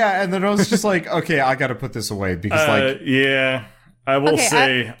 Yeah, and then I was just like, okay, I got to put this away because like. Yeah, I will Okay,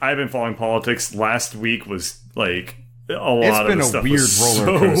 say I've been following politics. Last week was like a lot It's of been the a stuff weird was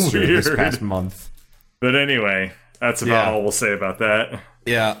roller so coaster this weird. past month. But anyway, that's about all we'll say about that.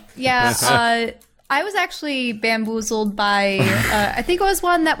 Yeah. Yeah, I was actually bamboozled by, I think it was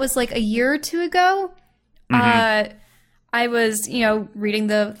one that was like a year or two ago. I was, reading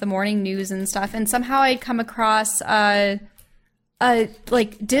the morning news and stuff, and somehow I'd come across,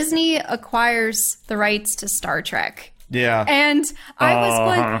 like Disney acquires the rights to Star Trek. Yeah. And I was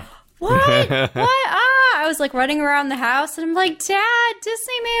like, what? What? I was like running around the house, and I'm like, Dad,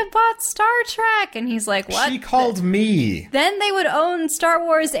 Disney may have bought Star Trek. And he's like, what? She called me. Then they would own Star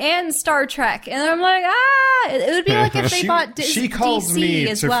Wars and Star Trek. And I'm like, it would be like if they bought She called DC me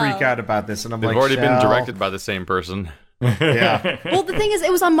as to well. freak out about this, and I'm They've like, already been Shell. directed by the same person. Yeah. Well, the thing is,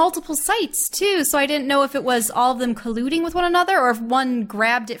 it was on multiple sites, too, so I didn't know if it was all of them colluding with one another or if one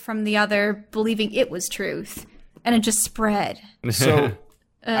grabbed it from the other, believing it was truth. And it just spread. So,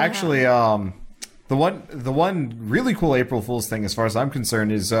 actually, the one really cool April Fool's thing, as far as I'm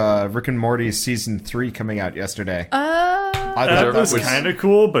concerned, is Rick and Morty season 3 coming out yesterday. I thought That was kind of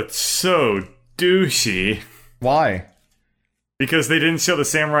cool, but so douchey Why? because they didn't show the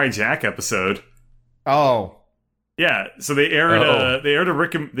Samurai Jack episode. Oh, Yeah, so they aired a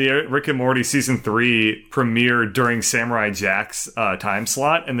Rick and Morty season 3 premiere during Samurai Jack's time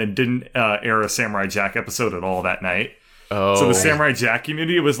slot, and then didn't air a Samurai Jack episode at all that night. Oh, So the Samurai Jack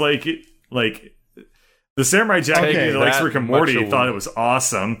community was like the Samurai Jack community that likes that Rick and much Morty a- thought it was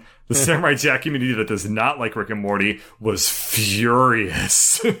awesome. The Samurai Jack community that does not like Rick and Morty was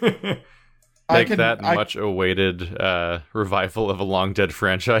furious. Like that much awaited revival of a long dead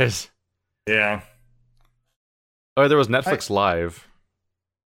franchise. Yeah. Oh, there was Netflix Live.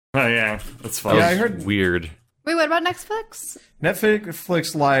 Oh yeah, that's fun. Yeah, I heard weird. Wait, what about Netflix?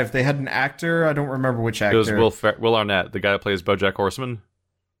 Netflix Live. They had an actor. I don't remember which actor. It was Will Arnett, the guy that plays BoJack Horseman.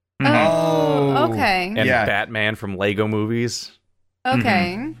 Oh, okay. And Batman from Lego movies.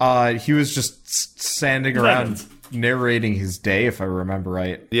 Okay. He was just standing around narrating his day, if I remember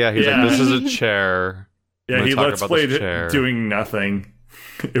right. Yeah, he's like, this is a chair. Yeah, he let's played doing nothing.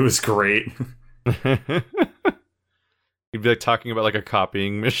 It was great. He'd be like talking about like a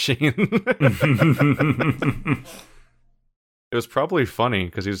copying machine. It was probably funny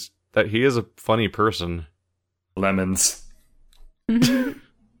because he is a funny person. Lemons. I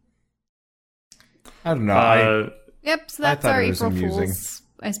don't know. Yep, so that's our April Fools,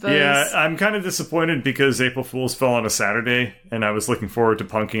 I suppose. Yeah, I'm kind of disappointed because April Fools fell on a Saturday, and I was looking forward to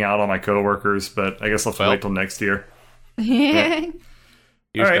punking out on my coworkers, but I guess I'll have to wait till next year. Yeah.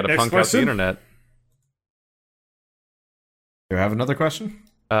 You just gotta punk out the internet. Do you have another question?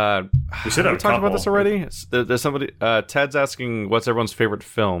 We should have talked about this already. There's somebody. Ted's asking, "What's everyone's favorite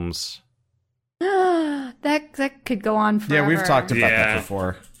films?" That could go on forever. Yeah, we've talked about that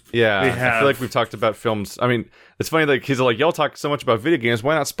before. Yeah, I feel like we've talked about films. I mean, it's funny. Like he's like, "Y'all talk so much about video games.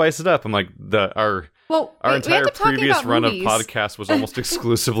 Why not spice it up?" I'm like, our entire previous run of podcasts was almost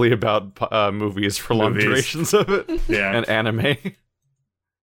exclusively about movies for long durations of it. Yeah, and anime.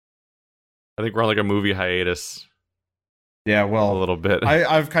 I think we're on like a movie hiatus. Yeah, well, a little bit.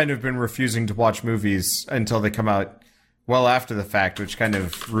 I've kind of been refusing to watch movies until they come out well after the fact, which kind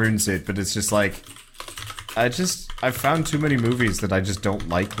of ruins it. But it's just like, I've found too many movies that I just don't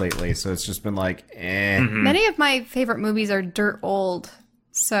like lately. So it's just been like, eh. Mm-hmm. Many of my favorite movies are dirt old.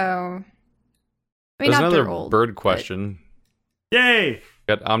 So, I mean, there's not another dirt old, Bird question. Yay!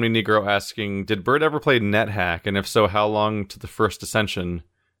 Got Omni Negro asking, did Bird ever play NetHack? And if so, how long to the first ascension?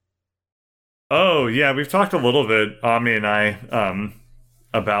 Oh, yeah, we've talked a little bit, Omni and I,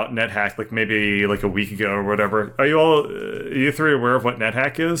 about NetHack, like maybe like a week ago or whatever. Are you three aware of what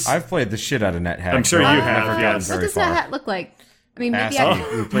NetHack is? I've played the shit out of NetHack. I'm sure you have, yes. What does NetHack look like? I mean, maybe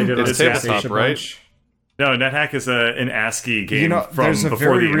we played it on it's tabletop, right? No, NetHack is an ASCII game from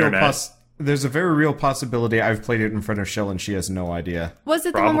before the internet. There's a very real possibility I've played it in front of Shell and she has no idea. Was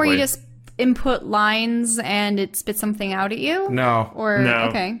it the one where you just input lines and it spits something out at you? No.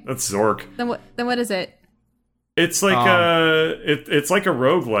 Okay. That's Zork. Then what is it? It's like it's like a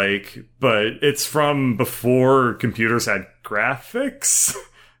roguelike, but it's from before computers had graphics,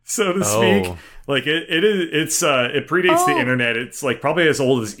 so to speak. Like it predates the internet. It's like probably as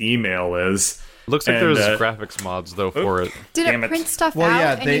old as email is. Looks like there's graphics mods though for it. Did it print stuff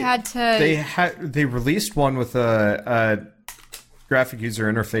out and you had to they released one with a graphic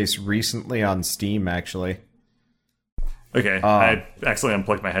user interface recently on Steam, actually. Okay, I accidentally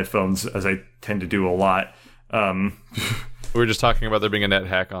unplugged my headphones, as I tend to do a lot. We were just talking about there being a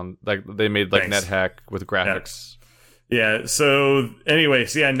NetHack on, like they made like NetHack with graphics. Yeah. So anyway,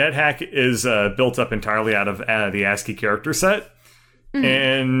 NetHack is built up entirely out of the ASCII character set. Mm-hmm.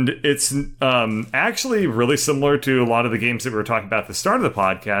 And it's actually really similar to a lot of the games that we were talking about at the start of the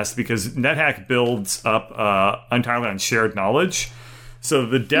podcast, because NetHack builds up entirely on shared knowledge. So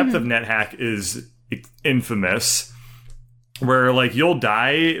the depth of NetHack is infamous, where like you'll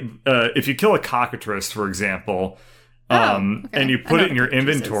die if you kill a cockatrice, for example, and you put it in your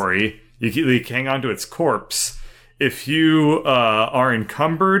inventory. You hang on to its corpse. If you are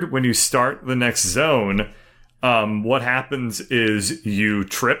encumbered when you start the next zone, what happens is you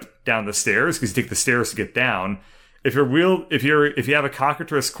trip down the stairs because you take the stairs to get down. If you have a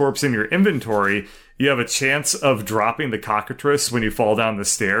cockatrice corpse in your inventory, you have a chance of dropping the cockatrice when you fall down the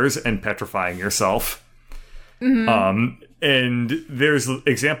stairs and petrifying yourself. Mm-hmm. And there's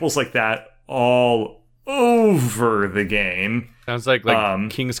examples like that all over the game. Sounds like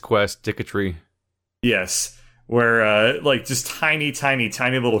King's Quest Dicketry. Yes. Where like just tiny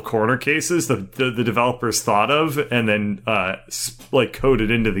little corner cases the developers thought of and then like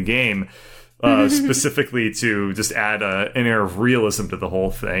coded into the game specifically to just add an air of realism to the whole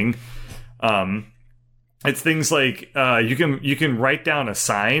thing. It's things like you can write down a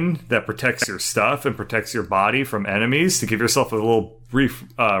sign that protects your stuff and protects your body from enemies to give yourself a little brief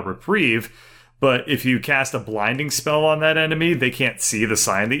reprieve. But if you cast a blinding spell on that enemy, they can't see the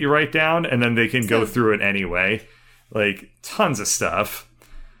sign that you write down, and then they can go through it anyway. Like, tons of stuff.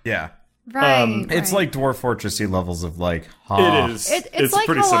 Yeah. Right. It's like Dwarf Fortressy levels of, like, It is. It's like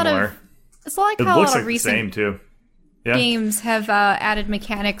pretty how a lot similar. of, it's like It how a looks lot like of the recent... same, too. Yeah. games have added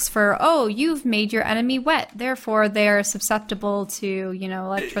mechanics for, you've made your enemy wet, therefore they're susceptible to,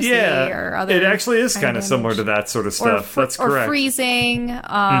 electricity or other. It actually is kind kind of similar to that sort of stuff. That's correct. Or freezing.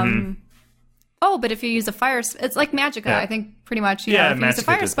 But if you use a fire, it's like Magicka. Yeah. I think pretty much. If you Magicka use a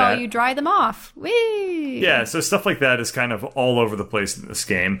fire did spell, that. you dry them off. Whee! Yeah, so stuff like that is kind of all over the place in this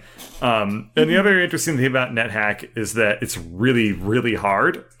game. And the other interesting thing about NetHack is that it's really, really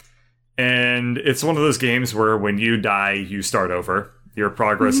hard. And it's one of those games where when you die, you start over. Your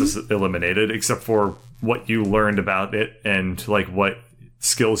progress is eliminated, except for what you learned about it and like what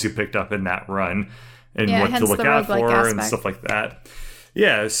skills you picked up in that run and what to look out for and stuff like that.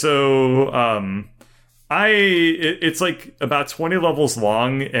 Yeah, so it's like about 20 levels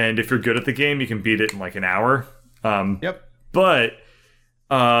long, and if you're good at the game, you can beat it in like an hour. But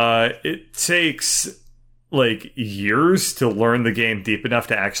it takes like years to learn the game deep enough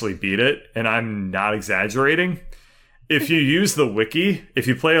to actually beat it, and I'm not exaggerating. If you use the wiki, if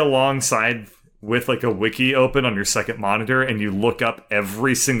you play alongside with like a wiki open on your second monitor and you look up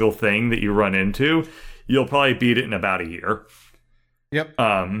every single thing that you run into, you'll probably beat it in about a year.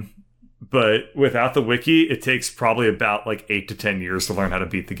 But without the wiki, it takes probably about like 8 to 10 years to learn how to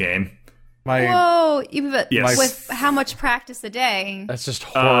beat the game. Whoa! Even Yes. with how much practice a day? That's just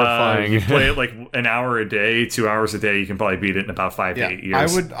horrifying. You play it like an hour a day, 2 hours a day. You can probably beat it in about 5 to 8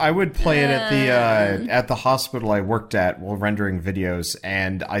 years. I would play it at the hospital I worked at while rendering videos,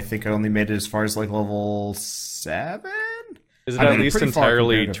 and I think I only made it as far as like level 7. Is it at least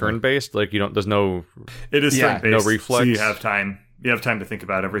entirely turn-based? Like there's no. It is turn-based, no reflex. so you have time. You have time to think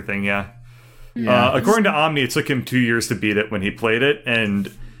about everything. According to Omni, it took him 2 years to beat it when he played it,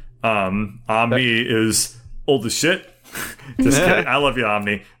 and Omni is old as shit. Just kidding. I love you,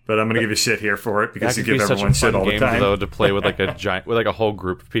 Omni, but I'm gonna give you shit here for it because you give everyone shit all the time. Though, to play with like a giant, with like a whole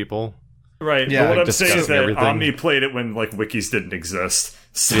group of people. Right. Yeah, but what like I'm saying is that everything. Omni played it when like wikis didn't exist.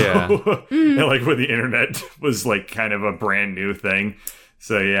 So and, like when the internet was like kind of a brand new thing.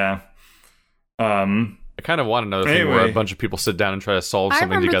 So yeah. I kind of want another thing where a bunch of people sit down and try to solve something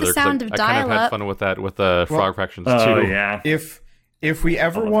remember together. the sound of I kind of had dial-up. fun with that with the Frog Fractions too. Oh yeah. If we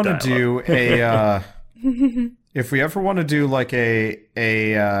ever want to do a if we ever want to do like a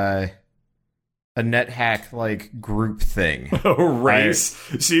NetHack like group thing, A race,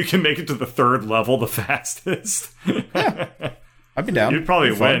 so you can make it to the third level the fastest. I'd be down. You'd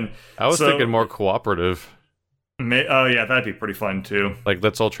probably win. I was thinking more cooperative. Oh yeah, that'd be pretty fun too. Like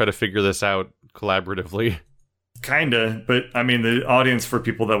let's all try to figure this out collaboratively. Kinda, but I mean, the audience for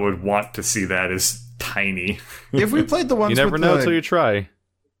people that would want to see that is tiny. If we played the ones You never with know the, until you try.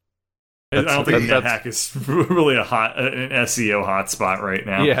 I don't think that's- NetHack is really an SEO hotspot right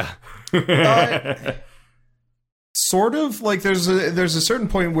now. Yeah. sort of like there's a certain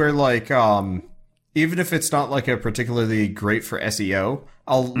point where like even if it's not like a particularly great for SEO,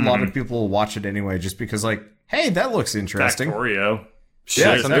 a lot of people will watch it anyway just because like, hey, that looks interesting. Factorio.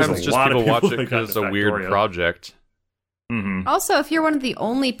 Yeah, Shit, sometimes there's a just lot of people watch it that got because it's a weird Factorio. project. Also, if you're one of the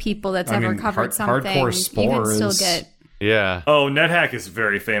only people that's ever covered something, Hardcore you Spore can still is- get. Yeah. Oh, NetHack is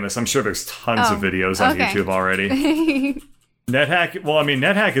very famous. I'm sure there's tons of videos on okay. YouTube already. NetHack, well, I mean,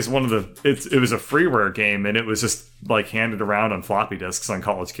 NetHack is one of the. It was a freeware game, and it was just like handed around on floppy disks on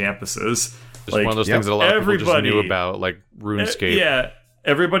college campuses. Just one of those things that a lot of people just everybody- knew about, like RuneScape. Yeah,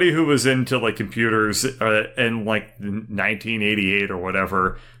 everybody who was into like computers in like 1988 or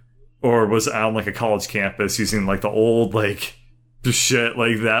whatever, or was on like a college campus using like the old like shit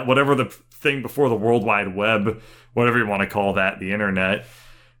like that, whatever the thing before the World Wide Web, whatever you want to call that, the internet.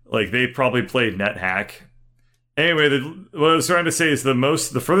 Like they probably played NetHack. Anyway, what I was trying to say is the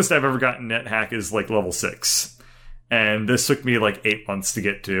furthest I've ever gotten NetHack is like level 6. And this took me like 8 months to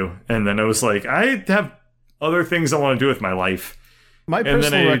get to. And then I was like, I have other things I want to do with my life. My And then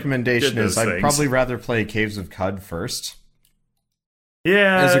personal I recommendation did is those I'd things. probably rather play Caves of Cud first.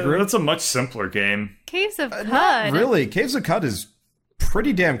 Yeah, As a group? that's a much simpler game. Caves of Cud. Not really, Caves of Cud is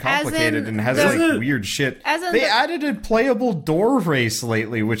pretty damn complicated and has Is like it? weird shit. As in They the- added a playable door race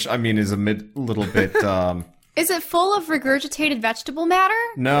lately, which I mean is a little bit. Is it full of regurgitated vegetable matter?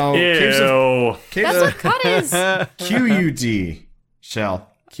 No, Ew. That's what Cud is. QUD shell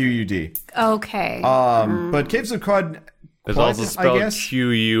QUD. Okay. But Caves of Cud. It's Cud, also I spelled guess.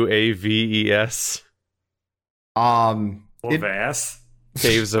 QUAVES. It- Ass.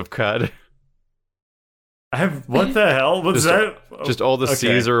 Caves of Cud. I have what the hell? What's Just- that? Just all the Okay.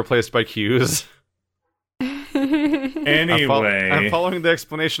 C's are replaced by Q's. Anyway, I'm following the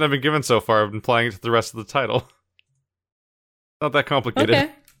explanation I've been given so far. I've been applying it to the rest of the title. Not that complicated.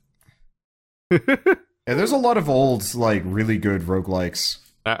 Okay. yeah, there's a lot of old, like really good roguelikes.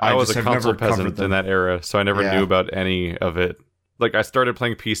 I was just a have console never covered peasant them. in that era, so I never Yeah. knew about any of it. Like, I started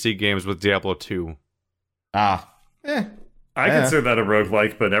playing PC games with Diablo 2. I I consider that a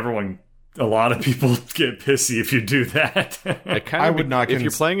roguelike, but a lot of people get pissy if you do that. It kind I of would not if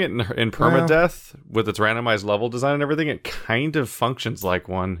you're playing it in permadeath with its randomized level design and everything, it kind of functions like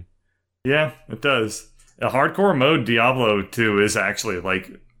one. Yeah, it does. A hardcore mode Diablo 2 is actually like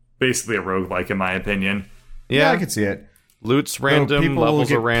basically a roguelike in my opinion. I could see it. Loot's random, People levels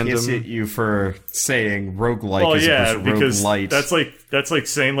will are random. Piss at you for saying roguelike Well, as yeah, opposed to because roguelite. that's like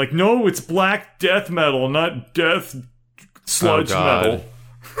saying like no, it's black death metal, not death sludge God.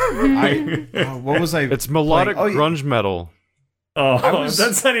 metal. What was I? It's melodic playing? grunge metal. Oh,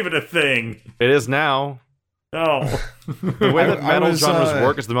 that's not even a thing. It is now. Oh, The way that I metal was, genres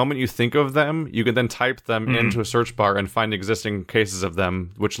work is the moment you think of them, you can then type them Mm-hmm. into a search bar and find existing cases of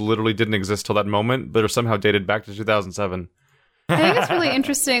them, which literally didn't exist till that moment, but are somehow dated back to 2007. I think it's really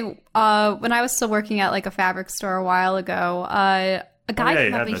interesting. When I was still working at like a fabric store a while ago, a guy yeah, you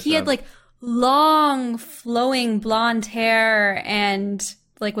came up had and that he had job. like long flowing blonde hair and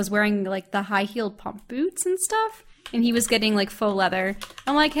like was wearing like the high heeled pump boots and stuff. And he was getting like faux leather.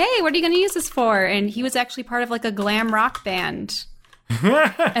 I'm like, hey, what are you going to use this for? And he was actually part of like a glam rock band.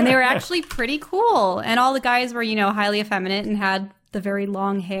 And they were actually pretty cool. And all the guys were, highly effeminate and had the very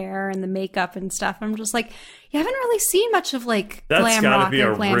long hair and the makeup and stuff. I'm just like, you haven't really seen much of like that's glam got to rock be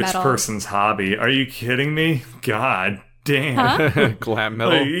and a glam rich metal. person's hobby. Are you kidding me? God damn. Glam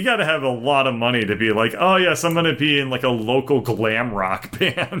metal. Like, you got to have a lot of money to be like, oh yes, I'm going to be in like a local glam rock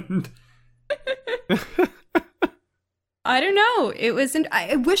band. I don't know. It wasn't.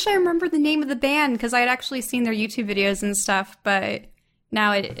 I wish I remembered the name of the band because I had actually seen their YouTube videos and stuff, but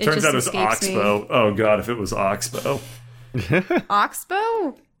now it Turns just out it was escapes me. Oxbow. Oh god, if it was Oxbow.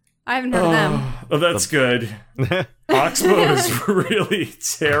 Oxbow? I haven't heard of them. Oh, that's good. Oxbow is really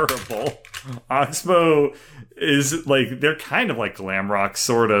terrible. Oxbow is like, they're kind of like glam rock,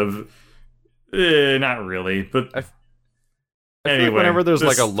 sort of. Not really, but I feel anyway. like whenever there's this-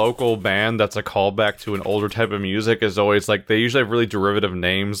 like a local band that's a callback to an older type of music, is always like they usually have really derivative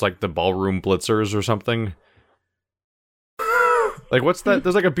names, like the Ballroom Blitzers or something. Like, what's that?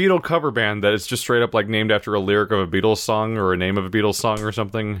 There's like a Beatle cover band that is just straight up like named after a lyric of a Beatles song or a name of a Beatles song or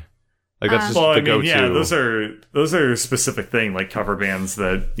something. Like that's just well, the I mean, go-to. yeah, those are a specific thing, like cover bands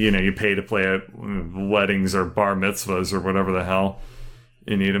that you pay to play at weddings or bar mitzvahs or whatever the hell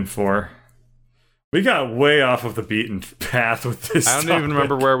you need them for. We got way off of the beaten path with this. I don't even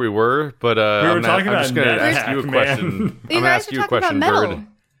remember where we were, but We were talking I'm about just gonna NetHack, ask you a man. question. You I'm gonna guys ask are you a talking about question, metal. Bird.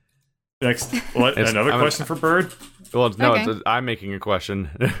 Next, what? It's- Another I'm- question for Bird? Well, no, Okay. I'm making a question.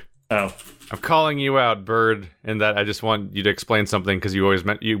 Oh, I'm calling you out, Bird, in that I just want you to explain something because you always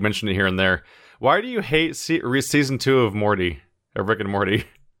you mentioned it here and there. Why do you hate season 2 of Morty, or Rick and Morty?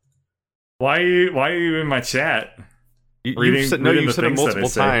 why are you in my chat? Reading- You've said, reading you the said it things that I multiple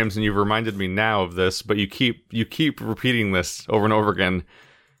say. times, and you've reminded me now of this. But you keep repeating this over and over again.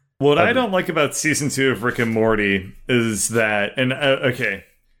 What I don't like about season 2 of Rick and Morty is that, and okay,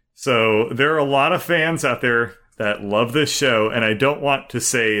 so there are a lot of fans out there that love this show, and I don't want to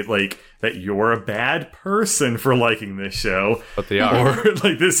say like that you're a bad person for liking this show, But they are. or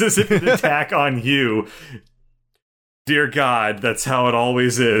like this isn't an attack on you. Dear God, that's how it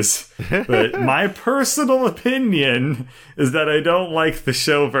always is. But my personal opinion is that I don't like the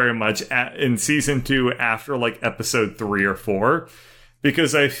show very much in season 2 after like episode 3 or 4,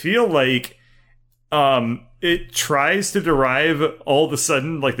 because I feel like it tries to derive all of a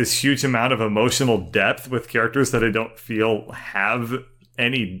sudden like this huge amount of emotional depth with characters that I don't feel have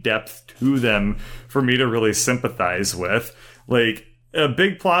any depth to them for me to really sympathize with. Like, a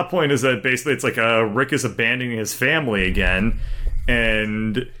big plot point is that basically it's like Rick is abandoning his family again,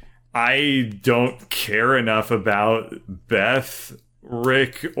 and I don't care enough about Beth,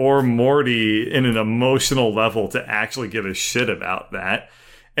 Rick, or Morty in an emotional level to actually give a shit about that.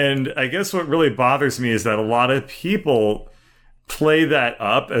 And I guess what really bothers me is that a lot of people play that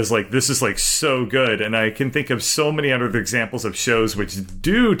up as like, this is like so good. And I can think of so many other examples of shows which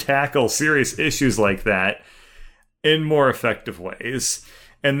do tackle serious issues like that in more effective ways.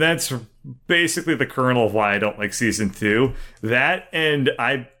 And that's basically the kernel of why I don't like season 2. That, and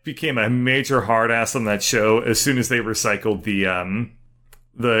I became a major hard ass on that show as soon as they recycled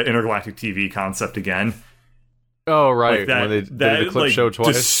the intergalactic TV concept again. Oh, right. Like that, when they did that the clip like, show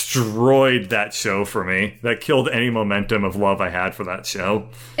twice. destroyed that show for me. That killed any momentum of love I had for that show.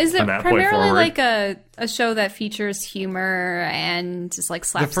 Is it from that point primarily forward. like a show that features humor and just like The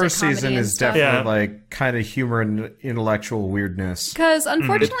slapstick first comedy season and is stuff? definitely Yeah. like kind of humor and intellectual weirdness. Because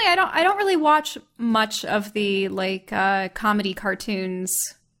unfortunately, I don't really watch much of the like comedy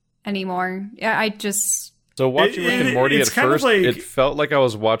cartoons anymore. Yeah, I just So watching Rick and Morty it's at kind of first, like- it felt like I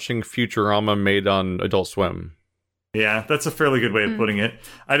was watching Futurama made on Adult Swim. Yeah, that's a fairly good way of putting it.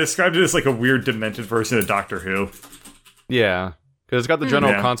 I described it as like a weird, demented version of Doctor Who. Yeah, because it's got the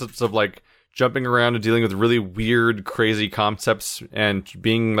general Yeah. concepts of like jumping around and dealing with really weird, crazy concepts and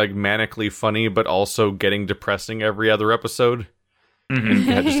being like manically funny, but also getting depressing every other episode. And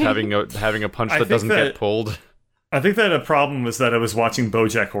just having a punch I that think doesn't that- get pulled. I think that a problem was that I was watching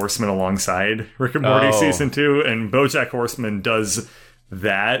BoJack Horseman alongside Rick and Morty Oh. season 2, and BoJack Horseman does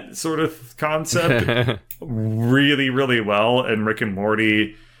that sort of concept really, really well. And Rick and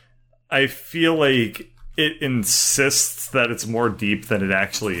Morty, I feel like it insists that it's more deep than it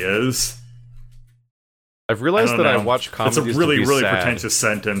actually is. I've realized that I know. watch comedies It's a really, to be really sad. pretentious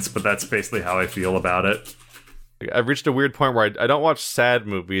sentence, but that's basically how I feel about it. I've reached a weird point where I don't watch sad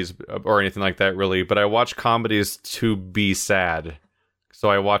movies or anything like that, really, but I watch comedies to be sad. So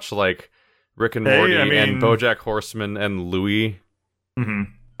I watch, like, Rick and Hey, Morty I mean- and BoJack Horseman and Louie. hmm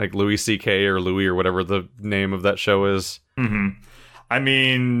Like Louis C.K. or Louie or whatever the name of that show is. hmm I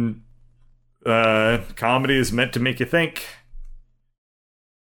mean, comedy is meant to make you think.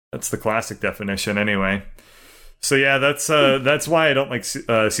 That's the classic definition, anyway. So yeah, that's why I don't like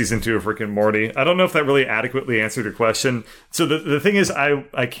season 2 of Rick and Morty. I don't know if that really adequately answered your question. So the thing is,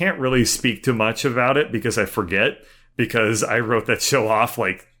 I can't really speak too much about it because I forget, because I wrote that show off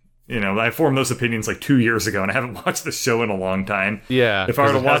like, I formed those opinions like 2 years ago, and I haven't watched the show in a long time. Yeah. If I were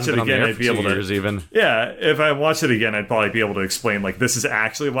to 'cause watch hasn't it been on the again, air I'd for be 2 able to. years even. Yeah, if I watch it again, I'd probably be able to explain, like, this is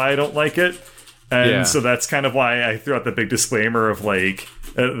actually why I don't like it. And Yeah. so that's kind of why I threw out the big disclaimer of, like,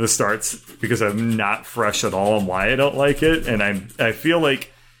 at the starts, because I'm not fresh at all on why I don't like it. And I feel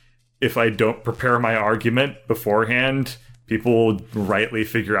like if I don't prepare my argument beforehand, people will rightly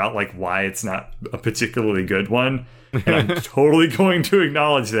figure out, like, why it's not a particularly good one. And I'm totally going to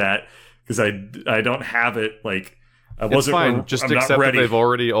acknowledge that, because I don't have it, like, I It's wasn't fine. Just I'm not accept that ready. they've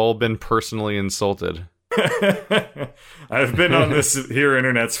already all been personally insulted. I've been on this here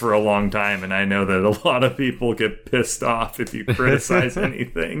internets for a long time, and I know that a lot of people get pissed off if you criticize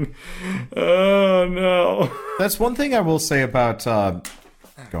anything. Oh no! That's one thing I will say about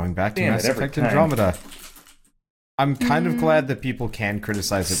going back to Damn Mass it, every Effect time. Andromeda. I'm kind of glad that people can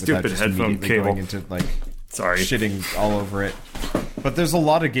criticize it without Stupid just headphone immediately cable. going into like Sorry. shitting all over it. But there's a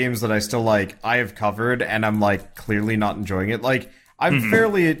lot of games that I still like. I have covered, and I'm like clearly not enjoying it. Like I'm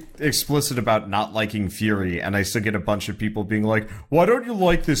fairly explicit about not liking Fury, and I still get a bunch of people being like, "Why don't you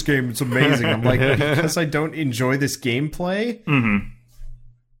like this game? It's amazing." I'm like, because I don't enjoy this gameplay.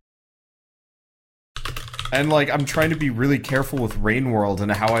 And like I'm trying to be really careful with Rain World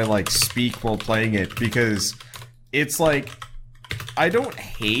and how I like speak while playing it, because it's like I don't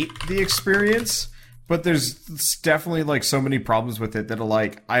hate the experience, but there's definitely like so many problems with it that are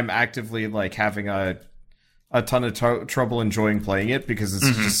like I'm actively like having a ton of trouble enjoying playing it, because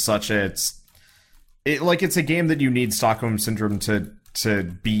it's just such a it's a game that you need Stockholm Syndrome to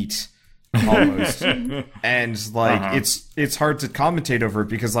beat almost. And like it's hard to commentate over it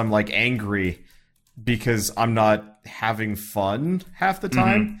because I'm like angry because I'm not having fun half the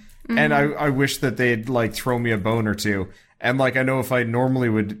time. And I wish that they'd like throw me a bone or two. And like I know if I normally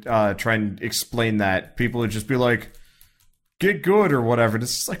would try and explain that, people would just be like, get good or whatever. And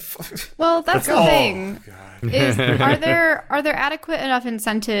it's just like Well, that's the oh, thing. Is are there adequate enough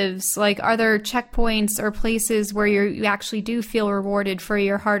incentives? Like, are there checkpoints or places where you actually do feel rewarded for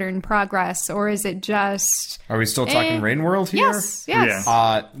your hard-earned progress, or is it just? Are we still talking Rain World here? Yes, yes.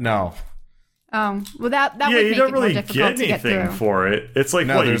 No. Well, that Yeah, would you make don't it more really difficult get to get anything through. for it. It's like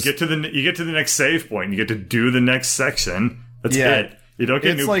No, what you there's- get to the next save point. You get to do the next section. That's Yeah. it. You don't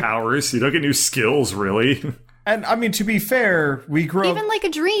get It's new like- powers. You don't get new skills, really. And I mean, to be fair, we grew up. Even like a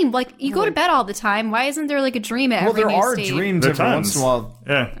dream, like you go to bed all the time. Why isn't there like a dream at Well, every there new are state? dreams There every are once in a tons. while,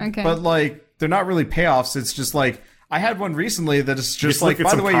 Yeah. Okay. but like they're not really payoffs. It's just like I had one recently that is just just like, look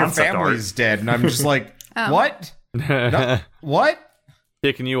at by the some way, your concept family's dead, and I'm just like, what? No, what?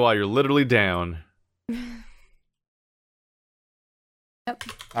 Kicking you while you're literally down.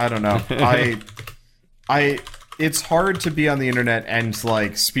 I don't know. I. It's hard to be on the internet and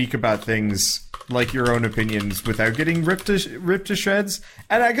like speak about things like your own opinions without getting ripped to shreds.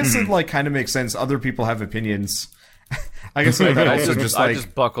 And I guess it like kind of makes sense. Other people have opinions, I guess like that also I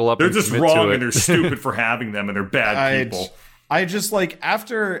just buckle up. They're and just commit wrong to and they're it. stupid for having them and they're bad people. I just like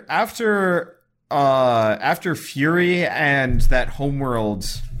after Fury and that Homeworld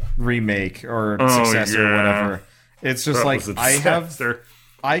remake or successor or whatever. It's just That like was a disaster.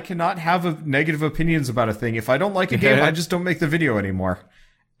 I cannot have negative opinions about a thing. If I don't like a game, I just don't make the video anymore.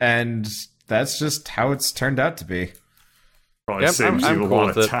 And that's just how it's turned out to be. Probably saves you a cool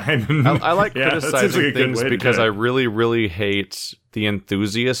lot with of time. I like Yeah, that seems like a criticizing good things way to because do it. I really, really hate the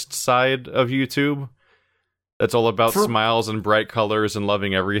enthusiast side of YouTube. That's all about smiles and bright colors and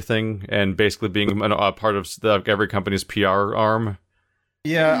loving everything and basically being a part of every company's PR arm.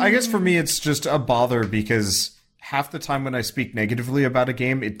 Yeah, I guess for me it's just a bother because half the time when I speak negatively about a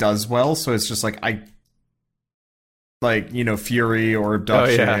game, it does well. So it's just like Fury or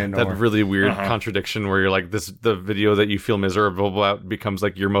Abduction. That or, really weird contradiction where you're like, the video that you feel miserable about becomes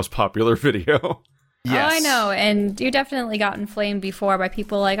like your most popular video. Yes. Oh, I know, and you definitely got inflamed before by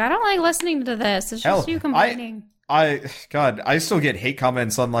people like, I don't like listening to this. It's just you complaining. I still get hate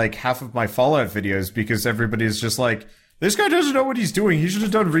comments on like half of my Fallout videos because everybody's just like, this guy doesn't know what he's doing. He should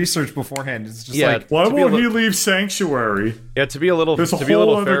have done research beforehand. It's just like, why won't he leave Sanctuary? Yeah, to be a little There's a fair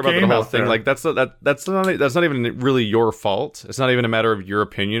whole about other the game whole out thing, there. like that's not even really your fault. It's not even a matter of your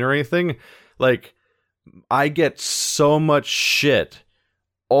opinion or anything. Like, I get so much shit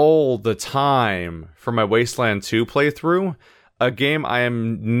all the time for my Wasteland 2 playthrough, a game I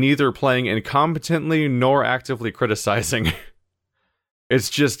am neither playing incompetently nor actively criticizing. It's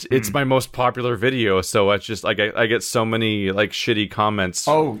just, it's my most popular video, so it's just, like, I get so many, like, shitty comments.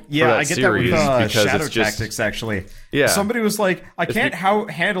 oh, yeah, I get that with because Shadow it's just, Tactics, actually. Yeah. Somebody was like, I can't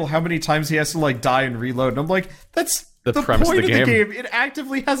handle how many times he has to, like, die and reload. And I'm like, that's the premise point of the of the game. game. It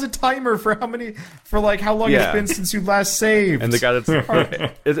actively has a timer for how long Yeah. it's been since you last saved. And the guy that's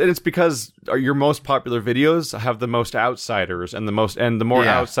it's because your most popular videos have the most outsiders, and the more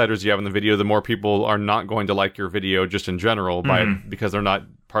Yeah. outsiders you have in the video, the more people are not going to like your video just in general because they're not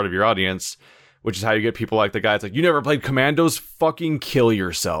part of your audience. Which is how you get people like the guy that's like, you never played Commandos, fucking kill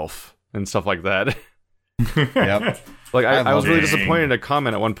yourself and stuff like that. Yep. Like I was really Dang. disappointed in a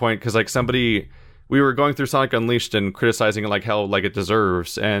comment at one point because like we were going through Sonic Unleashed and criticizing it like hell, like it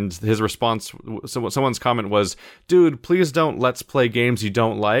deserves, and his response, someone's comment was, dude, please don't let's play games you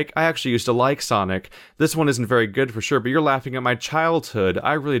don't like. I actually used to like Sonic. This one isn't very good for sure, but you're laughing at my childhood.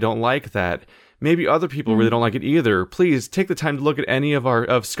 I really don't like that. Maybe other people really don't like it either. Please take the time to look at any of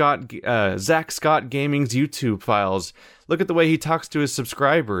Zach Scott Gaming's YouTube files. Look at the way he talks to his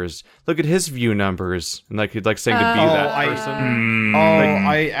subscribers. Look at his view numbers. And like he'd like saying to be that person.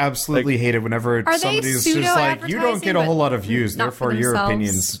 I absolutely hate it whenever Are they somebody's just like, you don't get a whole lot of views, not for therefore your themselves?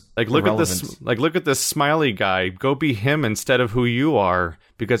 opinions Like look irrelevant. look at this smiley guy. Go be him instead of who you are.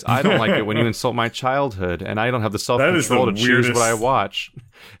 Because I don't like it when you insult my childhood, and I don't have the self-control to choose what I watch.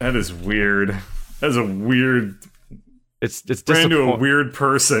 That is weird. That is a weird. It's Ran into a disappointing. weird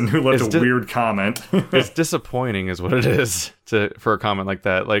person who left a weird comment. It's disappointing, is what it is for a comment like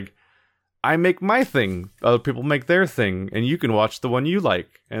that. Like, I make my thing, other people make their thing, and you can watch the one you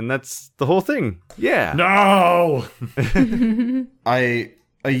like, and that's the whole thing. Yeah. No. A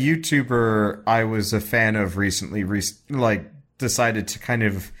YouTuber I was a fan of recently, decided to kind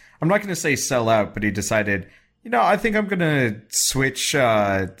of, I'm not going to say sell out, but he decided, I think I'm going to switch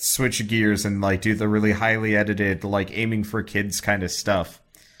gears and like do the really highly edited, like aiming for kids kind of stuff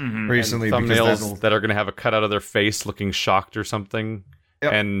recently. Thumbnails because that are going to have a cutout of their face looking shocked or something.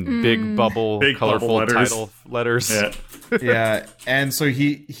 Yep. And big colorful bubble title letters. Yeah. yeah, and so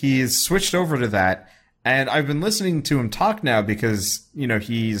he's switched over to that, and I've been listening to him talk now because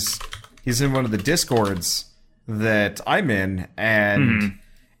he's in one of the Discords that I'm in, and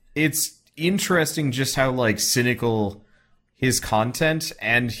it's interesting just how like cynical his content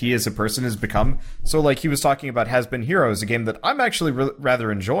and he as a person has become. So like he was talking about Has Been Heroes, a game that I'm actually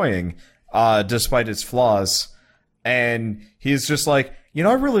rather enjoying, despite its flaws, and he's just like,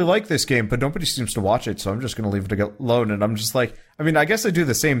 I really like this game, but nobody seems to watch it, so I'm just going to leave it alone. And I'm just like, I mean, I guess I do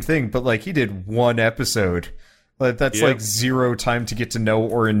the same thing, but like he did one episode. Like that's like zero time to get to know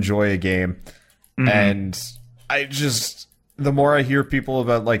or enjoy a game. And I just, the more I hear people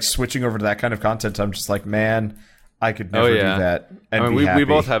about like switching over to that kind of content, I'm just like, man, I could never do that. And I mean, be happy. we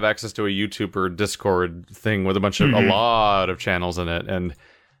both have access to a YouTuber Discord thing with a lot of channels in it, and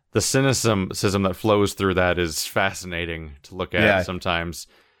the cynicism that flows through that is fascinating to look at sometimes.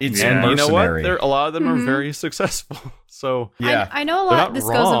 It's And you know what? mercenary. A lot of them are very successful. So Yeah. I know a they're lot. not This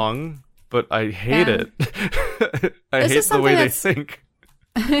wrong, but I hate Yeah. it. I This hate is the way something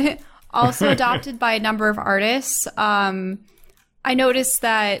they think. also adopted by a number of artists. I noticed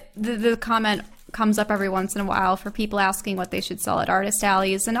that the comment comes up every once in a while for people asking what they should sell at artist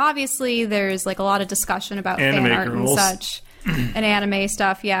alleys. And obviously there's like a lot of discussion about Anime fan art girls. and such and anime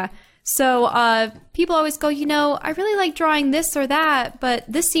stuff. Yeah. So people always go, I really like drawing this or that, but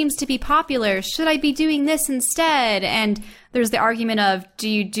this seems to be popular. Should I be doing this instead? And there's the argument of, do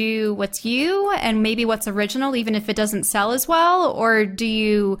you do what's you and maybe what's original, even if it doesn't sell as well? Or do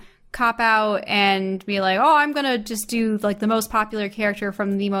you cop out and be like, oh, I'm going to just do like the most popular character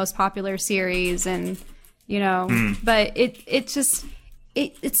from the most popular series? And, but it's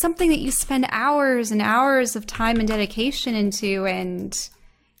something that you spend hours and hours of time and dedication into. And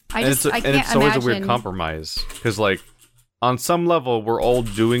I can't imagine. It's always a weird compromise because, like, on some level, we're all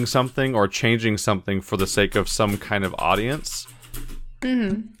doing something or changing something for the sake of some kind of audience.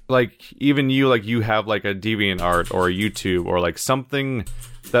 Mm-hmm. Like, even you have like a DeviantArt or a YouTube or like something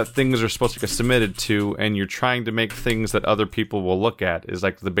that things are supposed to get submitted to, and you're trying to make things that other people will look at is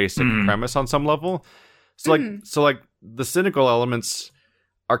like the basic premise on some level. So like the cynical elements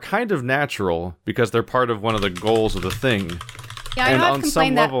are kind of natural because they're part of one of the goals of the thing. Yeah, and on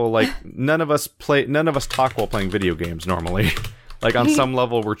some level, like none of us talk while playing video games normally. Like on some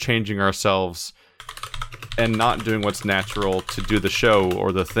level, we're changing ourselves and not doing what's natural to do the show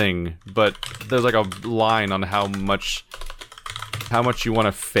or the thing. But there's like a line on how much you want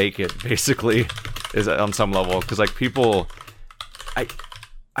to fake it. Basically, is on some level because like people,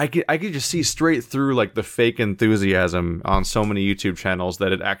 I could just see straight through like the fake enthusiasm on so many YouTube channels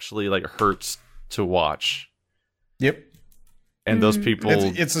that it actually like hurts to watch. Yep. And those people...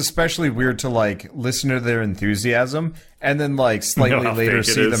 It's especially weird to, like, listen to their enthusiasm and then, like, slightly later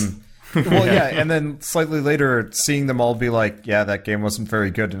see them... Well, yeah, and then slightly later seeing them all be like, yeah, that game wasn't very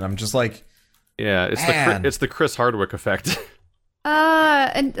good. And I'm just like... Yeah, it's the Chris Hardwick effect.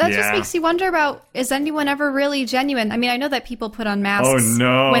 And that just makes you wonder about, is anyone ever really genuine? I mean, I know that people put on masks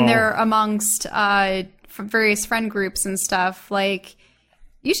when they're amongst various friend groups and stuff. Like,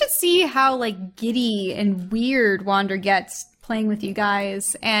 you should see how, like, giddy and weird Wander gets playing with you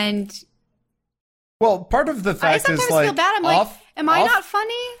guys. And well, part of the fact is like, feel bad. I'm like, am I not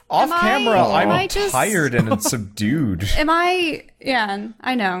funny? Off camera, I'm just tired and subdued. Yeah,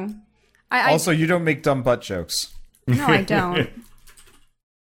 I know. Also, you don't make dumb butt jokes. No, I don't.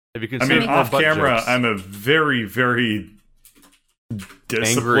 Off camera, jokes. I'm a very, very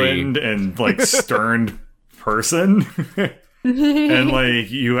disciplined and like stern person. And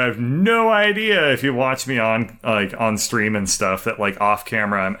like you have no idea if you watch me on stream and stuff that like off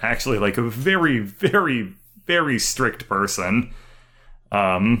camera I'm actually like a very, very, very strict person.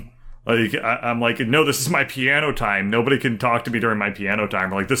 Like I'm like, no, this is my piano time. Nobody can talk to me during my piano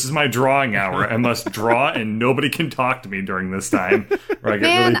time. Or like, this is my drawing hour. I must draw, and nobody can talk to me during this time. Or I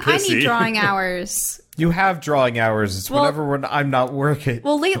get really pissy. I need drawing hours. You have drawing hours. It's whenever when I'm not working.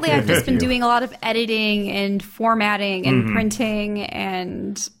 Well, lately I've just been doing a lot of editing and formatting and printing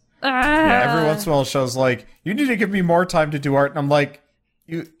and... Yeah, every once in a while Shell's like, you need to give me more time to do art. And I'm like,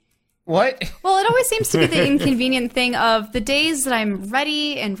 what? Well, it always seems to be the inconvenient thing of the days that I'm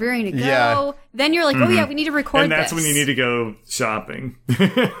ready and rearing to go. Then you're like, oh yeah, we need to record and that's this. when you need to go shopping.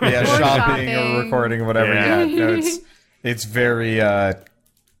 Yeah, shopping or recording or whatever. Yeah, no, it's very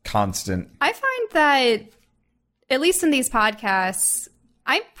constant. I find that, at least in these podcasts,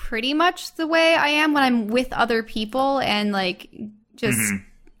 I'm pretty much the way I am when I'm with other people and like just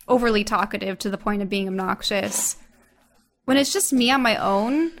overly talkative to the point of being obnoxious. When it's just me on my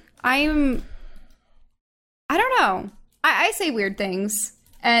own, I don't know. I say weird things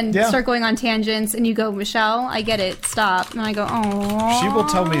and start going on tangents, and you go, Michelle, I get it, stop. And I go, oh. She will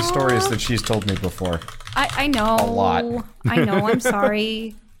tell me stories that she's told me before. I know. A lot. I know, I'm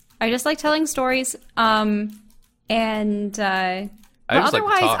sorry. I just like telling stories. Otherwise,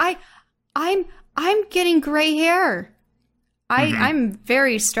 I'm getting gray hair. I'm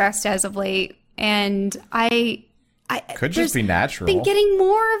very stressed as of late, and I could just be natural. Been getting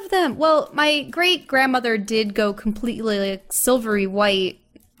more of them. Well, my great grandmother did go completely like silvery white,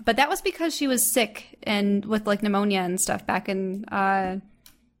 but that was because she was sick and with like pneumonia and stuff back in a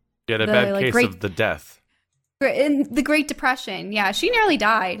bad case of the death. In the Great Depression. Yeah, she nearly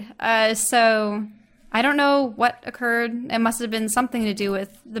died. So I don't know what occurred. It must have been something to do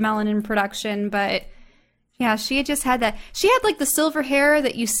with the melanin production, but yeah, she had just had that. She had like the silver hair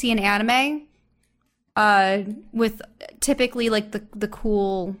that you see in anime. With typically like the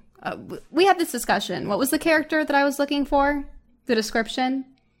cool. We had this discussion. What was the character that I was looking for? The description.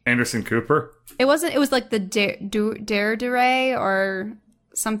 Anderson Cooper. It wasn't. It was like the Dare or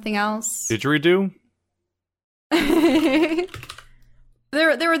something else. Didgeridoo. There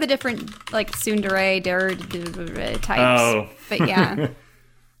were the different like tsundere, Dare types. Oh. But yeah.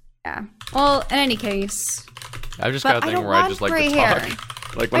 Yeah. Well, in any case, I've just but got a I thing don't where I want just like gray to hair.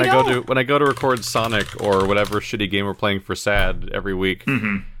 talk. Like when I go to record Sonic or whatever shitty game we're playing for SAD every week,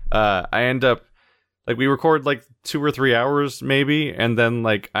 I end up like we record like 2 or 3 hours maybe, and then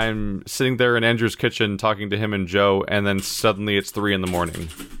like I'm sitting there in Andrew's kitchen talking to him and Joe, and then suddenly it's 3 a.m. and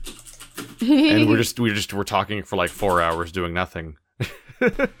we're talking for like 4 hours doing nothing. All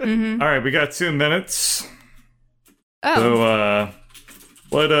right, we got 2 minutes. Oh. So,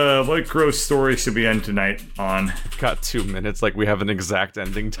 what gross story should we end tonight on? Got 2 minutes, like we have an exact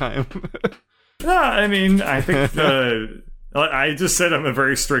ending time. I mean, I think I just said I'm a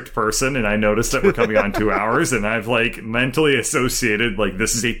very strict person, and I noticed that we're coming on 2 hours, and I've like mentally associated like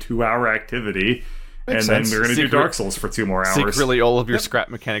this is a 2-hour activity, and then we're going to do Dark Souls for 2 more hours. Secretly, all of your scrap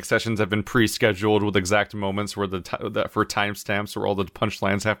mechanic sessions have been pre-scheduled with exact moments where for timestamps where all the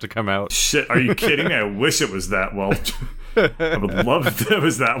punchlines have to come out. Shit, are you kidding me? I wish it was that well. I would love if it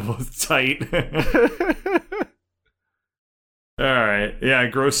was that well tight. All right, yeah,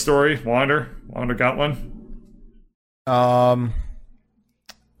 gross story. Wander got one.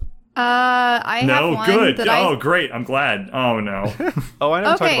 I have No, one good. that Oh, great. I'm glad. Oh no. Oh, I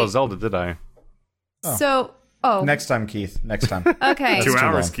never talked Okay. about Zelda, did I? Next time, Keith. Next time. Okay. 2 too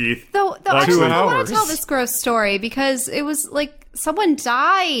hours, long. Keith. Though I 2 actually want hours. to tell this gross story because it was like someone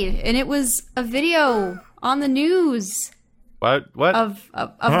died and it was a video on the news What? of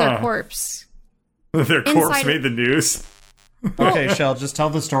their corpse. Their corpse Inside- made the news. Okay, Shell, just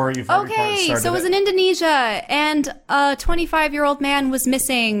tell the story. You've already Okay, started so it was in Indonesia, and a 25-year-old man was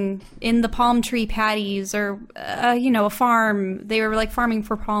missing in the palm tree paddies, or a farm. They were like farming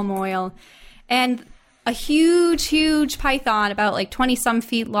for palm oil, and a huge python, about like 20 some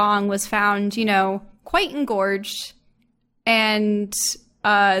feet long, was found, quite engorged, and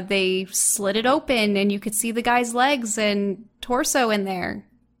they slit it open, and you could see the guy's legs and torso in there.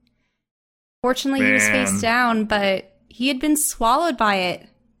 Fortunately, he was Man. face down, but he had been swallowed by it.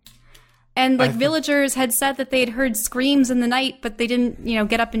 And like villagers had said that they had heard screams in the night, but they didn't,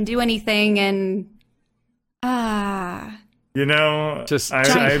 get up and do anything. And Just I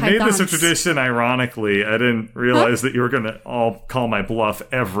giant made this a pythons. tradition. Ironically, I didn't realize that you were going to all call my bluff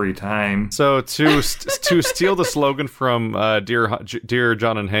every time. So to steal the slogan from Dear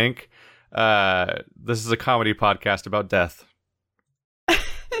John and Hank, this is a comedy podcast about death.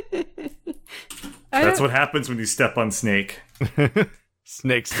 That's what happens when you step on Snake.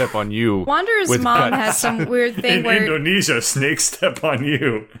 Snakes step on you. Wander's with mom guts. has some weird thing In where Indonesia, snakes step on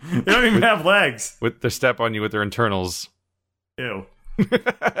you. They don't even have legs. With their step on you with their internals. Ew. All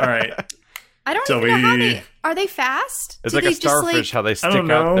right. I don't So even know how we- are they fast? It's Do like they a starfish, how they stick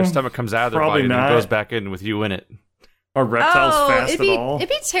don't out, their know. stomach comes out of their Probably body and not. then goes back in with you in it. Are reptiles fast it'd at be all? it'd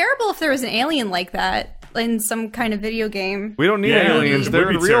be terrible if there was an alien like that in some kind of video game. We don't need Yeah, aliens, it they're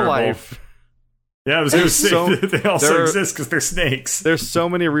would in be real terrible. life. Yeah, I was going to say So- they also there- exist because they're snakes. There's so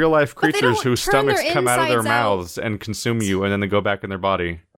many real life they creatures don't whose turn their stomachs come out of their insides out. mouths and consume you and then they go back in their body.